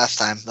wrong the last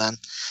time then.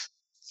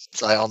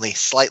 So I only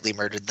slightly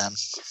murdered them.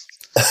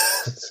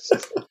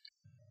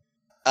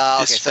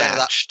 Okay,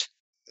 dispatched.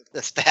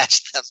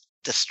 Dispatched them.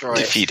 Destroyed.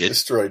 Defeated.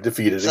 So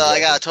exactly. I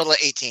got a total of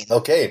 18.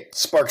 Okay.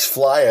 Sparks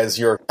fly as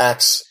your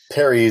axe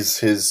parries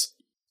his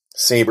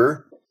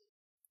saber.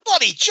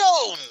 Bloody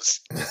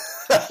Jones!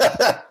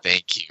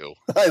 Thank you.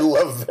 I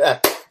love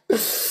that.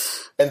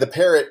 And the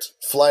parrot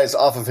flies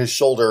off of his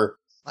shoulder.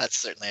 That's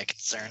certainly a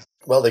concern.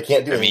 Well, they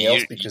can't do anything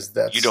else because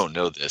that's... You don't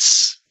know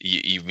this.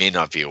 You may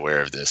not be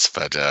aware of this,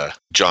 but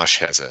Josh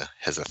has a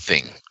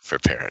thing for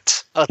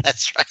parrots. Oh,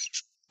 that's right.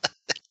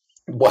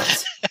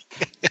 What?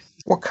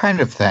 What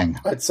kind of thing?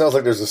 It sounds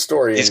like there's a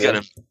story. He's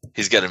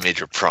got a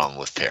major problem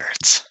with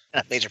parrots.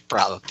 A major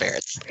problem with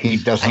parrots. He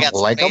doesn't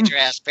like them? I got some major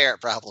ass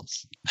parrot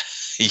problems.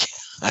 Yeah,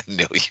 I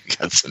know you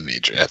got some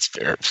major ass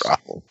parrot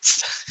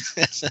problems.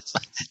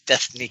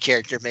 Destiny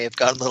character may have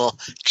gone a little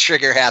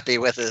trigger happy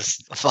with his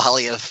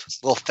volley of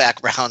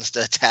Wolfpack rounds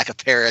to attack a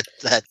parrot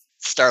that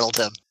startled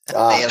him.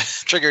 May have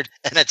triggered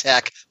an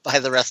attack by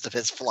the rest of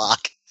his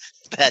flock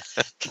that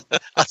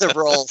other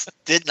rolls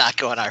did not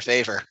go in our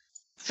favor.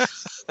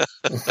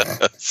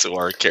 So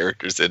our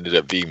characters ended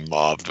up being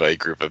mobbed by a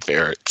group of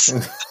parrots.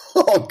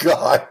 Oh,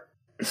 God.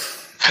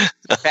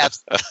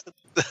 Perhaps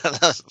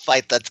the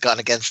fight that's gone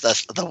against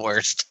us the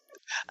worst.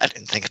 I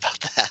didn't think about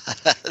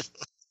that.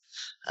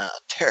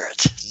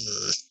 Parrot.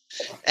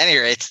 Any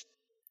rate.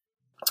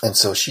 And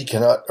so she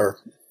cannot, or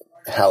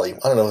Hallie,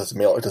 I don't know if it's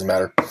male, it doesn't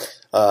matter.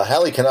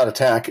 Hallie cannot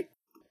attack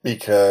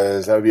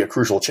because that would be a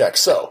crucial check.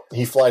 So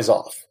he flies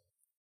off.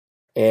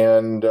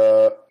 And,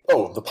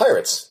 the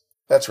pirates.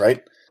 That's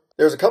right.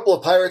 There's a couple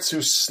of pirates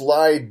who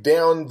slide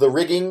down the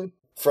rigging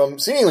from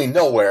seemingly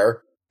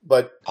nowhere,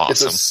 but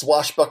It's a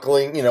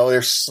swashbuckling,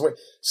 they're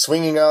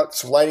swinging out,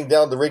 sliding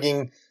down the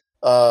rigging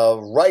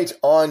right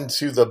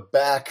onto the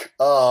back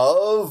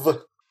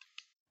of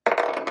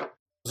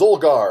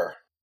Zolgar.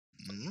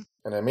 Mm-hmm.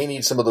 And I may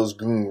need some of those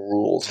goon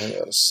rules. Hang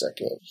on a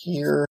second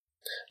here.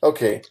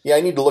 Okay, yeah,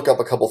 I need to look up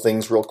a couple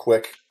things real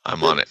quick.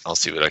 I'm on it. I'll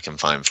see what I can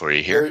find for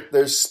you here.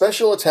 There's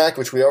special attack,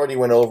 which we already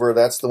went over.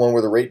 That's the one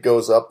where the rate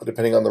goes up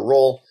depending on the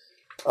roll.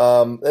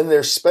 Then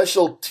their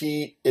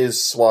specialty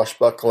is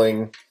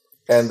swashbuckling,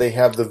 and they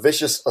have the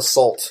vicious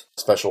assault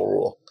special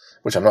rule,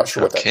 which I'm not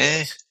sure what that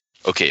means.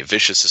 Okay,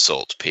 vicious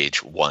assault,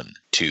 page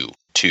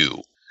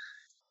 122.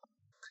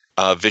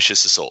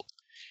 Vicious assault.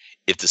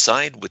 If the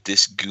side with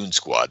this goon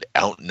squad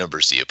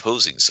outnumbers the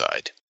opposing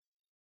side,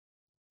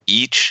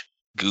 each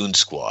goon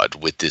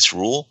squad with this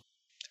rule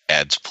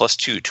adds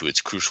 +2 to its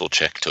crucial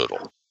check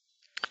total,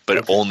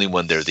 but only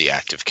when they're the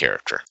active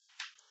character.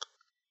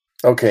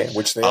 Okay,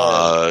 which they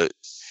are.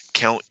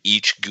 Count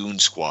each goon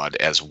squad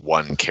as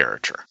one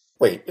character.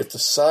 Wait, if the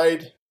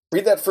side...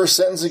 Read that first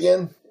sentence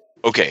again.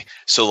 Okay,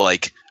 so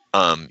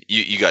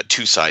you got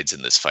two sides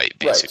in this fight,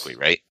 basically,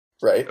 right?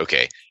 Right.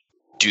 Okay.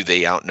 Do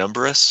they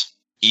outnumber us?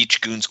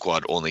 Each goon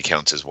squad only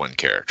counts as one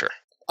character.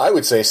 I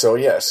would say so,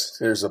 yes.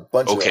 There's a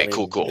bunch of... Okay,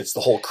 cool. It's the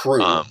whole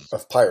crew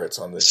of pirates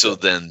on this. So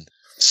then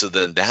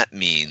that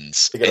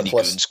means any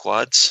goon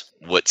squads,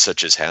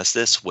 such as has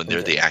this, when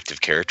they're the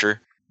active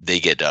character, they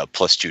get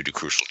 +2 to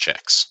crucial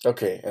checks.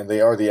 Okay, and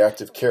they are the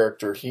active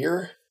character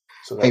here.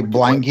 So hey,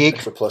 Blind Geek.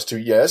 For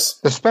 +2, yes.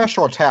 The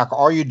special attack,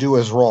 all you do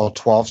is roll a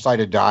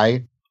 12-sided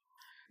die.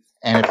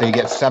 And if they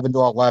get 7 to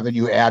 11,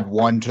 you add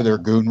 1 to their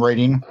goon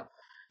rating.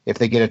 If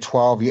they get a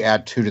 12, you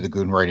add 2 to the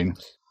goon rating.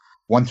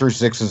 1 through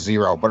 6 is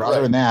 0. But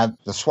other than that,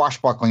 the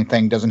swashbuckling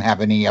thing doesn't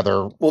have any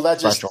other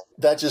special.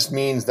 That just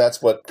means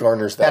that's what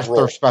garners that roll.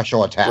 That's their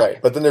special attack.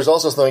 Right. But then there's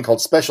also something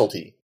called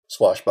specialty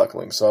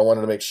swashbuckling. So I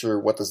wanted to make sure,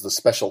 what does the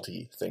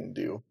specialty thing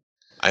do?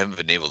 I haven't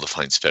been able to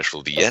find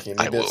specialty yet.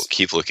 I will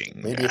keep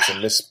looking. Maybe it's a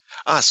miss.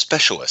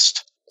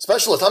 Specialist.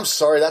 Specialist. I'm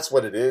sorry. That's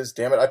what it is.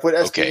 Damn it. I put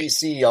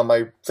SPEC on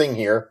my thing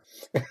here.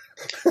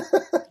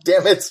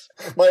 Damn it.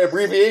 My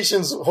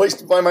abbreviation's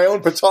hoisted by my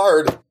own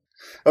petard.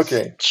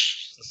 Okay.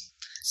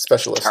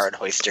 Specialist. Petard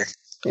hoister.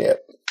 Yeah.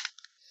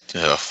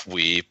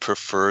 We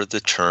prefer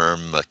the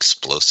term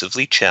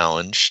explosively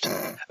challenged.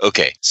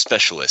 Okay.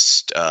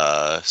 Specialist.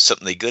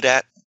 Something they good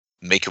at.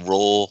 Make a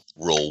roll.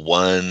 Roll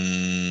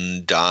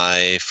 1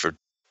 die for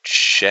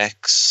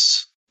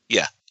checks.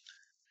 Yeah.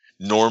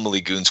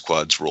 Normally goon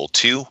squads roll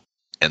 2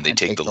 and they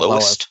take the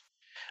lowest.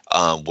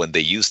 When they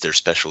use their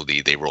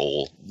specialty, they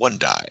roll 1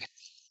 die.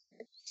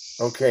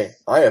 Okay.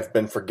 I have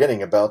been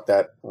forgetting about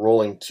that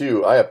rolling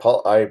 2.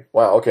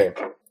 Wow, okay.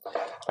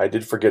 I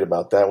did forget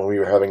about that when we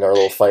were having our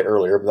little fight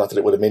earlier, but not that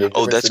it would have made a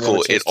difference. Oh, that's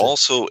cool.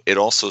 It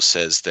also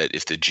says that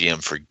if the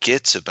GM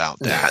forgets about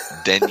that,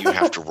 then you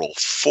have to roll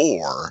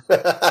 4.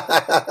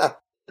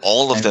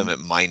 All of them at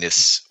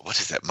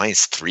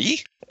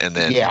 -3? And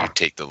then you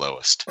take the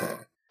lowest.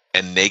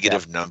 And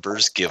negative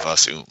numbers give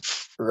us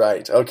oomph.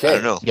 Right, okay. I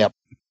don't know. Yep.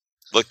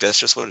 Look, that's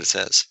just what it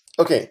says.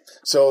 Okay,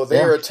 so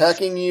they are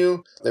attacking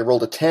you. They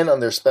rolled a 10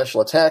 on their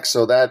special attack,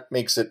 so that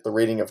makes it the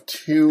rating of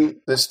 2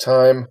 this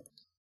time.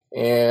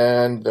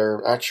 And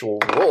their actual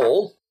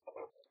roll...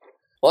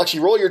 Well,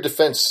 actually, roll your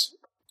defense.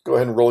 Go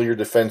ahead and roll your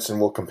defense,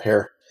 and we'll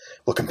compare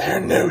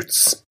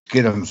notes.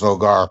 Get him,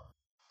 Zogar.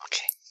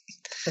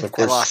 And of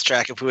course, I lost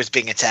track of who was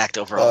being attacked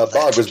overall.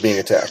 Bog was being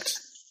attacked.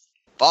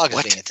 Bog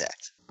was being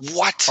attacked.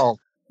 What? Oh,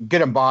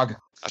 get him, Bog.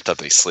 I thought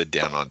they slid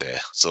down onto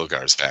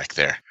Zolgar's back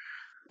there.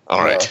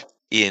 All right.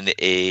 In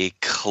a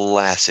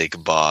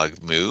classic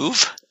Bog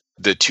move,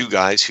 the 2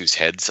 guys whose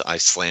heads I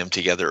slammed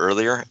together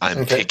earlier,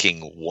 I'm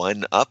picking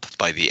one up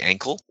by the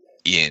ankle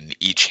in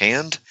each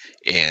hand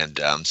and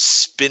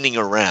spinning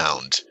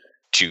around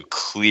to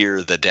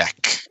clear the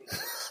deck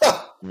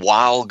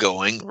while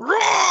going roar.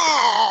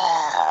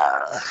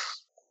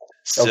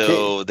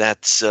 So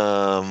that's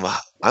I'm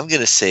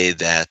going to say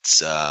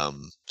that's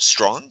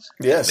strong.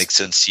 Yes. Makes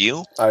sense to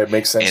you. It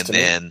makes sense to me.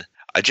 And then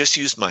I just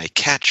used my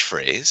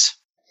catchphrase.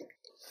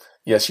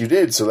 Yes, you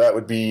did. So that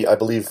would be, I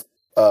believe,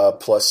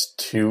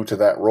 +2 to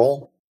that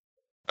roll.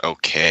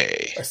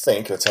 Okay. I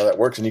think that's how that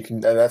works,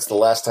 and that's the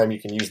last time you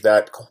can use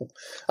that.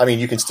 I mean,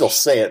 you can still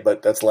say it,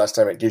 but that's the last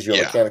time it gives you a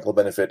mechanical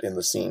benefit in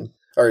the scene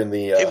or in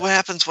the. Hey, what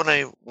happens when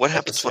I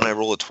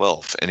roll a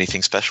 12?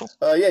 Anything special?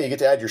 Yeah, you get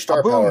to add your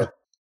star power.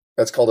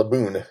 That's called a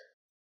boon.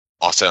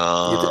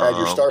 Awesome. You get to add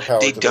your star power.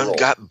 They to done the roll.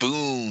 got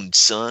booned,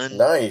 son.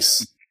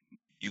 Nice.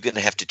 You're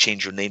gonna have to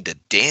change your name to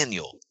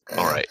Daniel.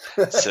 All right.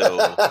 So.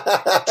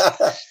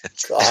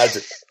 God.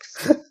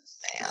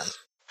 Man.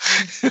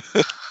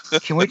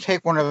 Can we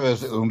take one of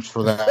those oomph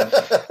for that?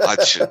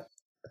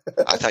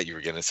 I thought you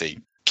were going to say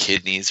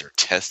kidneys or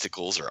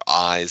testicles or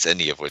eyes,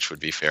 any of which would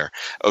be fair.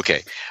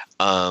 Okay.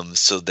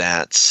 So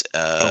that's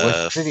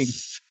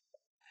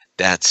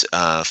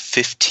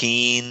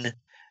 15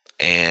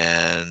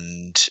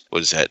 and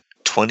what is that?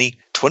 20?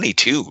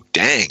 22.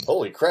 Dang.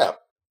 Holy crap.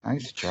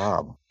 Nice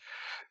job.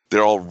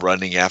 They're all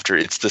running after.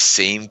 It's the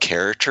same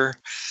character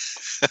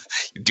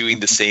doing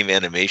the same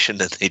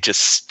animation, and they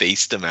just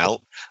spaced them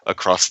out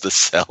across the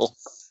cell.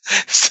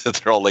 So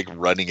they're all like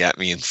running at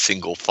me in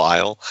single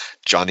file,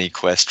 Johnny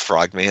Quest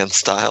Frogman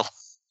style.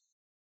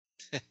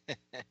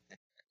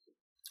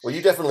 Well,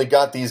 you definitely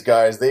got these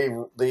guys. They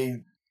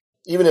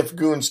even if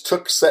goons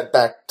took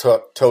setback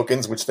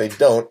tokens, which they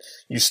don't,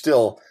 you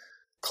still.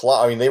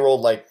 I mean, they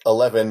rolled like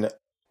 11,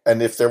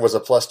 and if there was a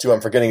 +2,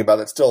 I'm forgetting about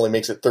it. Still only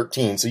makes it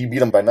 13. So you beat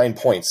them by 9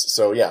 points.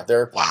 So yeah,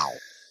 they're wow.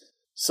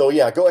 So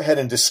yeah, go ahead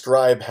and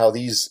describe how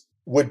these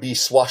would-be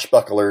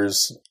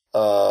swashbucklers.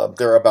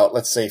 There are about,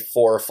 let's say,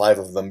 4 or 5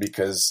 of them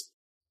because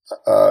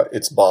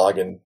it's Bog,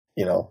 and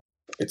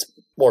it's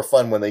more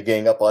fun when they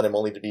gang up on him,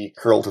 only to be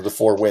hurled to the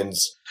 4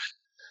 winds.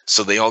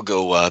 So they all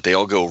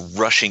go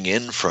rushing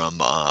in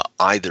from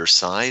either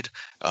side.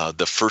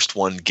 The first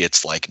one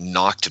gets like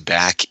knocked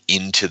back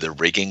into the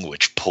rigging,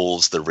 which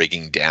pulls the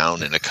rigging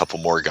down, and a couple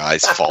more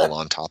guys fall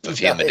on top of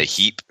him in a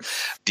heap.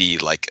 The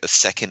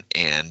second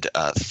and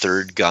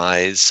third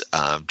guys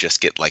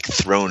just get like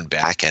thrown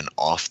back and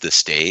off the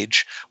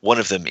stage. One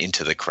of them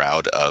into the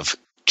crowd of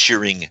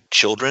cheering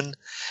children.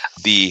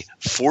 The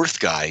fourth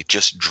guy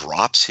just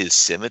drops his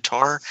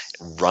scimitar,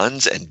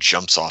 runs, and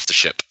jumps off the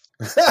ship.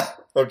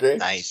 Okay.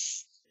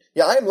 Nice.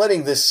 Yeah, I'm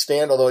letting this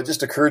stand, although it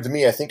just occurred to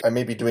me, I think I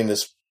may be doing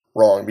this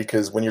wrong,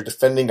 because when you're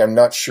defending, I'm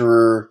not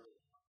sure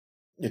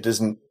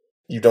doesn't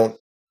matter.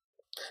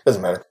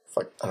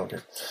 Fuck, I don't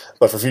care.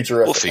 But for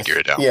future... We'll figure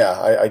it out. Yeah,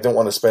 I don't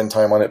want to spend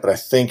time on it, but I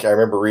think I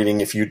remember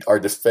reading if you are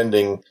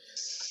defending,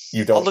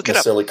 you don't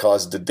necessarily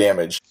cause the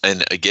damage.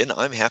 And again,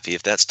 I'm happy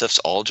if that stuff's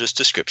all just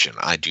description.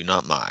 I do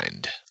not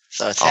mind.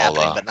 So it's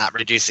happening, but not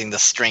reducing the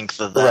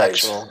strength of the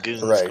actual goon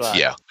squad.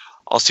 Yeah.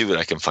 I'll see what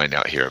I can find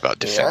out here about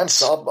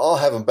defense. Yeah, I'll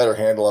have a better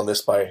handle on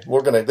this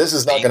this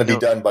is not going to be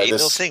done by this.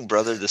 No thing,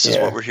 brother. This is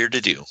what we're here to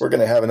do. We're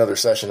going to have another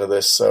session of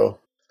this, so.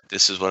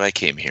 This is what I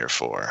came here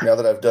for. Now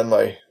that I've done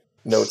my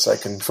notes, I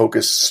can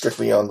focus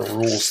strictly on the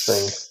rules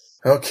thing.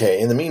 Okay,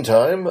 in the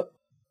meantime...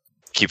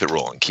 Keep it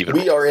rolling.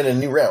 We are in a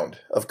new round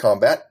of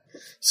combat.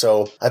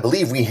 So I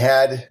believe we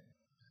had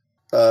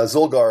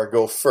Zolgar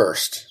go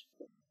first,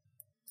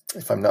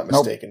 if I'm not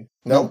mistaken.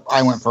 Nope,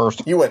 I went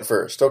first. You went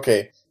first.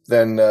 Okay,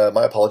 then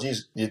my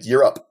apologies.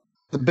 You're up.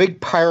 The big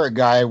pirate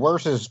guy,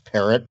 where's his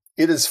parrot?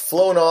 It has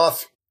flown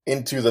off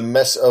into the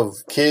mess of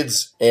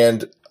kids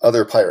and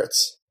other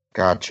pirates.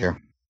 Gotcha.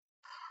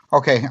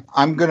 Okay,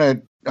 I'm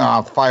going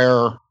to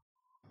fire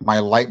my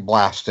light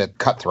blast at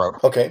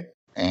Cutthroat. Okay.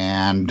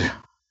 And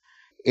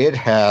it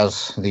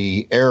has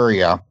the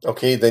area.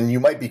 Okay, then you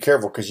might be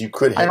careful because you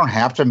could hit. I don't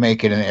have to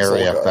make it an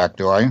area effect,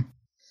 do I?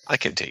 I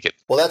can take it.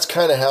 Well, that's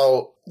kind of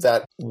how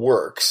that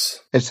works.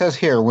 It says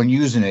here, when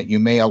using it, you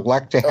may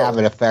elect to have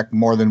it affect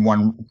more than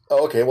one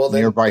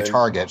nearby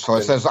target. So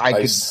it says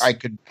I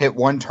could hit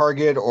one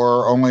target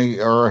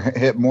or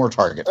hit more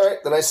targets. All right,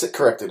 then I sit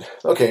corrected.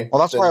 Okay. Well,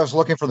 that's why I was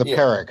looking for the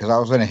parrot, because I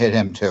was going to hit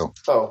him too.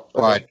 Oh, okay.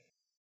 But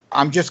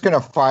I'm just going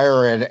to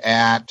fire it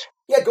at...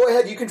 Yeah, go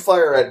ahead. You can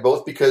fire at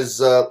both because,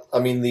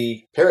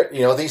 the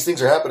parrot, these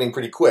things are happening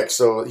pretty quick,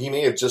 so he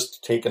may have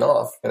just taken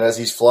off. And as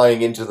he's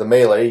flying into the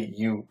melee,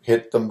 you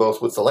hit them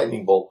both with the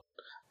lightning bolt,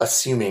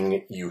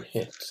 assuming you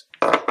hit.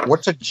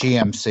 What's a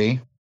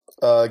GMC?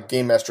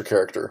 Game Master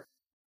character.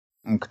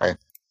 Okay.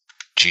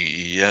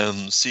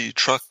 GMC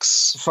trucks.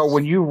 So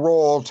when you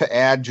roll to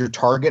add your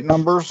target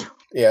numbers...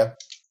 Yeah.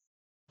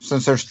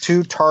 Since there's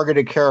two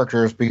targeted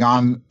characters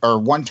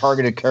one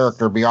targeted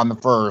character beyond the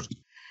first,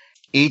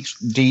 each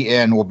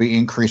DN will be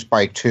increased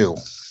by 2.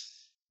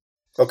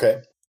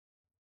 Okay.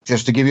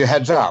 Just to give you a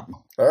heads up.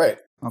 All right.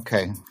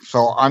 Okay.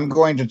 So I'm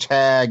going to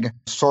tag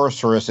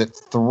Sorceress at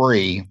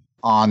 3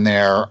 on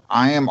there.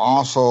 I am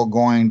also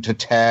going to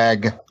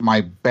tag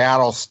my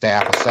Battle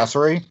Staff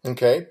accessory.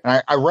 Okay.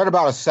 And I read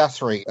about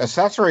accessory.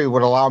 Accessory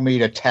would allow me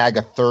to tag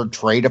a third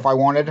trait if I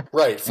wanted.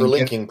 Right, for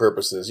linking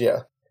purposes,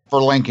 yeah. For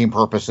linking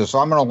purposes. So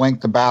I'm going to link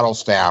the Battle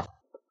Staff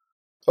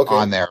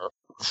on there.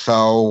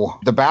 So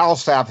the Battle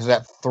Staff is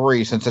at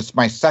 3. Since it's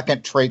my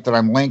second trait that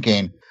I'm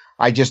linking,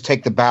 I just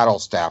take the Battle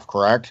Staff,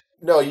 correct?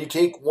 No, you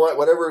take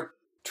whatever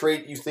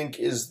trait you think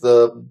is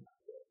the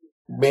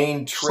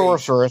main trait.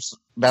 Sorceress.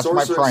 That's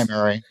my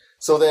primary.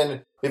 So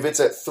then, if it's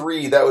at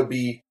 3, that would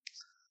be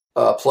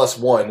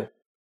 +1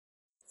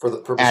 for the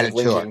purpose of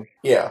linking.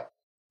 Yeah.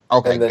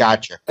 Okay,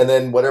 gotcha. And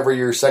then whatever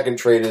your second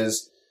trait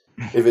is,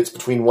 if it's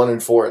between 1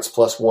 and 4, it's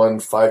 +1.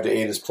 5 to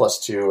 8 is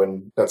 +2,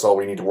 and that's all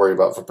we need to worry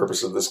about for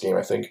purposes of this game,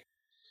 I think.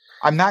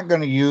 I'm not going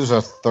to use a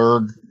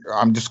third.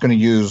 I'm just going to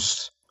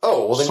use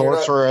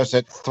Sorceress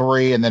at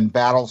 3 and then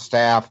Battle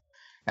Staff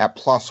at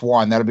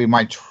 +1. That'll be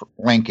my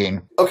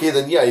linking. Okay,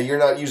 then you're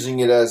not using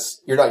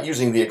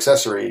the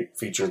accessory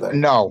feature then.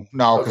 No,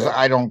 because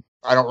I don't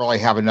really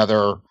have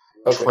another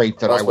trait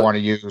that I want to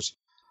use.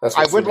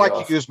 I would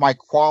like to use my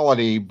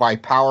quality by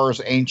Powers,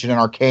 Ancient, and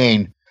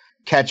Arcane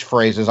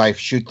catchphrases. I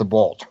shoot the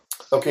bolt.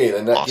 Okay,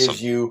 then that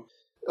gives you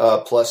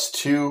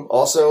 +2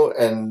 also,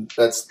 and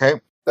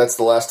that's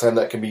the last time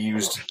that can be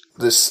used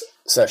this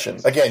session.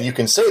 Again, you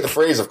can say the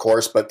phrase, of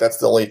course, but that's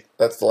the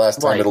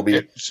last time it'll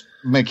be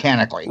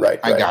mechanically. Right.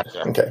 I got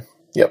you. Okay.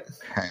 Yep.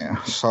 Okay.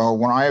 So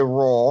when I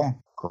roll,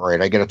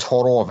 great, I get a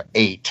total of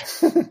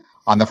 8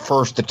 on the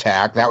first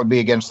attack. That would be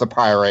against the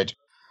pirate.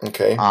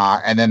 Okay.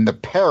 And then the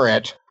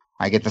parrot,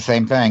 I get the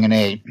same thing, an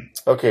 8.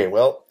 Okay.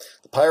 Well,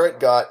 the pirate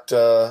got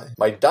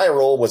my die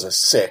roll was a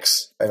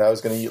 6, and I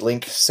was going to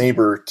link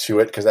Saber to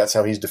it because that's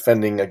how he's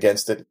defending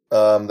against it.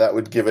 That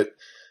would give it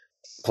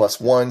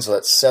 +1, so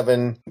that's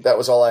 7. That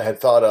was all I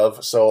had thought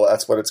of, so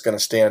that's what it's going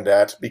to stand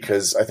at,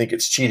 because I think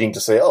it's cheating to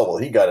say, oh, well,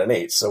 he got an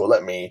 8, so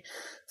let me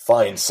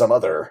find some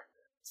other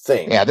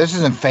thing. Yeah, this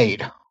isn't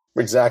Fate.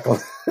 Exactly.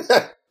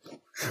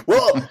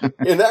 Well,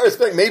 in that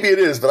respect, maybe it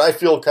is, but I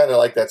feel kind of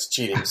like that's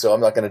cheating, so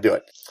I'm not going to do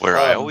it. Where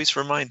I always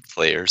remind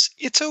players,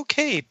 it's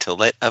okay to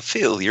let a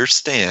failure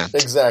stand.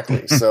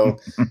 Exactly. So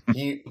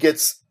he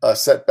gets a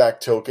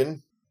setback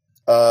token.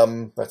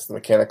 That's the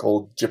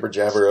mechanical jibber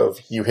jabber of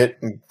you hit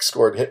and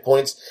scored hit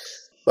points.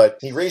 But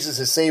he raises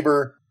his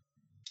saber,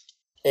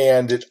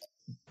 and it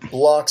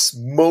blocks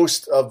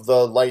most of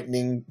the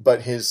lightning,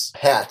 but his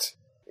hat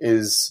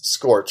is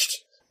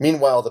scorched.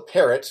 Meanwhile, the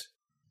parrot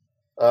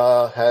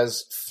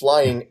has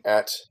flying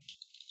at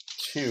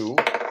 2.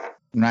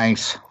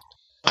 Nice.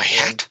 My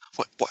hat?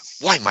 What?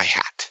 Why my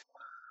hat?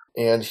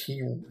 And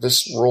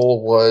this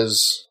roll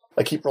was,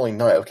 I keep rolling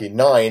 9. Okay,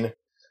 9.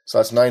 So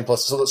that's 9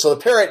 plus. So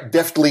the parrot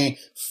deftly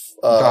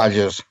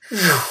dodges.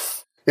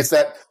 It's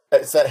that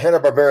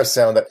Hanna-Barbera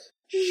sound that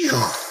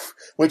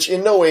which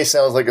in no way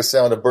sounds like a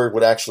sound a bird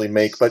would actually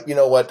make, but you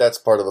know what? That's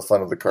part of the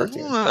fun of the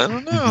cartoon. I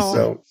don't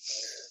know.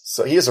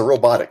 So he is a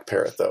robotic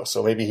parrot, though,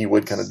 so maybe he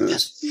would kind of do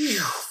this.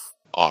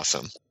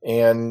 Awesome.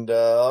 And,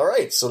 all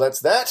right, so that's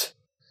that.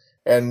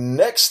 And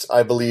next,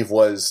 I believe,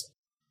 was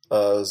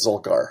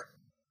Zolgar.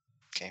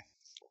 Okay.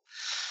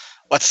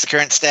 What's the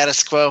current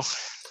status quo?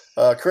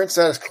 Current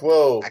status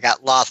quo. I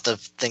got lost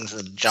of things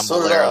in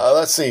jumble So there.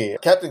 let's see.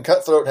 Captain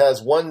Cutthroat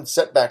has 1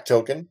 setback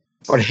token.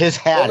 But his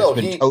hat has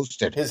been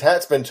toasted. His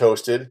hat's been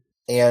toasted.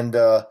 And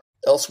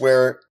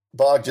elsewhere,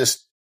 Bog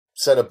just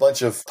sent a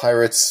bunch of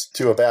pirates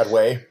to a bad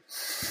way.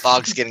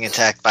 Bog's getting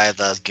attacked by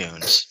the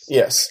goons.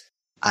 Yes.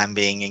 I'm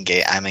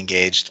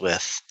engaged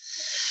with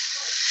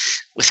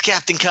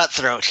Captain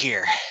Cutthroat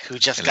here, who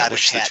just got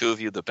his hat the two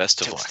of you the best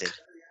of toasted. luck.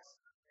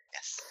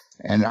 Yes.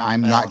 And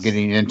I'm not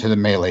getting into the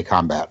melee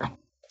combat.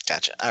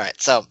 Gotcha. All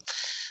right. So,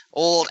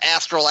 old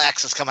Astral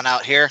Axe is coming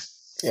out here.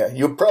 Yeah,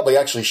 you probably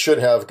actually should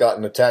have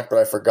gotten attacked, but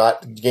I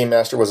forgot. Game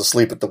Master was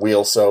asleep at the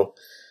wheel, so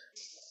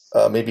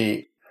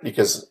maybe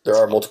because there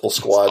are multiple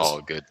squads.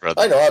 All good,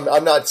 brother. I know.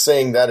 I'm not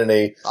saying that in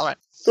a all right.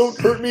 Don't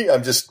hurt me.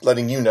 I'm just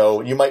letting you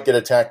know you might get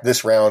attacked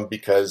this round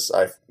because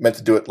I meant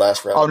to do it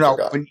last round. Oh no!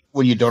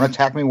 When you don't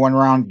attack me one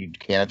round, you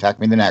can't attack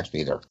me the next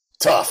either.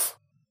 Tough.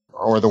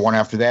 Or the one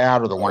after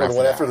that, or the one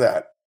after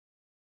that.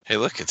 Hey,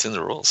 look! It's in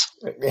the rules.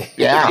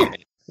 Yeah.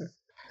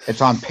 It's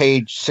on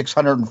page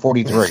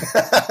 643.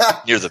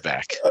 Near the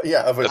back.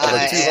 Yeah, of a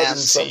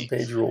 200-something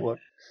page rule book.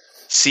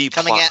 See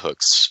plot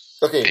hooks.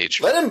 Okay, page.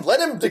 let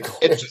him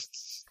declare.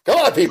 Come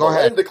on, people.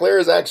 Let him declare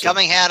his action.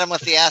 Coming at him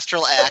with the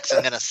Astral Axe.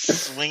 I'm going to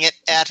swing it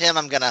at him.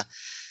 I'm going to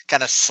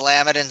kind of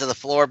slam it into the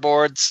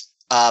floorboards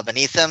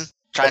beneath him,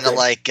 trying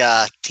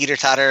to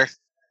teeter-totter,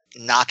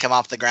 knock him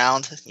off the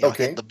ground.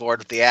 Hit the board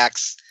with the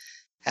axe,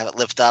 have it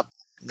lift up,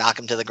 knock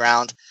him to the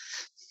ground.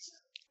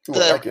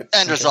 The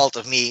end result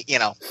of me,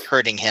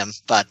 hurting him,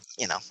 but,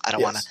 I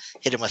don't want to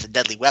hit him with a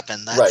deadly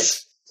weapon. That's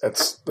right.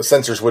 That's the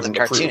censors wouldn't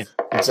approve.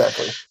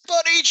 Exactly.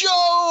 Buddy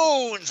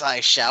Jones! I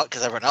shout,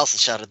 because everyone else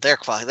has shouted their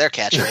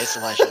catchphrase,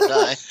 so I should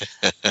die.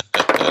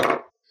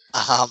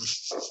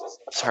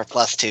 For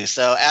 +2.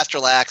 So,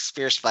 Astral Axe,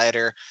 Fierce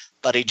Fighter,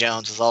 Buddy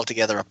Jones is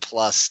altogether a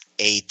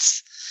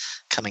 +8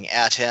 coming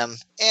at him.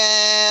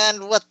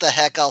 And what the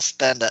heck, I'll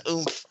spend a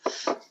oomph.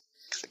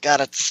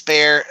 Got it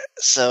spare,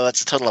 so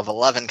it's a total of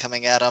 11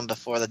 coming at him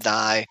before the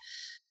die,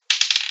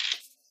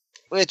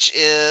 which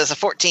is a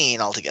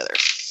 14 altogether.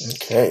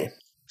 Okay.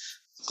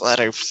 Glad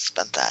I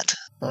spent that.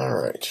 All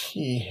right.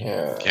 He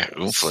has... Yeah,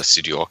 oomph lets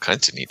you do all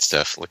kinds of neat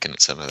stuff, looking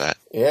at some of that.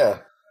 Yeah.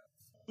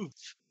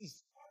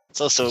 It's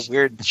also a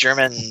weird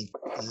German,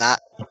 not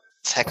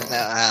techno,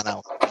 I don't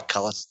know what you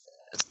call it.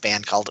 It's a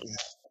band called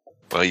oomph.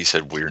 Well, you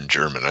said weird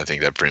German. I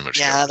think that pretty much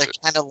Yeah, they're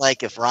kind of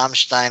like if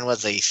Rammstein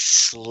was a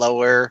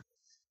slower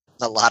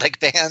melodic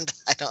band.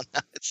 I don't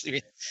know. It's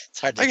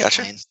hard to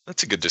explain.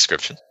 That's a good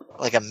description.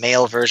 Like a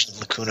male version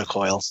of Lacuna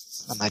Coil.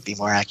 That might be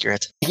more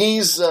accurate.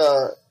 He's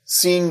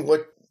seeing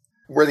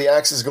where the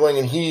axe is going,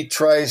 and he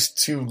tries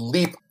to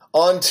leap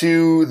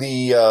onto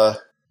the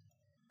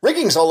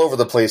rigging's all over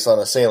the place on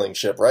a sailing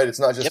ship, right? It's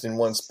not just in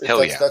one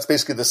spot. That's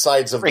basically the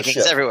sides of the ship.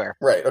 Rigging's everywhere.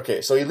 Right,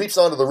 okay. So he leaps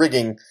onto the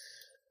rigging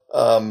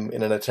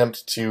in an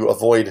attempt to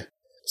avoid.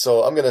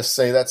 So I'm going to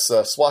say that's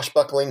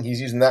swashbuckling.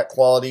 He's using that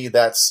quality.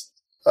 That's...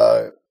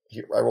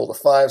 I rolled a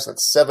 5, so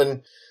that's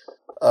 7.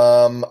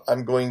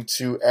 I'm going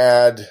to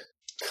add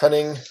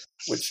cunning,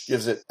 which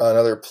gives it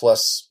another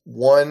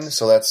 +1,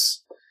 so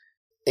that's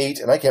 8.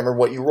 And I can't remember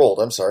what you rolled.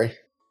 I'm sorry.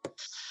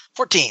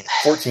 14.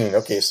 14.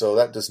 Okay, so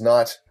that does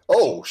not...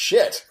 Oh,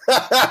 shit.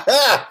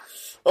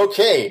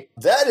 Okay,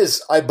 that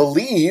is, I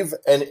believe,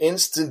 an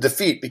instant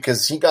defeat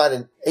because he got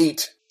an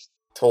 8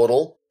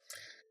 total.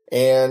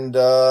 And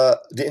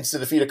the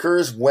instant defeat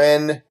occurs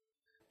when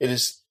it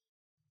is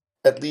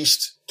at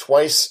least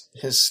twice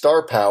his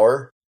star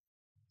power,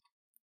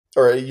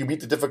 or you beat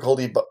the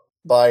difficulty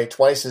by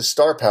twice his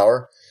star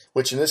power,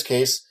 which in this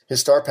case, his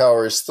star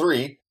power is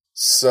 3,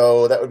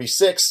 so that would be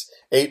 6.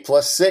 8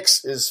 plus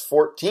 6 is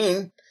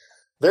 14.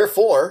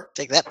 Therefore...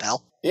 Take that,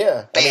 pal.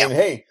 Yeah. Bam. I mean,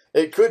 hey,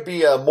 it could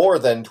be more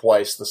than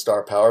twice the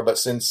star power, but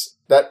since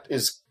that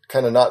is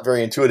kind of not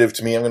very intuitive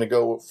to me, I'm going to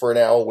go for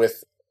now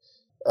with...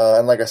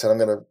 and like I said, I'm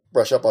going to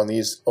brush up on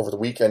these over the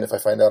weekend. If I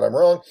find out I'm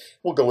wrong,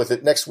 we'll go with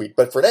it next week.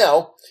 But for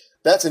now...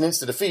 That's an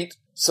instant defeat.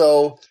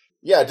 So,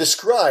 yeah,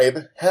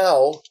 describe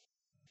how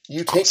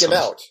you take him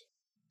out.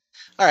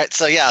 All right,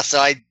 so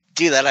I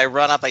do that. I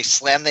run up, I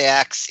slam the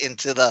axe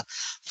into the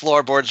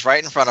floorboards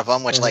right in front of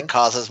him, which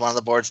causes one of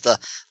the boards to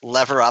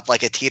lever up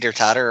like a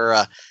teeter-totter or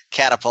a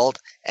catapult,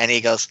 and he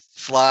goes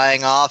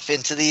flying off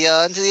into the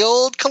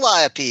old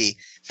Calliope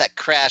that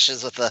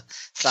crashes with the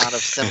sound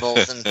of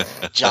cymbals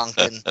and junk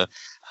and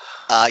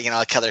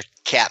another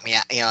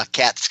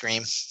cat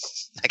scream,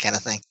 that kind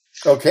of thing.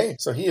 Okay,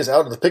 so he is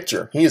out of the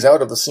picture. He is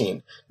out of the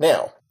scene.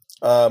 Now,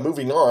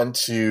 moving on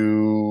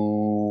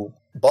to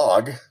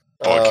Bog.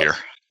 Bog here.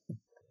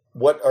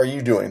 What are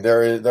you doing?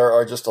 There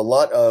are just a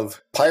lot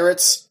of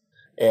pirates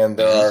and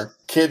there are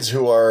kids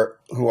who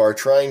are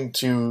trying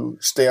to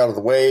stay out of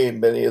the way.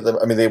 Many of them,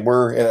 I mean, they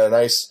were in a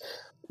nice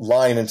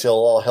line until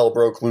all hell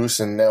broke loose,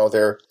 and now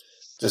they're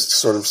just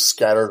sort of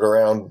scattered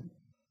around.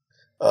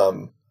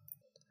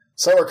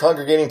 Some are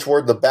congregating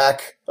toward the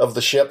back of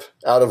the ship,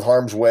 out of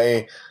harm's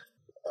way.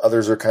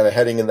 Others are kind of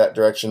heading in that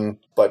direction,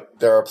 but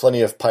there are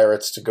plenty of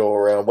pirates to go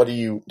around. What are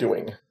you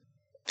doing?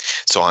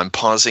 So I'm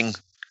pausing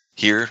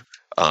here.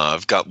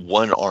 I've got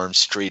one arm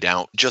straight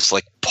out, just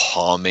like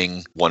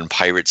palming one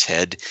pirate's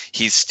head.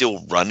 He's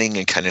still running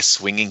and kind of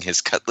swinging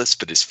his cutlass,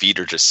 but his feet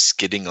are just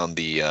skidding on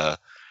the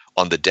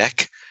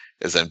deck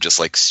as I'm just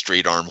like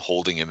straight arm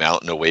holding him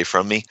out and away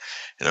from me.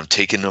 And I'm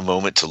taking a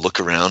moment to look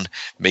around,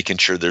 making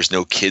sure there's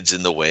no kids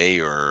in the way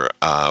or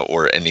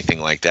anything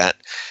like that.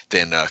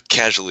 Then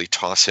casually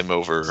toss him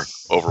over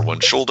one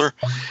shoulder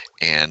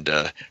and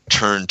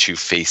turn to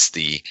face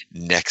the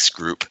next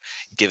group,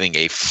 giving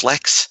a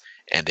flex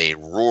and a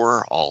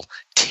roar. I'll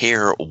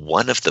tear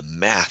one of the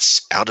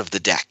masts out of the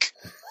deck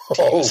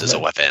to use as a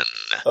weapon.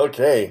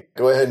 Okay,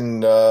 go ahead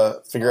and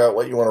figure out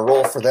what you want to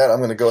roll for that. I'm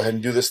going to go ahead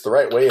and do this the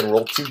right way and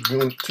roll two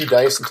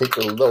dice and take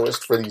the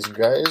lowest for these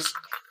guys.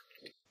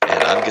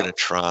 And I'm going to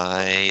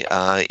try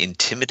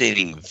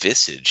Intimidating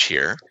Visage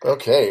here.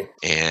 Okay.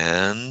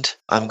 And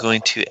I'm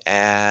going to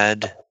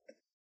add...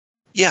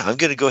 Yeah, I'm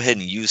going to go ahead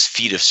and use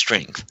Feat of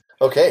Strength.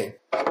 Okay.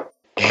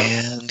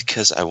 And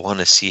because I want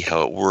to see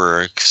how it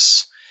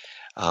works,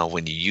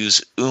 when you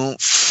use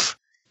Oomph,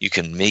 you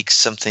can make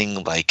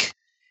something like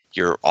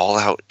your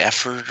all-out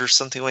effort or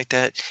something like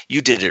that.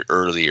 You did it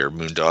earlier,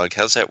 Moondog.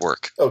 How's that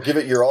work? Oh, give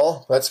it your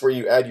all? That's where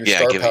you add your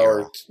star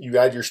power. You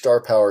add your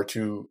star power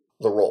to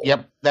the roll.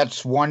 Yep,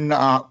 that's one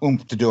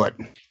oomph to do it.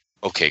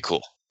 Okay,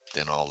 cool.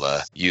 Then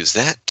I'll use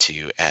that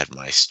to add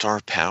my star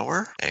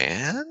power.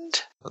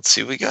 And let's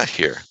see what we got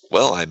here.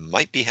 Well, I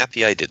might be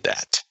happy I did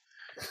that.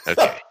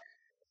 Okay.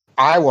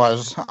 I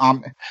was.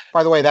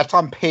 By the way, that's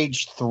on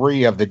page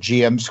 3 of the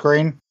GM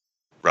screen.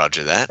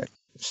 Roger that.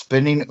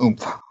 Spinning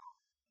oomph.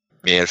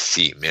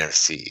 Merci.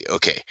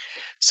 Okay,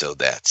 so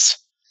that's,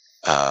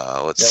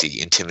 let's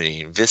see,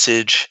 Intimidating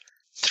Visage,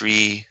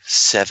 3,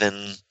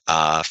 7,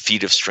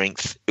 Feat of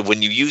Strength.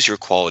 When you use your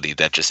quality,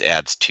 that just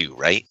adds 2,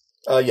 right?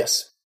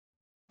 Yes.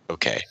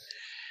 Okay.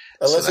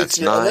 Unless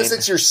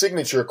it's your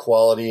signature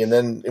quality, and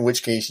then in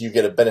which case you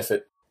get a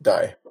benefit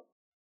die.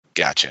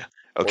 Gotcha.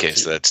 Okay,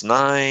 so that's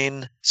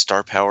 9,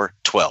 star power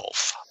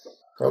 12.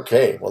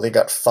 Okay, well they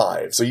got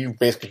 5, so you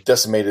basically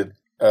decimated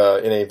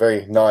in a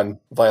very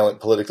non-violent,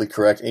 politically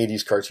correct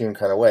 80s cartoon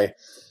kind of way.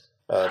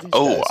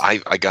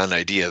 I got an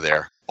idea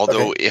there.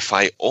 Although if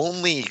I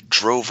only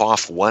drove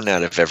off 1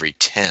 out of every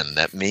 10,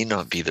 that may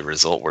not be the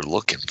result we're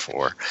looking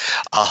for.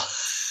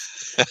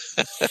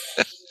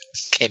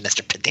 Okay,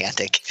 Mr.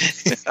 Pedantic.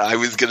 I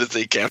was going to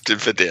say Captain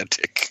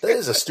Pedantic. That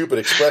is a stupid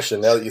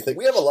expression now that you think.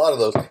 We have a lot of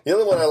those. The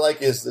other one I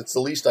like is it's the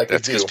least I could do.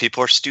 That's because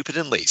people are stupid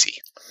and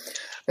lazy.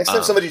 Next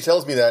time somebody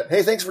tells me that,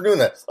 hey, thanks for doing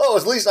that. Oh,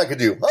 it's the least I could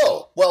do.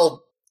 Oh,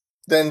 well,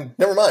 then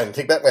never mind.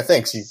 Take back my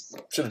thanks. You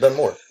should have done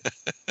more.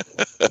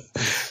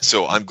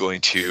 So I'm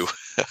going to...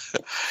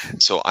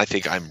 So I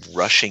think I'm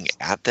rushing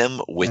at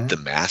them with the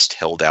mast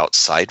held out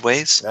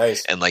sideways.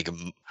 Nice. And like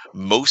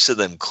most of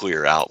them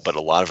clear out, but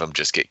a lot of them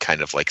just get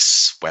kind of like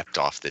swept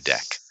off the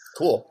deck.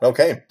 Cool.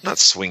 Okay. Not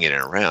swinging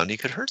it around. You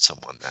could hurt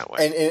someone that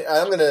way. And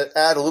I'm going to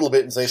add a little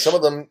bit and say some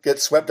of them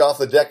get swept off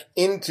the deck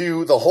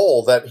into the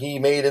hole that he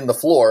made in the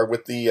floor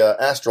with the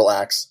astral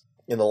axe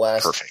in the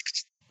last.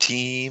 Perfect.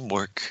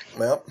 Teamwork.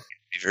 Well.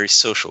 Be very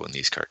social in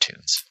these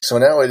cartoons. So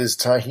now it is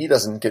time. He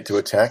doesn't get to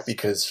attack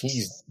because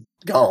he's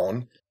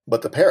gone,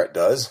 but the parrot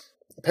does.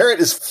 The parrot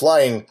is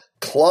flying,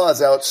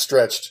 claws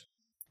outstretched,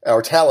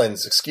 or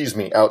talons,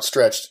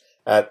 outstretched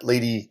at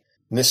Lady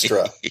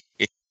Nistra.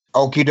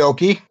 Okie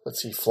dokie.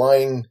 Let's see,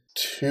 flying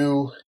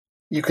 2.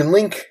 You can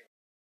link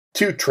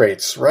 2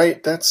 traits,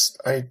 right? You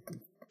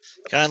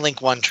can only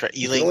link 1 trait.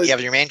 You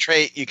have your main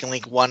trait, you can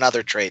link 1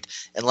 other trait,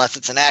 unless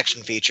it's an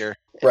action feature,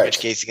 in which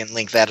case you can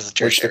link that as a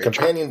tertiary trait. Which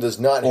the companion does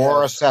not have.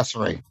 Or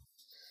accessory.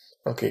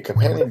 Okay,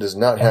 companion does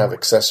not have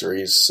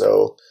accessories,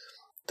 so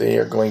they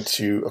are going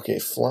to... Okay,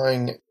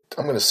 flying...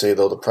 I'm going to say,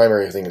 though, the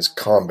primary thing is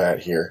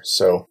combat here,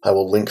 so I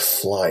will link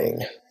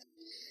flying.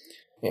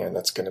 And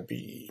that's going to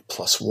be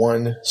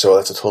 +1, so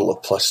that's a total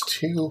of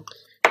 +2.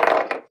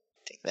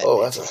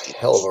 That's a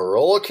hell of a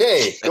roll.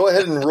 Okay, go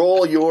ahead and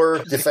roll your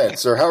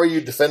defense, or how are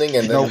you defending?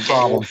 And then no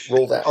problem.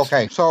 Roll that.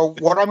 Okay, so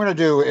what I'm going to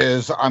do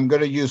is I'm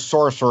going to use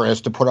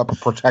Sorceress to put up a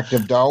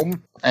protective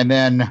dome, and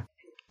then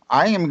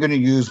I am going to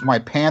use my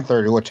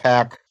Panther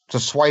to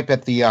swipe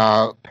at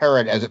the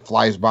parrot as it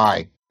flies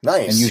by.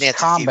 Nice. And use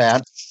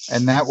combat,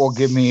 and that will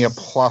give me a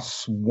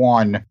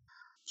 +1.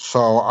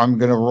 So I'm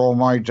going to roll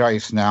my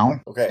dice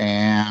now. Okay.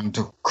 And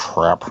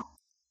crap.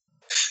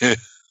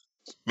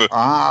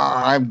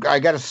 I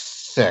got a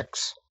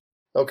 6.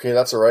 Okay,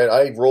 that's all right.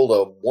 I rolled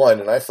a 1,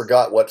 and I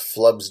forgot what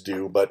flubs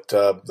do, but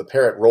the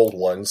parrot rolled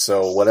 1,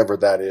 so whatever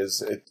that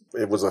is,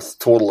 it was a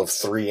total of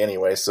 3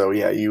 anyway. So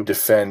yeah, you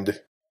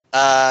defend.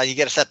 You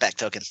get a setback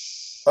token.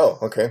 Oh,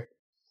 okay.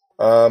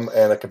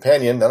 And a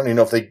companion. I don't even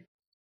know if they.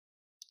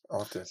 I'll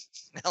have to...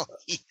 No,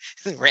 he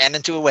ran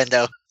into a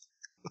window.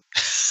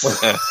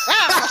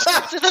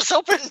 To this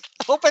open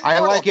I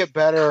portal. like it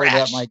better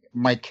Crash. that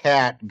my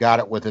cat got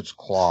it with its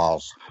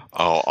claws.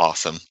 Oh,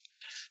 awesome.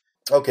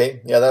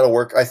 Okay, yeah, that'll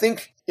work. I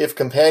think if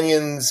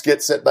companions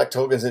get setback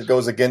tokens, it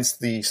goes against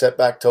the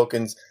setback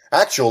tokens.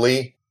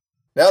 Actually,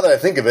 now that I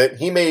think of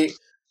it,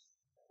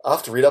 I'll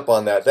have to read up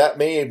on that. That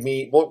may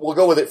be... We'll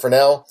go with it for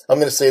now. I'm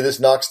going to say this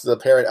knocks the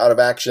parrot out of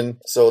action.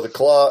 So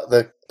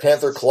the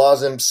panther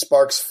claws him,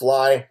 sparks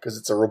fly, because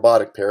it's a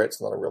robotic parrot.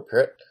 It's not a real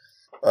parrot.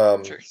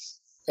 Sure.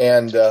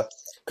 And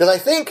because I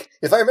think,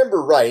 if I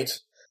remember right,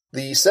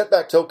 the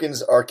setback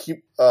tokens are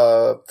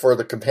for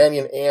the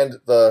companion and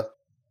the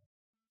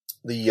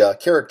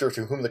character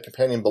to whom the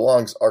companion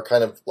belongs are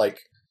kind of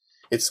like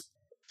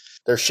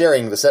they're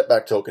sharing the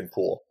setback token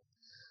pool.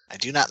 I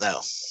do not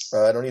know.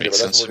 I don't either, but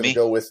that's what we're going to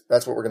go with.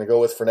 That's what we're going to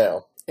go with for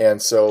now.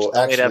 And so,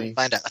 actually,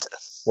 find out.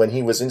 When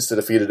he was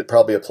insta-defeated, it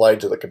probably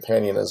applied to the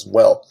companion as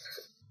well.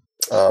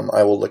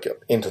 I will look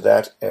into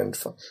that,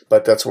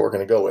 but that's what we're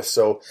going to go with.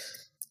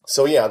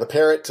 So yeah, the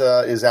parrot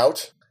is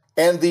out,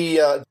 and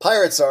the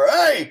pirates are,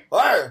 hey,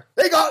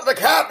 they got the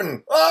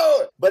captain!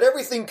 Oh! But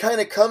everything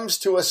kind of comes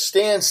to a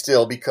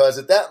standstill, because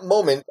at that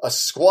moment, a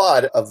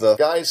squad of the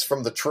guys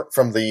from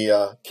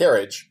the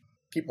carriage,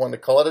 keep wanting to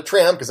call it a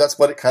tram, because that's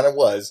what it kind of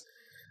was,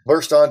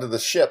 burst onto the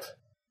ship.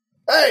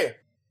 Hey!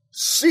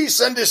 Cease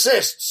and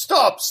desist!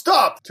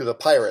 Stop! To the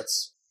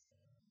pirates.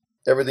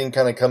 Everything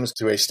kind of comes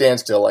to a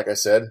standstill, like I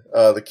said.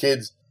 The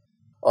kids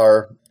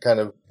are kind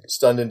of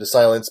stunned into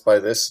silence by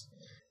this.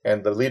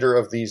 And the leader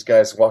of these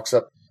guys walks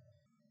up.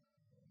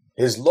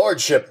 His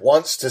lordship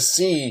wants to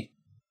see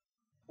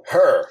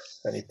her.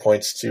 And he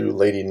points to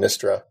Lady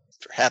Nistra.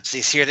 Perhaps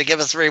he's here to give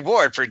us a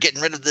reward for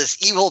getting rid of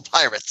this evil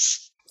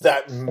pirates.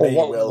 That may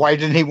well. Why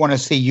didn't he want to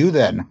see you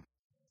then?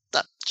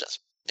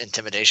 Just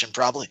intimidation,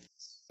 probably.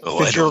 Oh,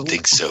 I don't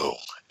think so.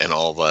 And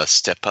I'll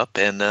step up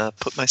and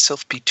put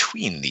myself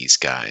between these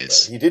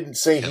guys. He didn't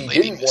say he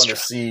didn't want to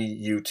see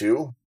you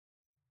two.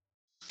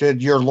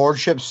 Did your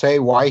lordship say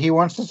why he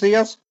wants to see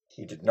us?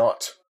 He did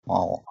not.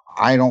 Well,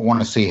 I don't want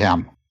to see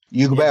him.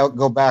 You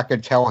go back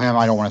and tell him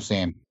I don't want to see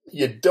him.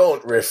 You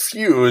don't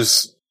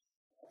refuse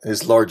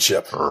his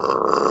lordship.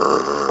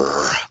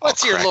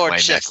 What's your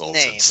lordship's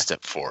name? And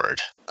step forward.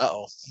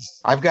 Uh-oh.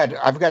 I've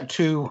got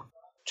two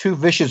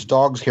vicious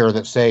dogs here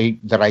that say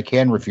that I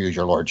can refuse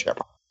your lordship.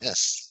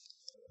 Yes.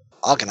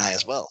 Og and I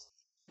as well.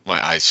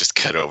 My eyes just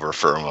cut over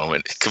for a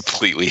moment.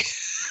 Completely.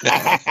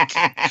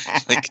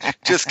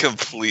 Just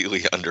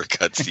completely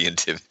undercuts the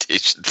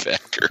intimidation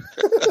factor.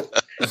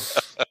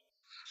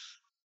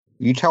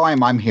 You tell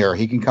him I'm here.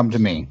 He can come to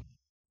me.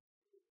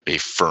 A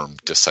firm,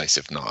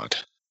 decisive nod.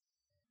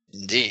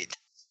 Indeed.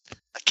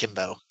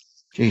 Akimbo.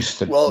 Jeez,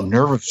 the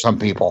nerve of some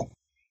people.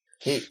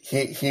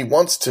 He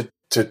wants to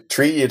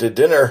treat you to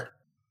dinner.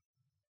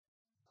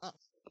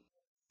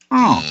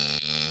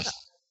 Oh.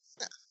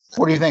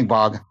 What do you think,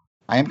 Bog?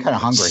 I am kind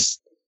of hungry.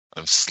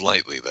 I'm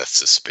slightly less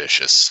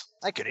suspicious.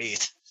 I could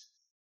eat.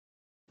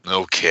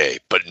 Okay,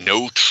 but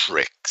no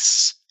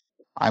tricks.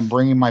 I'm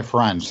bringing my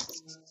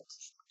friends.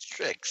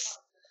 Tricks.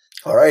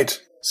 All right,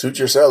 suit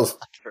yourself.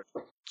 For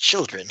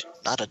children,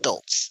 not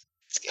adults.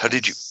 How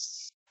did you...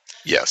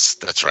 Yes,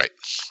 that's right.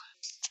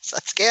 Is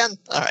that scan?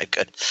 All right,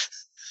 good.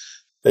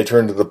 They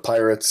turn to the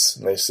pirates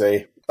and they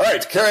say, all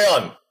right, carry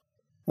on.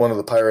 One of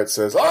the pirates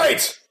says, all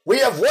right, we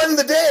have won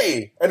the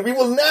day, and we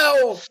will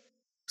now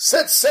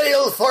set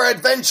sail for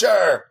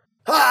adventure.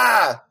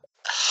 Ha!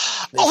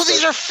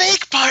 These are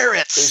fake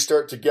pirates! They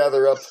start to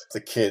gather up the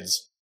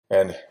kids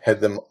and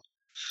head them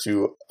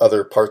to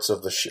other parts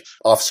of the ship,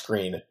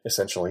 off-screen,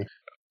 essentially.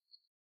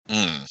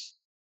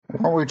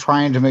 Weren't we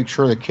trying to make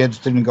sure the kids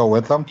didn't go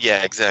with them?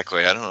 Yeah,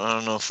 exactly. I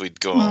don't know if we'd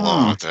go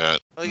along with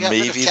that. Well, we got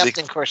rid of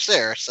Captain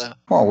Corsair, so...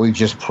 Well, we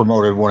just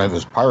promoted one of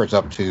his pirates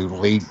up to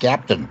lead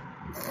captain.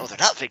 Oh, they're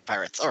not fake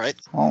pirates. All right.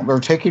 Well, they're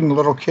taking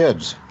little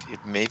kids.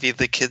 Maybe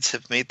the kids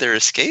have made their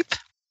escape?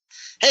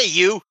 Hey,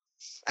 you!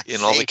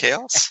 In all the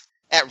chaos?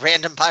 At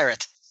random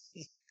pirate.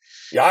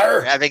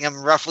 Yar! Grabbing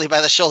him roughly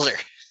by the shoulder.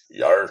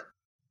 Yar.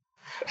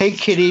 Hey,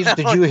 kiddies,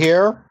 did you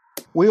hear?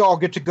 We all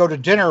get to go to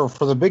dinner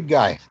for the big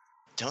guy.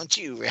 Don't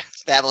you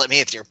babble at me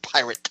with your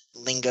pirate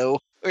lingo.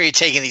 Where are you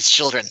taking these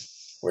children?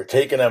 We're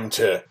taking them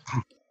to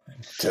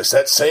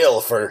set sail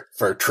for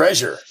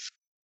treasure.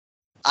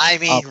 I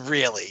mean,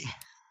 really?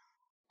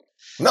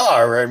 No,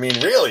 I mean,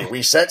 really.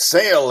 We set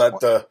sail at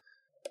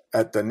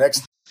the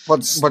next...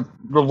 But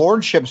the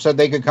lordship said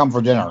they could come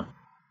for dinner.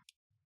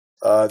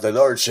 The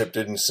lordship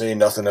didn't say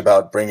nothing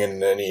about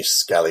bringing any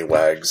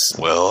scallywags.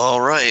 Well,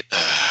 all right.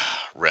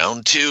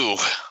 Round 2.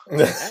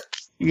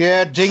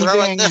 Yeah, ding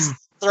ding.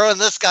 Throwing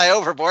this guy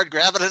overboard,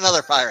 grabbing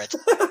another pirate.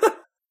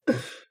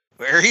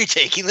 Where are you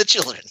taking the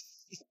children?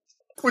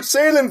 We're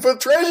sailing for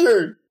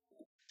treasure.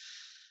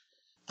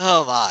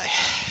 Oh my.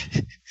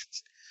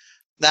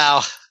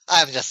 Now,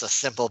 I'm just a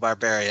simple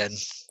barbarian.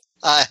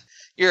 I'm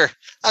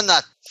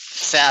not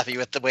savvy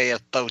with the way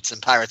of boats and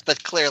pirates,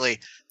 but clearly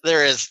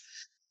there is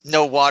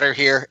no water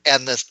here,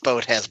 and this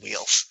boat has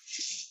wheels.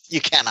 You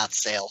cannot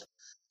sail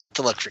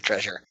to look for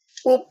treasure.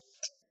 Well,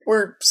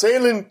 we're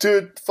sailing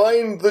to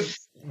find the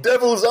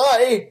Devil's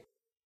Eye.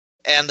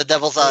 And the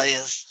Devil's Eye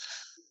is...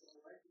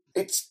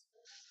 It's...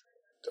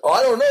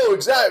 I don't know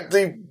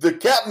exactly. The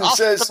captain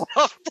says...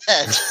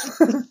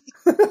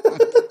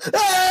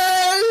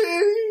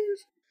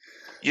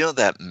 You know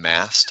that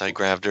mast I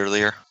grabbed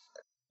earlier?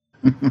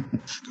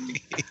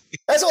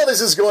 As all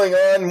this is going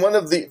on, one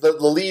of the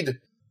lead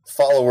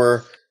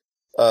follower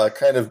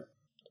kind of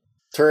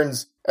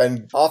turns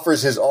and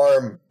offers his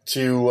arm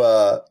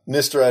to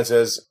Nistra and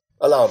says,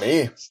 "Allow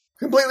me,"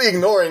 completely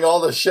ignoring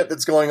all the shit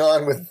that's going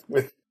on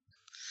with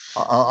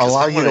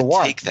allow you to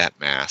what? Take that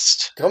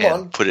mast Come and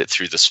on. Put it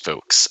through the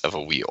spokes of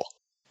a wheel.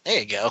 There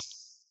you go.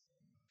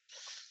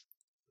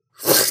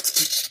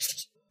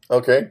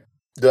 Okay,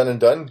 done and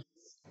done.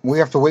 We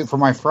have to wait for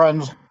my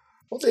friends.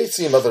 Well, they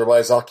seem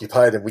otherwise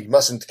occupied, and we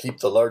mustn't keep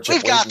the large ship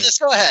We've got waiting. this.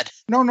 Go ahead.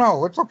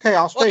 No, it's okay.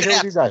 I'll stay here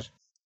with you guys.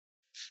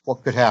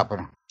 What could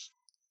happen?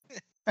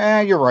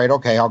 You're right.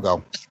 Okay, I'll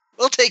go.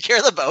 We'll take care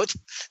of the boat.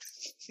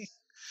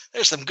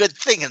 There's some good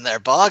thing in there,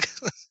 Bog.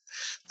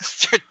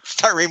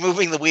 Start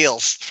removing the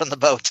wheels from the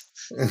boat.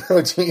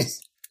 Oh,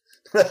 jeez.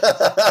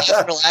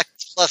 Relax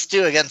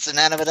 +2 against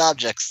inanimate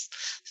objects.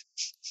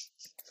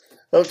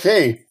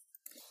 Okay.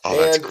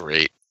 Oh, that's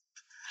great.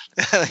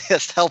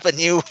 Just helping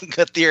you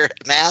with your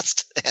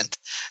mast and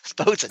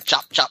boats and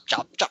chop.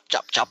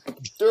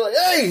 They're like,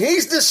 hey,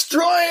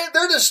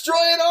 they're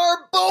destroying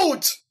our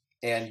boat!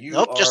 And you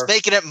Nope, just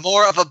making it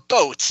more of a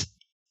boat.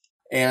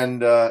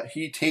 And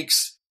he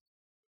takes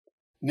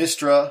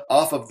Nistra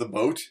off of the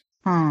boat.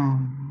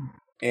 And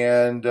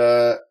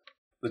the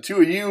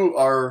two of you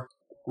are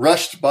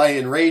rushed by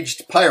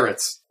enraged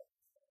pirates.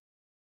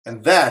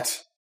 And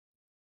that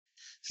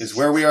is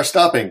where we are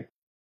stopping.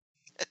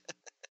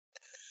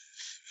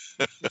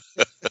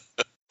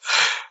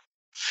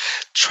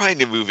 Trying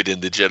to move it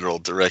in the general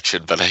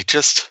direction, but I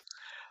just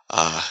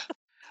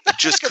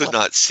could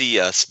not see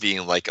us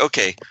being like,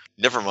 okay,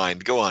 never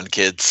mind, go on,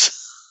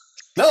 kids.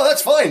 No,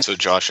 that's fine. So,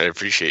 Josh, I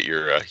appreciate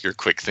your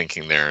quick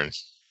thinking there, and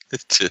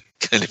to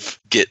kind of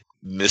get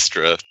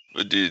Nistra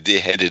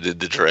headed in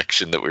the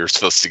direction that we were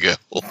supposed to go.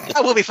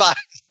 That will be fine.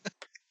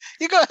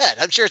 You go ahead.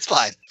 I'm sure it's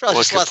fine. Probably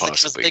What just could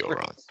possibly go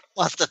wrong?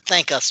 Wants to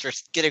thank us for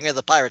getting rid of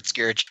the pirate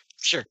scourge.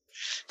 Sure.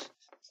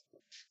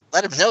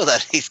 Let him know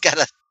that he's got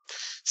to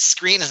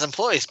screen his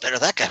employees better.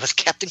 That guy was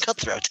Captain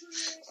Cutthroat.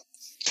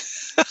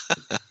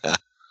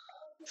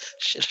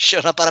 Should have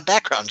shown up on a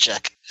background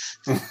check.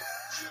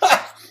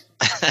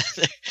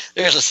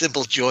 There's a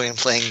simple joy in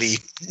playing the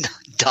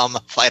dumb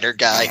fighter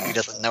guy who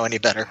doesn't know any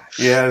better.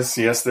 Yes,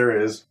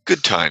 there is.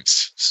 Good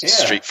times. Yeah.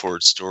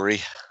 Straightforward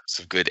story.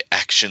 Some good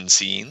action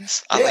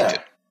scenes. I liked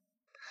it.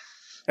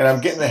 And I'm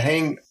getting the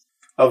hang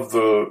of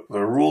the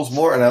rules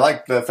more, and I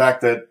like the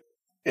fact that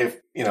if,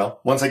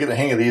 once I get the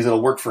hang of these,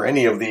 it'll work for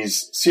any of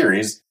these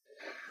series.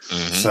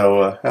 Mm-hmm.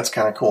 So that's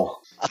kind of cool.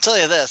 I'll tell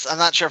you this. I'm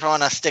not sure if I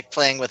want to stick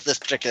playing with this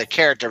particular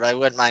character, but I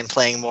wouldn't mind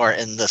playing more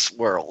in this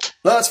world.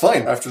 No, that's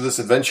fine. After this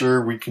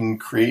adventure,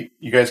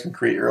 you guys can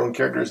create your own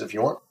characters if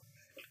you want.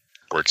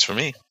 Works for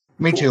me.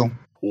 Me too.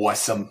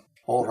 Awesome.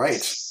 All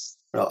right.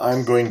 Well,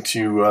 I'm going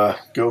to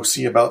go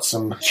see about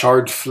some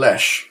charred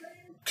flesh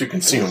to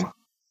consume.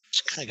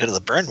 Just kind of go to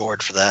the burn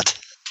ward for that.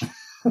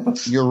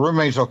 Your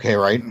roommate's okay,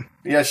 right?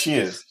 Yeah, she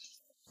is.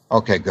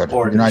 Okay, good.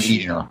 You're not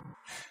eating her.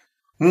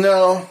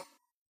 No.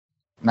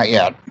 Not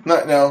yet.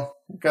 No.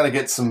 Got to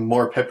get some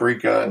more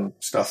paprika and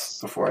stuff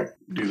before I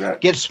do that.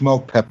 Get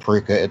smoked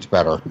paprika. It's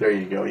better. There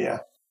you go, yeah.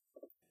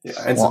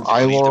 And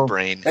some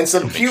brain. And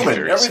some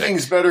cumin.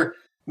 Everything's better.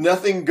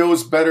 Nothing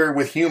goes better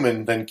with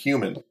human than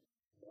cumin.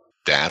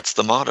 That's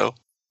the motto.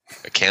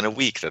 A can a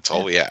week. That's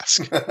all we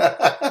ask.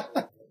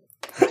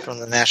 From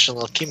the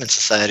National Cumin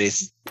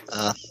Societies.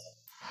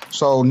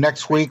 So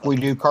next week we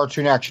do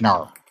Cartoon Action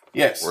Hour.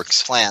 Yes.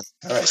 Works. Plan.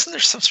 Right. Isn't there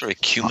some sort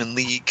of cumin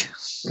league?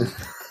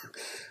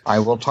 I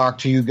will talk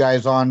to you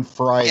guys on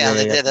Friday. Yeah,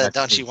 they did a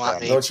Don't You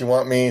Want Me. Don't You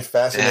Want Me,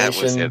 Fascination.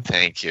 That was it.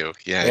 Thank you.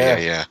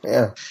 Yeah.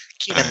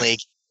 Cumin League.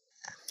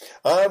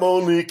 I'm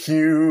only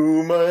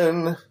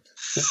cumin.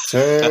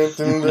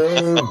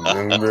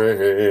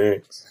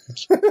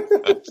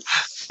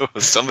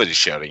 Somebody's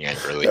shouting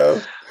angrily. Yeah.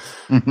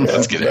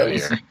 Let's get out of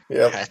here.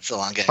 Yep. All right, so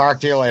long, guys.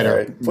 Talk to you later.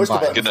 Right. Push the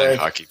button, Good night,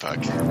 Frank. Hockey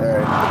Puck. All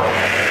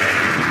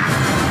right.